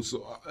done. So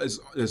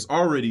it's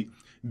already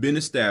been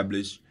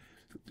established.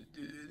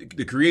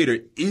 The creator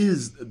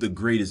is the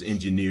greatest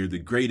engineer, the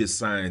greatest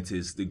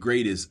scientist, the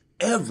greatest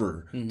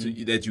ever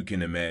that you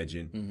can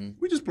imagine.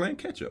 We're just playing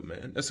catch up,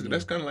 man. That's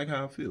kind of like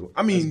how I feel.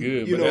 I mean,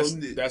 you know,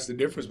 that's the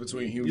difference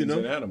between humans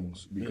and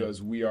animals,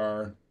 because we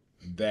are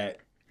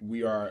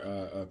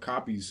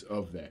copies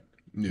of that.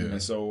 Yeah.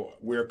 And so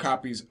we're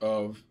copies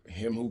of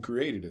him who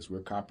created us.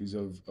 We're copies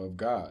of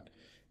God.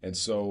 And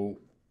so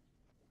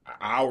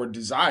our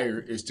desire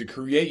is to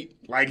create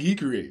like he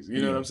creates.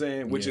 You know what I'm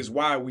saying? Which is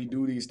why we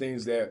do these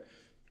things that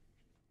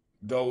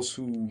those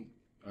who,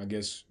 I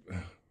guess,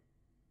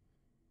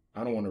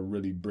 I don't want to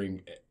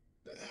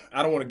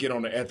get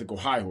on the ethical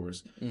high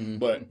horse,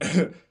 but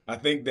I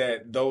think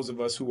that those of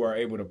us who are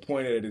able to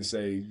point at it and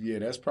say, yeah,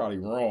 that's probably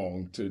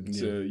wrong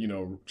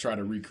to try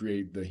to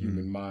recreate the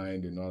human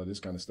mind and all of this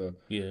kind of stuff.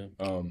 Yeah.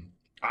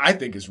 I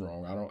think it's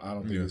wrong. I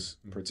don't think it's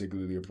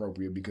particularly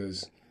appropriate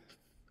because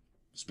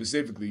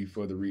specifically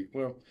for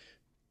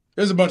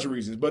there's a bunch of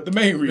reasons, but the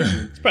main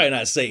reason it's probably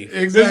not safe.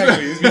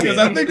 Exactly. Is because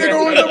I think they're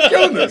going to end up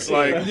killing us.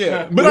 Like,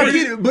 but I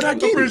get it. I'm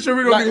pretty sure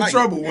we're going to get in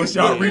trouble once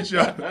y'all reach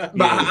out.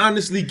 But I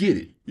honestly get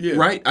it. Yeah.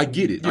 Right? I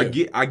get it.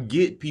 Yeah. I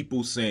get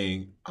people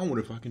saying, I wonder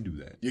if I can do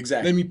that.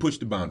 Exactly. Let me push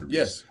the boundaries.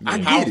 Yes. I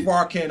get How it.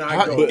 far can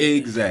I go?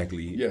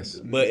 Exactly. Yes.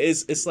 But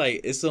it's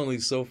like it's only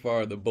so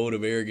far the boat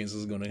of arrogance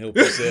is going to help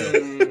yourself.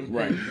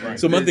 Right.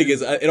 So my thing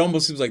is, it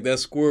almost seems like that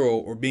squirrel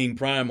or being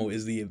primal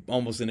is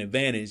almost an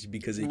advantage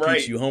because it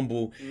keeps you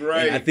humble.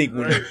 Right. And I think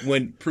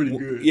when pretty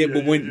good. Yeah,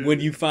 but when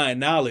you find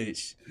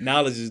knowledge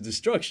is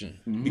destruction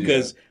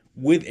because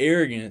with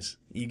arrogance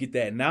you get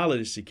that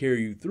knowledge to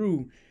carry you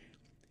through.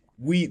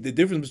 The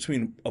difference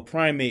between a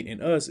primate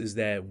and us is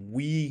that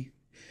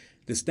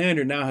the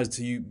standard now has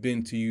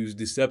been to use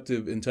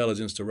deceptive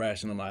intelligence to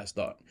rationalize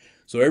thought.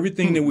 So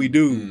everything that we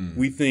do,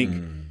 we think,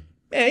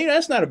 man,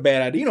 that's not a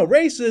bad idea.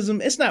 Racism,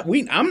 it's not.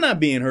 I'm not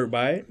being hurt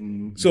by it.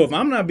 So if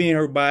I'm not being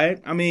hurt by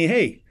it, I mean,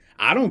 hey,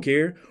 I don't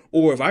care.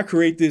 Or if I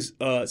create this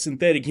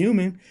synthetic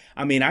human,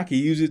 I mean, I can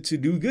use it to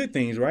do good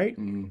things, right?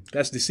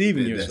 That's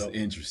deceiving yourself.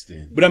 That's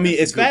interesting. But I mean,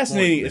 it's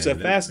fascinating. It's a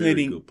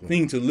fascinating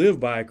thing to live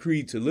by, a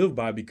creed to live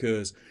by,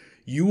 because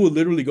you will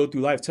literally go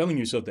through life telling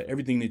yourself that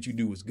everything that you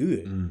do is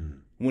good.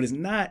 When it's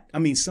not, I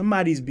mean,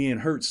 somebody's being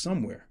hurt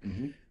somewhere.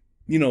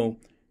 The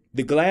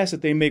glass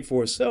that they make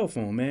for a cell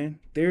phone, man,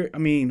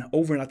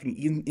 over in, I think,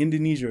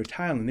 Indonesia or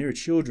Thailand, there are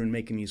children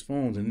making these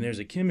phones, and there's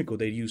a chemical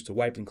they use to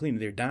wipe and clean,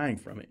 and they're dying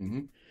from it. You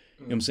know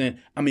what I'm saying?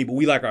 I mean, but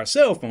we like our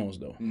cell phones,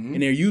 though,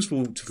 and they're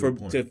useful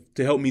to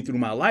help me through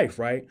my life,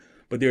 right?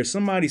 But there's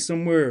somebody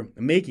somewhere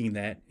making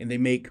that, and they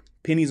make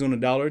pennies on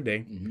 $1 a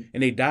day,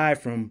 and they die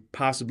from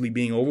possibly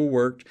being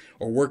overworked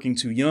or working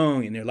too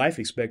young, and their life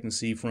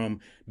expectancy from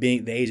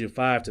being the age of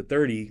 5 to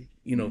 30,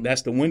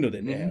 that's the window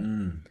that they have.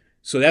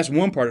 So that's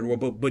one part of the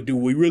world. But do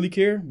we really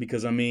care?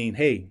 Because, I mean,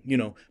 hey,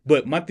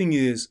 but my thing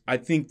is, I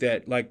think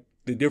that, like,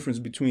 the difference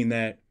between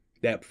that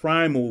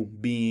primal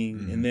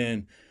being and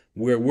then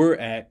where we're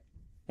at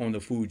on the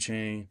food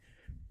chain,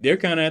 they're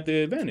kind of at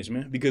the advantage,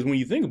 man. Because when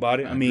you think about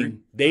it, I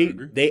mean,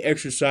 they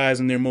exercise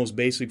in their most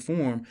basic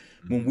form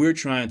when we're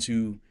trying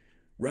to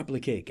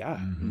replicate God,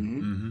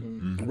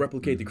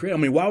 replicate the creator. I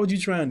mean, why would you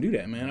try and do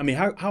that, man? I mean,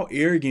 how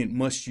arrogant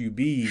must you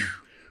be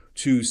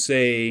to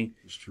say,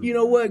 you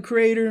know what,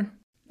 creator,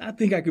 I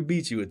think I could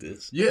beat you at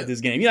this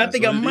game. I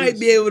think I might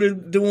be able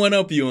to one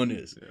up you on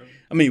this. Yeah.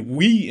 I mean,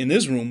 we in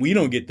this room, we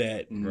don't get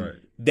that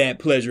that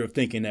pleasure of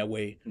thinking that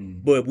way,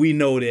 but we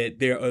know that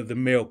there are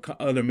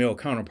other male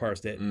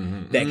counterparts that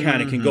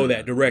kind of can go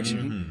that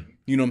direction.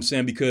 You know what I'm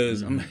saying?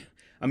 Because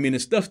I mean, the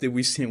stuff that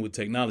we're seeing with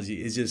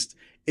technology is just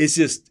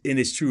in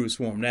its truest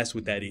form. That's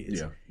what that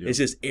is. It's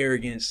just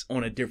arrogance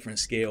on a different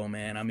scale,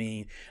 man. I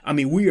mean,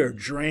 we are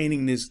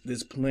draining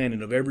this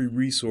planet of every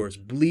resource,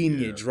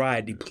 bleeding it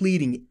dry,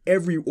 depleting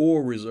every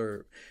oil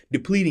reserve,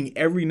 depleting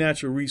every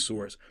natural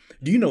resource.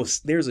 Do you know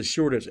there's a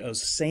shortage of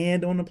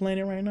sand on the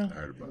planet right now? I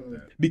heard about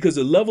that. Because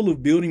the level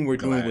of building we're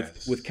doing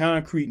with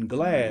concrete and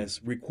glass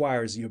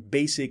requires your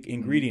basic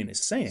ingredient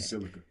is sand.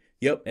 Silica.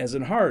 Yep, as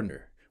a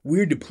hardener.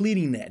 We're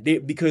depleting that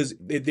because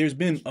there's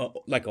been an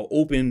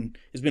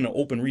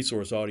open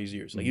resource all these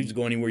years. Like you just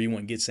go anywhere you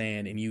want, get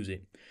sand and use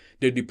it.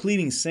 They're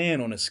depleting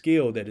sand on a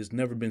scale that has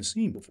never been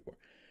seen before.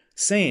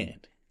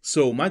 Sand.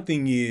 So my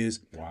thing is,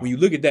 when you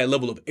look at that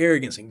level of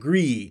arrogance and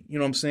greed, you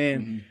know what I'm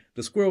saying?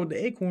 The squirrel with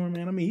the acorn,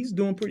 man, I mean, he's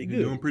doing pretty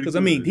good. Because, I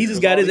mean, he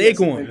just got his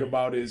acorn. Think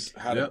about is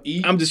how to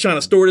eat. I'm just trying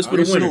to store this for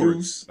the winter.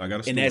 I got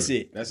to store and that's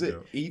it. That's it.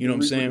 You know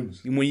what I'm saying?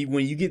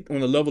 When you get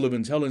on the level of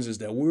intelligence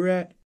that we're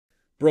at,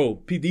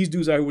 bro, these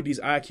dudes out here with these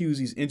IQs,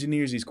 these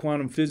engineers, these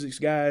quantum physics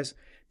guys,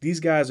 these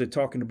guys are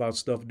talking about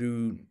stuff,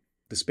 dude.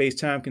 The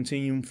space-time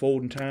continuum,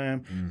 folding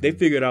time. They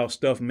figured out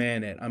stuff,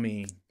 man, that, I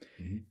mean,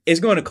 it's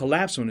going to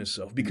collapse on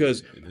itself.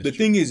 Because the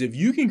thing is, if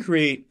you can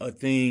create a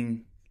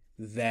thing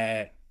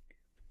that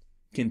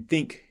can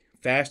think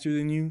faster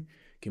than you,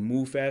 can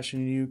move faster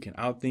than you, can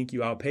outthink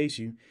you, outpace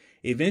you,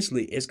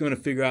 eventually it's going to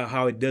figure out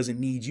how it doesn't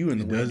need you in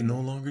the way. It does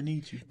no longer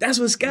need you. That's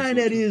what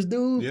Skynet is,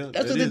 dude. Yeah,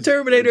 that's what the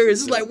Terminator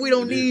is. It's like, we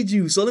don't need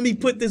you. So let me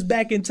put this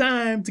back in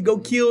time to go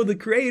kill the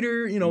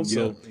creator,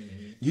 so.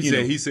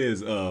 He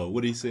says,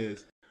 what he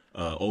says,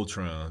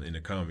 Ultron in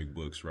the comic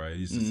books, right?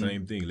 It's the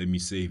same thing. Let me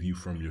save you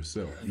from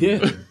yourself.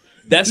 Yeah.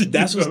 That's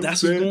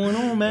what's going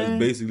on, man. That's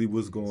basically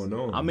what's going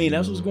on. I mean,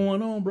 that's what's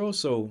going on, bro.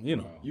 So,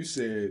 You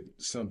said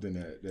something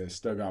that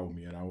stuck out with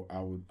me, and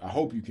I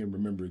hope you can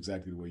remember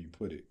exactly the way you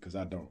put it, because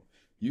I don't.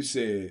 You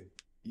said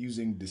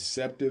using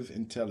deceptive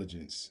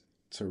intelligence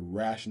to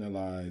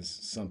rationalize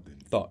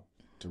something. Thought.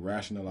 To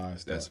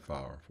rationalize that's thought.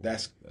 powerful.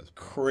 That's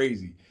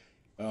crazy.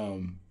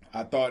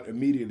 I thought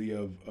immediately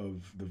of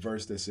the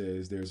verse that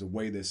says, "There's a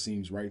way that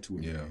seems right to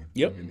a man."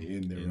 Yep. And the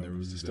end thereof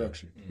is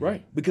destruction.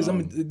 Right. Because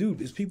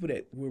dude, it's people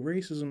that where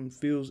racism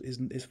feels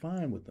is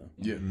fine with them.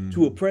 Yeah.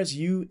 To oppress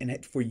you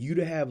and for you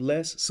to have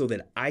less so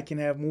that I can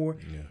have more.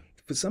 Yeah.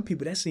 For some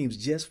people, that seems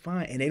just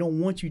fine, and they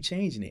don't want you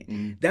changing it.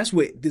 Mm-hmm. That's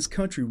what this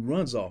country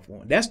runs off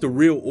on. That's the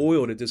real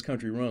oil that this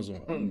country runs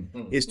on,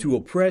 is to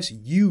oppress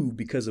you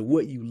because of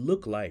what you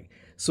look like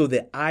so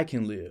that I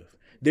can live.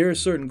 There are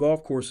certain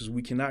golf courses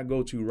we cannot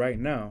go to right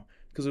now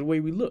because of the way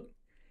we look.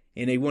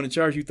 And they want to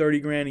charge you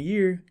 $30,000 a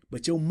year,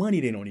 but your money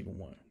they don't even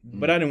want. Mm-hmm.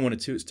 But I didn't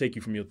want to take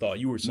you from your thought.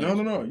 You were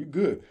saying. No, you're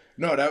good.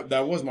 No,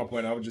 that was my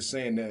point. I was just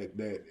saying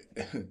that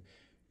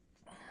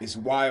it's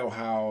wild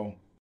how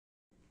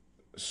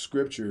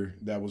scripture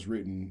that was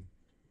written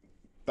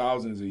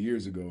thousands of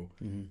years ago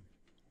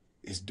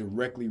is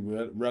directly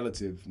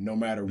relative no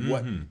matter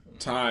what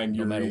time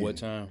you're in. No matter what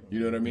time.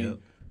 You know what I mean?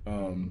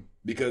 Yep.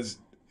 Because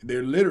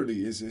there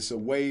literally it's a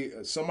way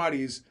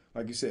somebody's,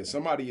 like you said,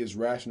 somebody is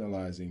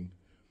rationalizing,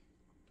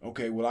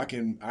 okay, well I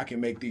can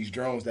make these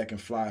drones that can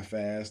fly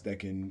fast, that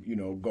can,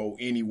 go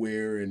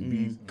anywhere and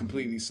be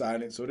completely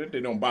silent so that they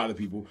don't bother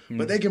people,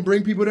 but they can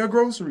bring people their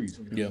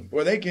groceries. Yeah.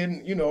 Or they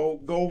can,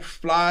 go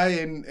fly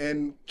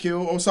and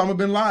kill Osama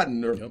bin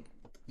Laden or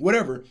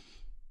whatever.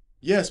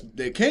 Yes,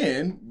 they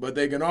can, but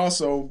they can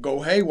also go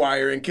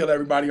haywire and kill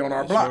everybody on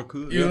our block.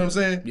 Sure, you know what I'm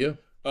saying? Yeah.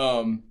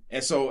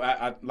 And so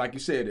I like you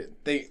said,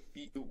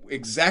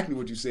 exactly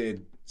what you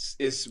said.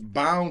 It's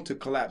bound to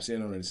collapse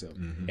in on itself.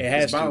 Mm-hmm.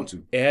 It's bound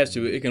to. It has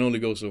to. It can only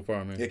go so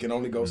far, man. It can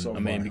only go so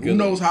far. Who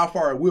knows how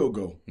far it will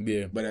go?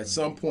 Yeah. But at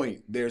some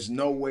point, there's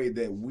no way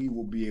that we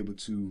will be able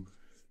to.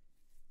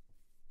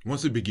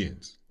 Once it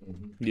begins.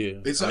 Yeah.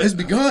 It's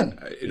begun.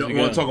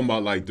 I'm talking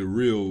about like the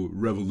real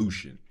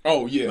revolution.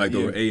 Oh yeah. Like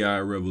the AI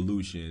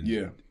revolution.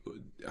 Yeah.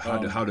 How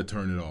to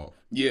turn it off.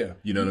 Yeah.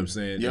 You know what I'm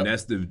saying? Yep. And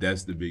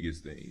that's the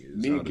biggest thing.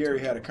 Me and Gary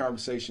had a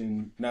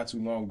conversation not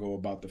too long ago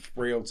about the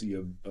frailty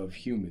of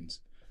humans.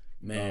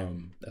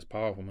 Man, that's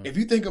powerful, man. If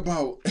you think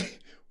about,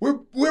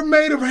 we're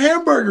made of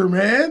hamburger,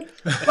 man.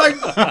 Like,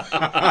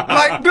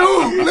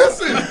 dude,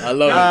 listen. I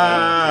love it.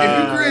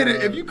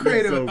 Man. If you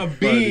create a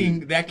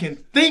being that can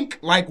think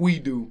like we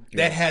do,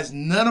 that has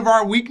none of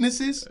our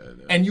weaknesses,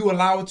 and you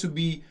allow it to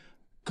be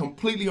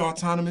completely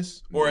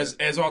autonomous, or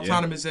as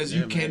autonomous as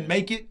you can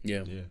make it.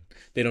 Yeah.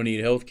 They don't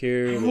need health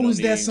care. How is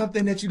that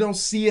something that you don't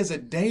see as a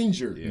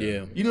danger?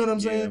 Yeah. You know what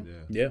I'm saying?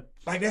 Yeah.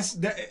 Like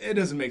it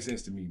doesn't make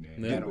sense to me,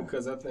 man. Yeah,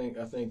 because I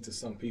think to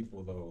some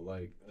people though,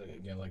 like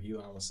again, like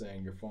Elon was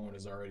saying, your phone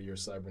is already your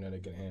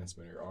cybernetic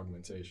enhancement or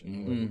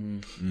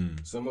augmentation.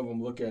 Mm-hmm. Some of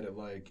them look at it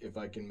like if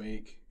I can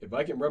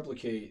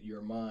replicate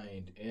your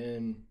mind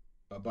in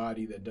a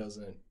body that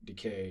doesn't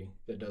decay,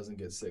 that doesn't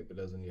get sick, that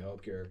doesn't need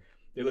healthcare,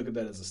 they look at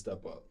that as a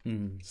step up.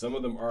 Mm-hmm. Some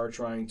of them are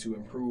trying to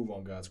improve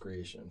on God's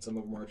creation. Some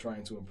of them are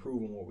trying to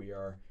improve on what we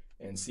are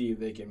and see if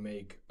they can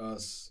make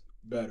us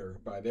better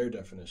by their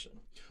definition.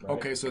 Right?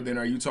 Okay, so then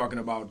are you talking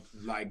about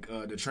like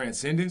the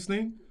transcendence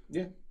thing?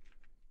 Yeah.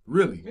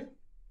 Really? Yeah.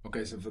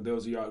 Okay, so for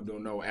those of y'all who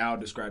don't know, Al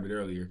described it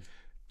earlier.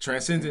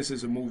 Transcendence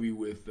is a movie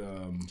with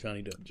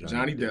Johnny Depp.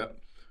 Johnny Depp,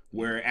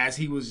 where as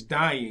he was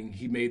dying,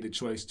 he made the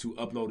choice to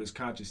upload his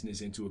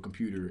consciousness into a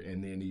computer,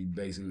 and then he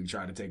basically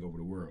tried to take over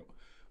the world.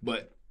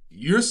 But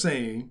you're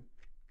saying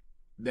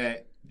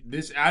that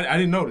this, I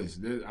didn't know this.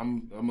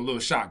 I'm a little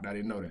shocked. I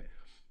didn't know that.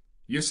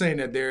 You're saying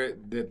that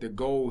the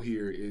goal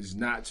here is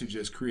not to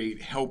just create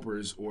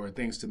helpers or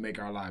things to make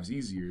our lives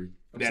easier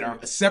that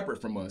are separate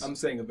from us. I'm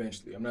saying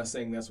eventually. I'm not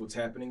saying that's what's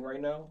happening right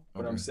now,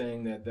 but I'm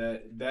saying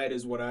that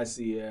is what I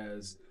see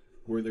as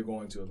where they're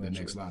going to eventually. The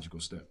next logical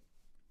step.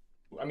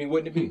 I mean,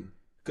 wouldn't it be?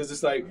 Because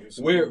it's like,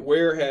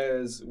 where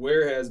has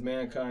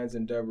mankind's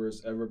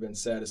endeavors ever been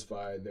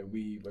satisfied that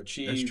we've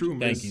achieved? That's true,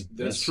 man. Thank you.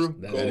 That's true.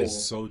 That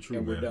is so true,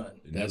 and man. We're done.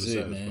 That's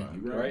it, man.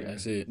 Right?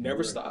 That's it.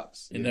 Never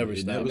stops. It never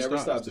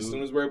stops. As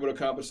soon as we're able to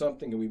accomplish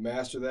something and we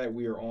master that,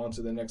 we are on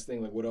to the next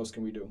thing. Like, what else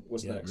can we do?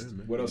 What's next?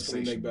 What else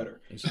can we make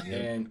better?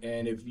 And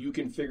if you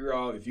can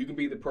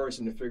be the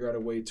person to figure out a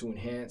way to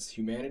enhance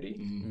humanity,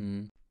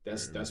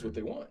 that's what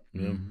they want.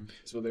 Yeah.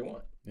 That's what they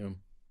want. Yeah.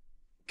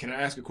 Can I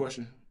ask a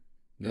question?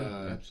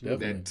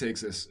 That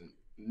takes us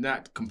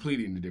not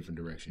completely in a different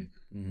direction.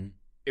 Mm-hmm.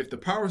 If the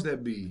powers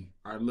that be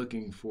are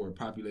looking for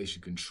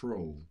population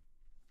control,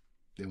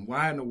 then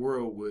why in the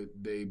world would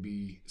they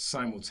be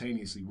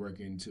simultaneously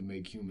working to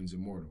make humans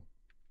immortal?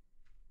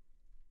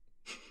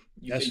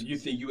 You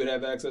think you would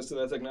have access to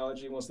that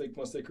technology once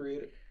they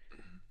create it?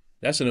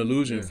 That's an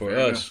illusion for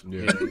us.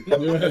 Fair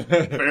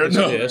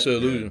enough. Yeah, that's an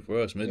illusion for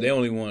us, man. They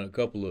only want a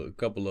couple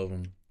of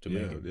them to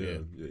make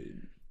it.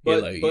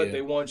 But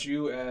they want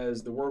you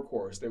as the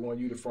workhorse. They want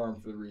you to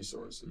farm for the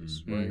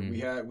resources, right?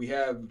 We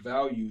have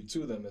value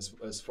to them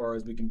as far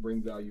as we can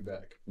bring value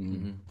back.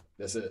 Mm-hmm.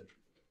 That's it.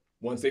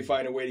 Once they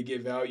find a way to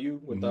get value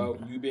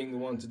without you being the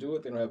one to do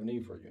it, they don't have a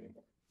need for you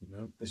anymore.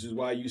 Yep. This is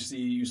why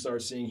you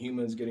start seeing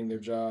humans getting their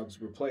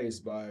jobs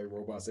replaced by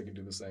robots that can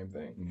do the same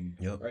thing.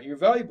 Mm-hmm. Yep. Right? You're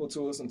valuable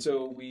to us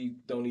until we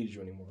don't need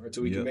you anymore,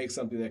 until we can make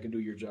something that can do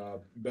your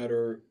job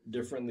better,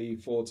 differently,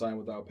 full time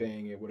without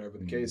paying it, whatever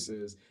the case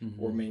is,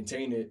 or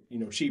maintain it,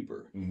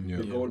 cheaper.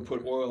 You're going to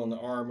put oil on the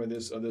arm of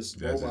this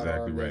robot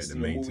arm that's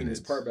moving this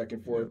part back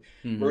and forth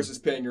versus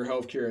paying your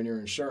health care and your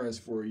insurance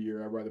for a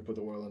year. I'd rather put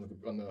the oil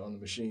on the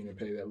machine and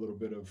pay that little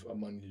bit of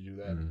money to do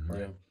that. Right.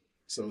 Yeah.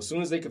 So as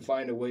soon as they can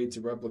find a way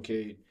to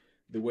replicate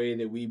the way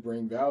that we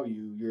bring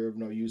value, you're of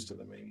no use to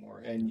them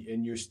anymore. And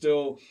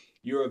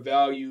you're a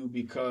value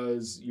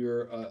because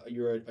you're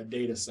a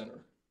data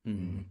center,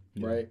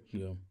 right?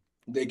 Yeah.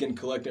 They can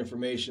collect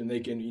information.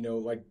 They can,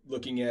 like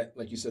looking at,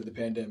 like you said, the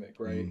pandemic,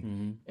 right?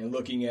 And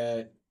looking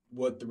at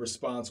what the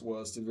response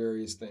was to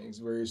various things,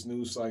 various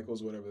news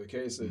cycles, whatever the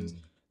case is.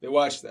 They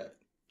watch that.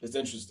 It's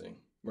interesting.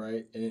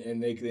 Right,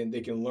 and they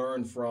can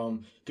learn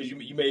from, because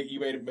you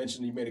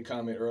made a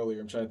comment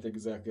earlier. I'm trying to think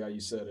exactly how you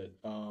said it.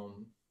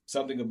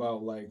 Something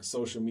about like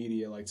social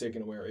media, like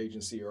taking away our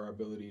agency or our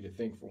ability to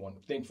think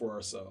for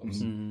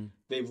ourselves.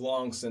 They've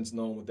long since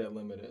known what that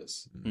limit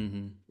is.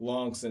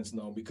 Long since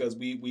known, because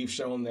we've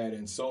shown that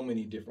in so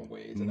many different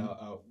ways. And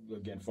I'll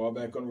again fall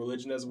back on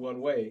religion as one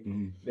way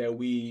that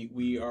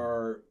we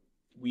are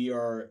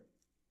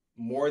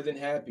more than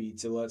happy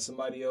to let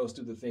somebody else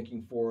do the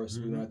thinking for us.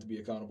 We don't have to be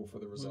accountable for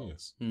the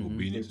results.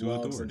 Obedience to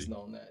authority.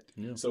 Known that.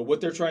 Yeah. So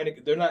what they're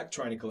not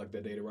trying to collect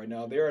that data right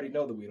now. They already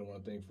know that we don't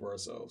want to think for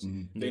ourselves.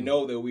 They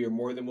know that we are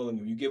more than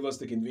willing. You give us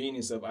the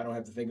convenience of, I don't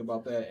have to think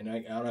about that, and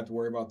I don't have to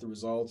worry about the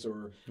results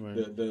or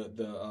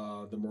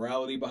the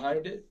morality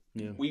behind it.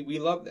 Yeah. We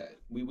love that.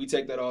 We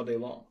take that all day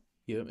long.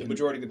 Yeah, the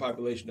majority of the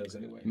population does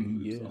anyway.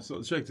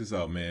 So check this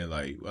out, man.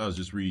 Like, I was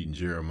just reading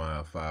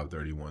Jeremiah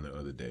 5:31 the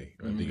other day.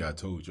 I think I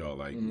told y'all,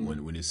 like,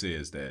 when it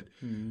says that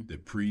the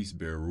priests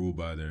bear rule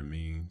by their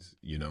means,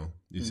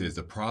 it says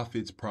the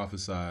prophets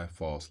prophesy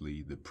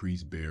falsely, the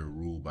priests bear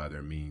rule by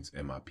their means,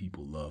 and my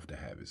people love to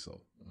have it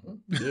so.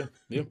 Yeah.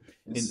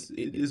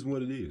 It is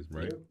what it is,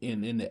 right?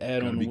 And to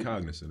add on, be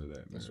cognizant of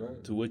that. Man. That's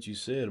right. To what you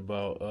said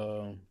about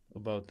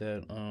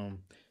that,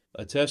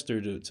 a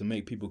tester to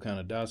make people kind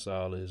of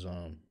docile is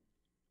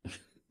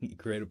you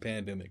create a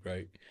pandemic,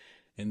 right?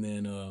 And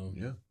then,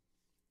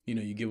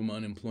 you give them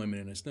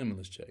unemployment and a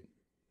stimulus check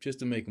just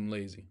to make them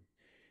lazy.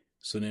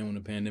 So then when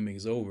the pandemic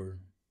is over,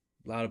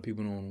 a lot of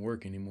people don't want to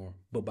work anymore.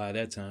 But by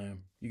that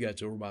time, you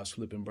got your robots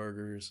flipping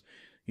burgers.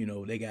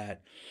 They got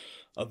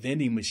a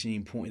vending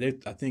machine point.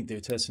 I think they're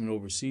testing it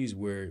overseas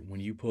where when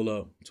you pull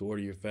up to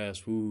order your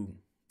fast food,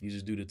 you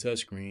just do the touch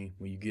screen.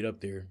 When you get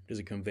up there, there's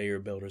a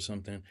conveyor belt or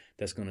something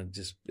that's going to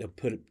just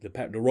put it,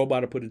 the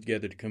robot will put it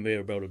together, the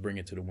conveyor belt will bring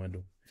it to the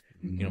window.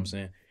 You know what I'm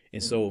saying?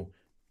 And so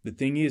the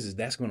thing is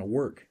that's going to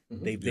work.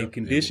 They've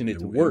conditioned it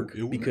to work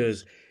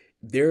because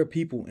there are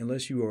people,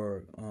 unless you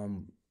are,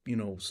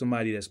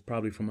 somebody that's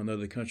probably from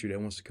another country that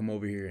wants to come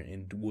over here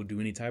and will do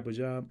any type of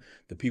job,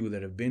 the people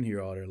that have been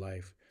here all their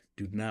life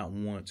do not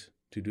want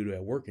to do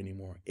that work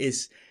anymore.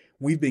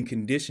 We've been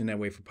conditioned that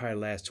way for probably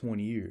the last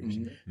 20 years.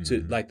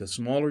 To like the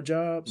smaller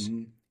jobs,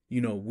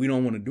 we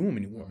don't want to do them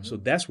anymore. So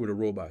that's where the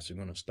robots are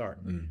going to start.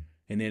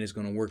 And then it's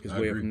going to work its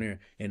way up from there.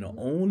 And the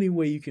only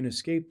way you can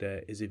escape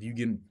that is if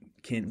you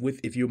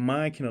if your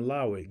mind can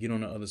allow it, get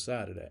on the other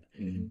side of that.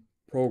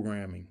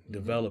 Programming,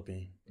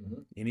 developing,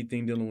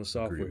 anything dealing with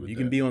software. You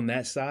can be on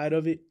that side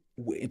of it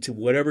to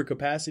whatever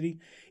capacity,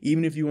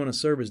 even if you want a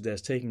service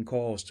that's taking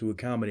calls to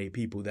accommodate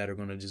people that are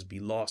going to just be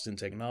lost in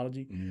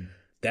technology.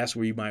 That's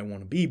where you might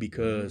want to be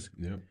because,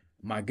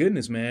 my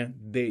goodness, man,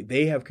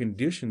 they have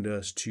conditioned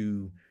us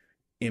to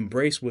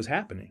embrace what's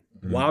happening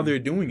while they're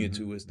doing it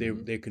to us.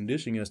 They're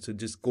conditioning us to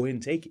just go ahead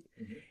and take it.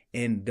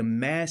 And the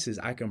masses,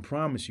 I can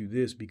promise you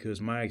this because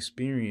my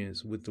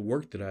experience with the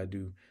work that I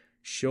do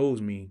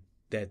shows me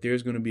that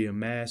there's going to be a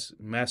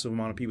massive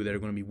amount of people that are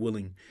going to be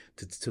willing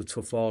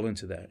to fall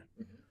into that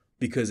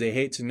because they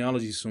hate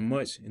technology so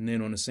much. And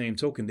then on the same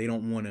token, they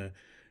don't want to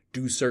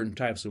do certain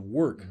types of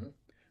work.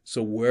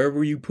 So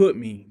wherever you put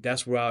me,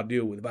 that's where I'll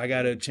deal with. If I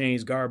got to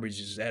change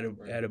garbage at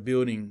a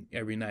building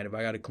every night, if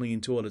I got to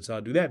clean toilets,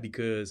 I'll do that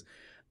because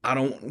I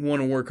don't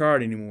want to work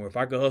hard anymore. If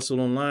I could hustle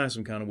online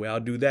some kind of way, I'll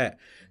do that.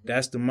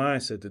 That's the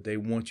mindset that they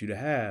want you to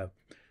have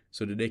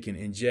so that they can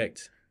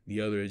inject the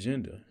other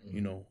agenda,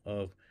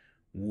 of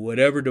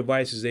whatever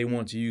devices they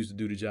want to use to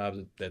do the jobs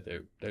that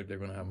they're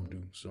going to have them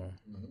do. So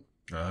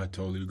I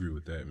totally agree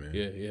with that, man.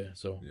 Yeah.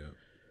 So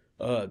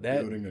that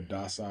building a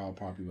docile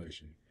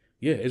population.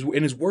 Yeah,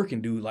 it's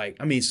working, dude.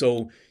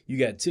 So you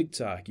got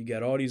TikTok, you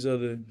got all these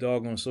other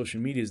doggone social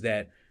medias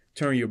that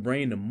turn your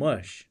brain to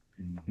mush,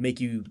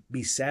 make you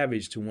be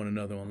savage to one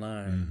another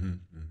online.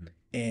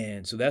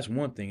 And so that's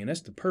one thing, and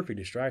that's the perfect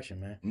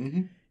distraction,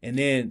 man. And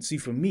then, see,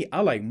 for me,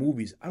 I like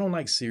movies. I don't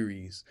like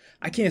series.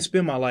 I can't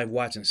spend my life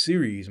watching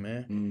series,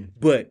 man.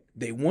 But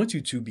they want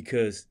you to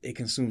because it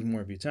consumes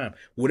more of your time.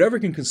 Whatever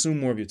can consume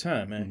more of your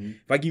time,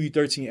 man. If I give you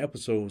 13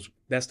 episodes,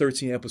 that's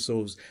 13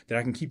 episodes that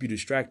I can keep you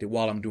distracted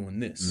while I'm doing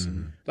this.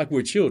 Like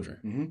we're children.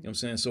 You know what I'm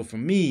saying? So for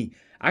me,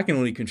 I can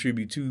only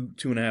contribute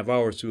 2.5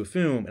 hours to a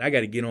film, and I got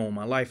to get on with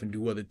my life and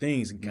do other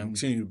things and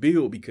continue to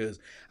build because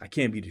I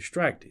can't be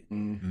distracted.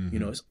 You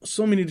know, it's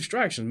so many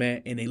distractions,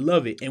 man, and they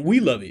love it, and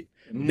we love it.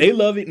 They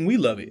love it, and we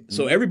love it.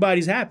 So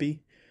everybody's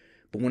happy.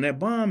 But when that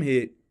bomb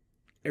hit,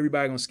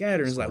 everybody gonna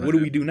scatter. And it's like, what do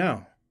we do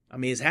now? I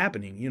mean, it's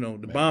happening. You know,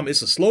 the bomb.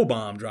 It's a slow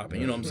bomb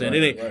dropping. You know what I'm saying?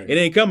 It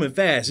ain't coming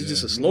fast. It's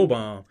just a slow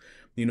bomb.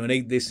 You know,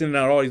 they sending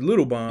out all these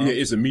little bombs. Yeah,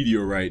 it's a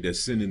meteorite that's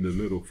sending the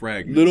little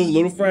fragments.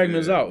 Little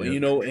fragments out. You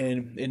know,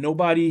 and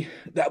nobody.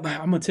 I'm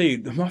gonna tell you,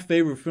 my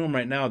favorite film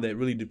right now that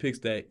really depicts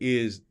that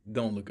is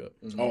Don't Look Up.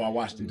 Oh, I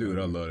watched it, dude.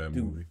 I love that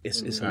movie.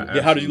 It's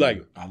how did you like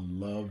it? I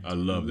love that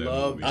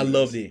movie. I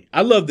loved it.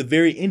 I love the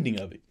very ending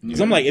of it.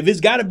 Because I'm like, if it's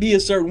got to be a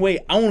certain way,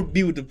 I want to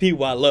be with the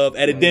people I love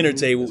at a dinner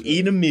table,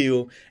 eating a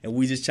meal, and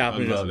we just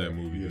chopping it up. I love that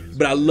movie.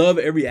 But I love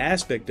every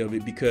aspect of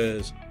it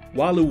because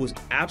while it was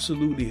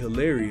absolutely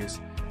hilarious,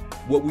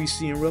 what we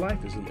see in real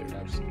life is hilarious.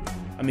 Absolutely.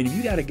 I mean, if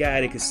you got a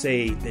guy that could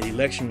say that the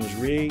election was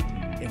rigged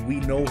and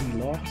we know he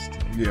lost,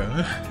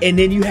 and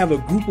then you have a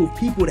group of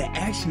people that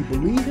actually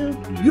believe him,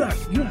 you know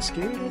how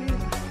scary that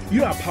is? You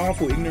know how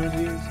powerful ignorance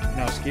is and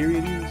how scary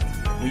it is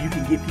when you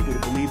can get people to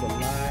believe a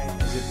lie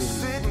as if it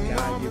was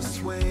God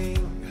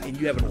given, and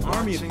you have an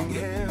army of people that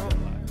believe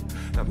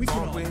that lie. We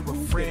can all we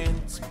were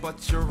friends,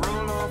 but you're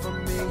all over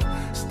me,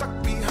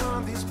 stuck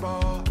behind these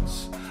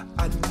bars.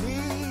 I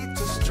need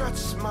to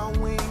stretch my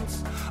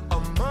wings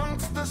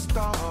amongst the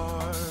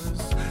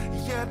stars,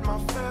 yet my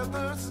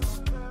feathers